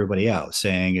it on everybody else,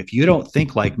 saying, if you don't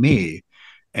think like me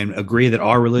and agree that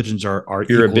our religions are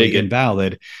equally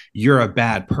invalid, you're a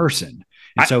bad person.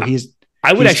 And so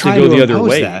I would actually go the other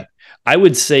way. I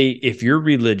would say, if you're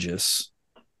religious,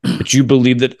 but you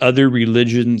believe that other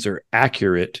religions are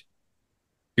accurate,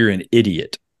 you're an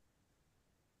idiot.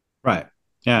 Right.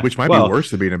 Yeah. Which might be worse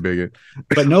than being a bigot.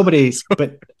 But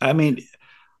I mean,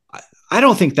 I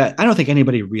don't think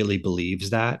anybody really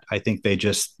believes that. I think they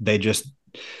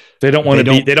don't want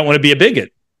to be a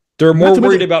bigot. They're more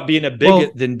worried about being a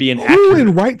bigot than being accurate. Who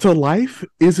in Right to Life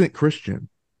isn't Christian?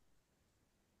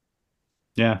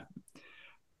 Yeah.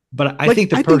 But I think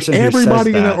the person who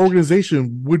everybody says in that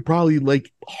organization would probably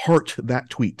heart that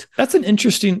tweet. That's an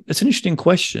interesting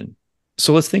question.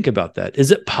 So let's think about that.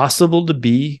 Is it possible to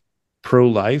be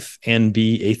pro-life and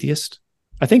be atheist?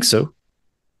 I think so.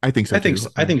 I think so.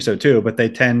 I think so too, but they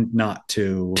tend not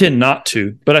to.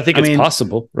 But I think it's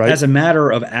possible, right? As a matter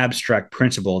of abstract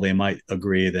principle, they might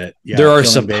agree that there are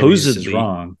supposedly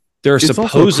wrong. There are it's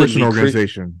supposedly also a Christian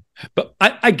organization. But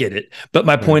I get it. But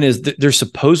my point is that there's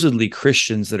supposedly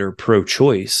Christians that are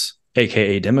pro-choice,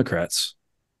 aka Democrats.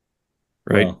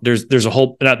 Right. Well, there's a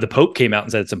whole, the Pope came out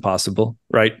and said it's impossible.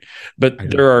 Right.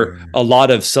 But there are a lot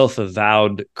of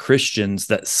self-avowed Christians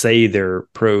that say they're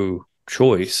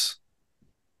pro-choice.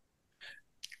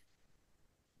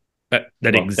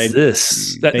 That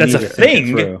exists. That's a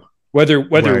thing. Whether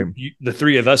the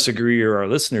three of us agree or our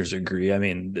listeners agree, I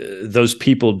mean, those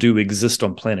people do exist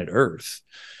on planet Earth.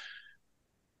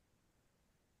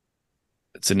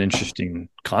 It's an interesting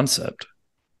concept.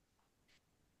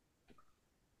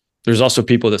 There's also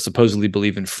people that supposedly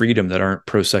believe in freedom that aren't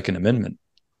pro Second Amendment.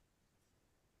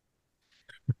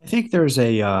 I think there's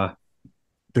a.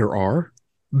 There are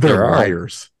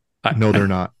liars. No, they're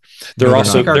not. They're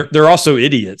also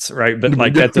idiots, right?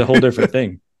 But that's a whole different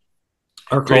thing.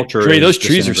 Our culture Dre, is those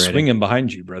trees are disintegrating. swinging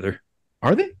behind you, brother.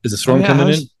 Are they? Is the storm coming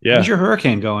in? Yeah. How's your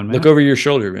hurricane going, man? Look over your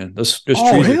shoulder, man. Those Oh, trees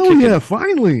are hell kicking. yeah,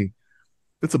 finally.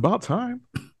 It's about time.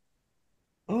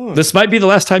 Oh. This might be the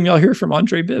last time y'all hear from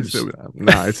Andre Bibbs.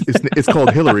 Nah, it's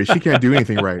called Hillary. She can't do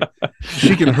anything right.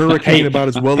 She can hurricane about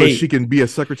as well as she can be a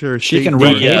secretary of state. She can for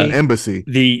run an embassy.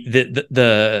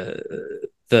 The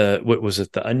what was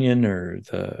it? The Onion or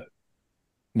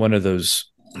one of those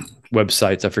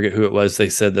websites? I forget who it was. They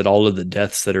said that all of the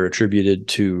deaths that are attributed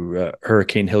to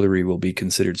Hurricane Hillary will be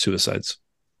considered suicides.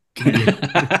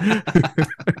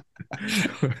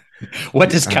 What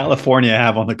does California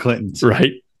have on the Clintons?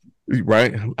 Right.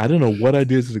 I don't know what I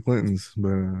did to the Clintons,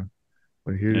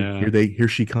 but here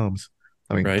she comes.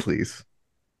 I mean, Right. please.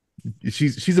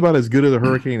 She's about as good as a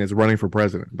hurricane as running for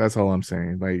president. That's all I'm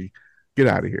saying. Like, get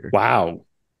out of here. Wow.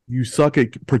 You suck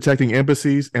at protecting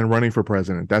embassies and running for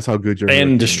president. That's how good your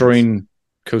And destroying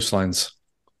coastlines.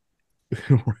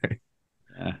 right.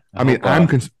 Yeah, I mean,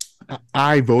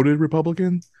 I voted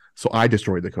Republican, so I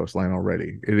destroyed the coastline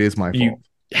already. It is my fault.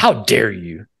 How dare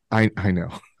you? I know.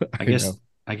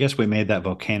 I guess we made that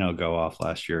volcano go off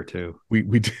last year too. We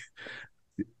did.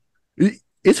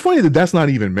 It's funny that that's not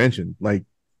even mentioned. Like,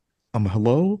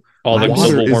 hello, All the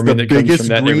water global is warming the that comes biggest from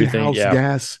that and everything. greenhouse Yeah.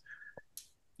 gas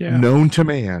Yeah. known to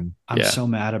man. I'm so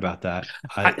mad about that.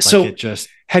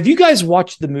 Have you guys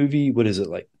watched the movie? What is it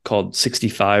like called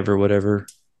 65 or whatever?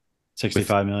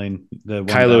 65 million. The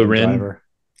Kylo Ren. Driver.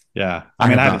 Yeah, I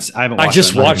mean, I haven't. I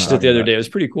just watched it the other day. day. It was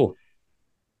pretty cool.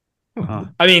 Uh-huh.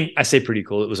 I mean, I say pretty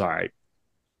cool. It was all right,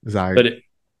 but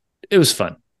it was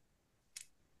fun.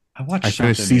 I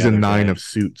finished season 9 of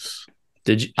Suits.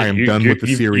 Did you? I am done with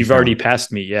the series. You've already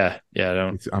passed me. Yeah.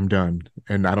 I'm done,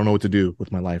 and I don't know what to do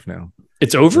with my life now.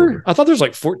 It's over. I thought there's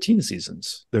like 14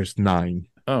 seasons. There's 9.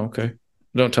 Oh, okay.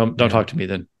 Don't talk to me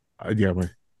then.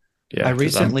 Yeah. I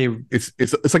recently. It's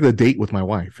like the date with my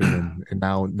wife, and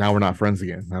now we're not friends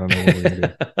again. I don't know what we're gonna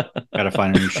do. Gotta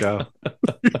find a new show.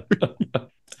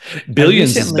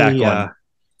 Billions is back on.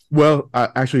 Well,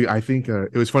 actually, I think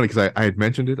it was funny because I had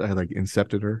mentioned it. I had like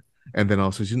incepted her, and then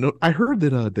also, I heard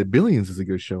that Billions is a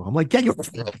good show. I'm like, yeah.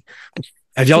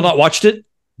 Have y'all not watched it?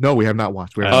 No, we have not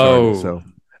watched. We haven't started, so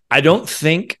I don't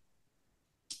think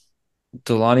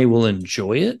Delaney will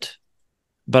enjoy it,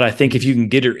 but I think if you can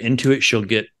get her into it, she'll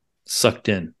get sucked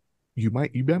in. You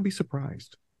might be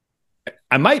surprised.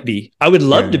 I might be. I would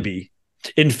love to be.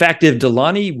 In fact, if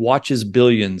Delaney watches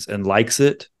Billions and likes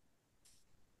it,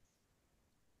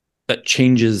 that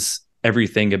changes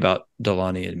everything about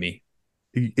Delaney and me.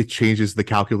 It changes the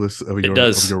calculus of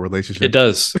your relationship. It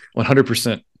does.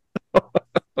 100%.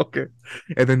 Okay.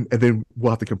 And then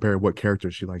we'll have to compare what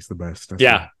character she likes the best. That's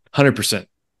 100%.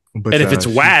 But, and if it's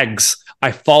Wags,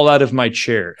 I fall out of my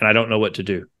chair and I don't know what to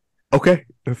do. Okay.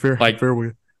 Fair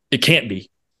way. It can't be.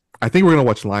 I think we're gonna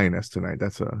watch Lioness tonight.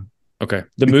 That's okay.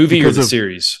 The movie or the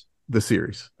series? The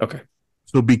series. Okay.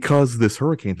 So because this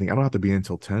hurricane thing, I don't have to be in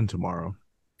until 10 tomorrow.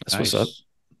 That's nice. What's up.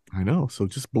 I know. So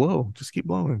just keep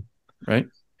blowing. Right.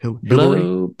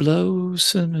 Blow,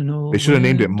 cinnamon. They should have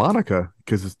named it Monica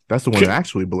because that's the one that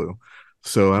actually blew.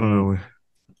 So I don't know.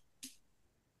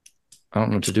 I don't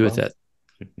know what to do with that.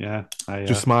 Yeah.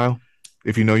 Just smile.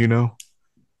 If you know, you know.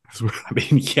 I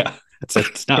mean, yeah.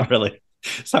 It's not really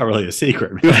a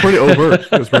secret. Man. It was pretty overt.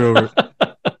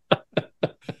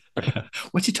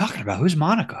 What's he talking about? Who's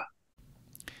Monica?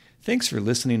 Thanks for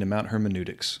listening to Mount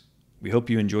Hermeneutics. We hope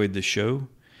you enjoyed this show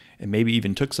and maybe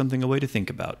even took something away to think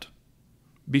about.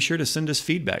 Be sure to send us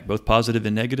feedback, both positive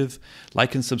and negative.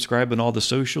 Like and subscribe on all the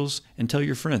socials and tell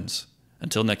your friends.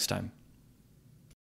 Until next time.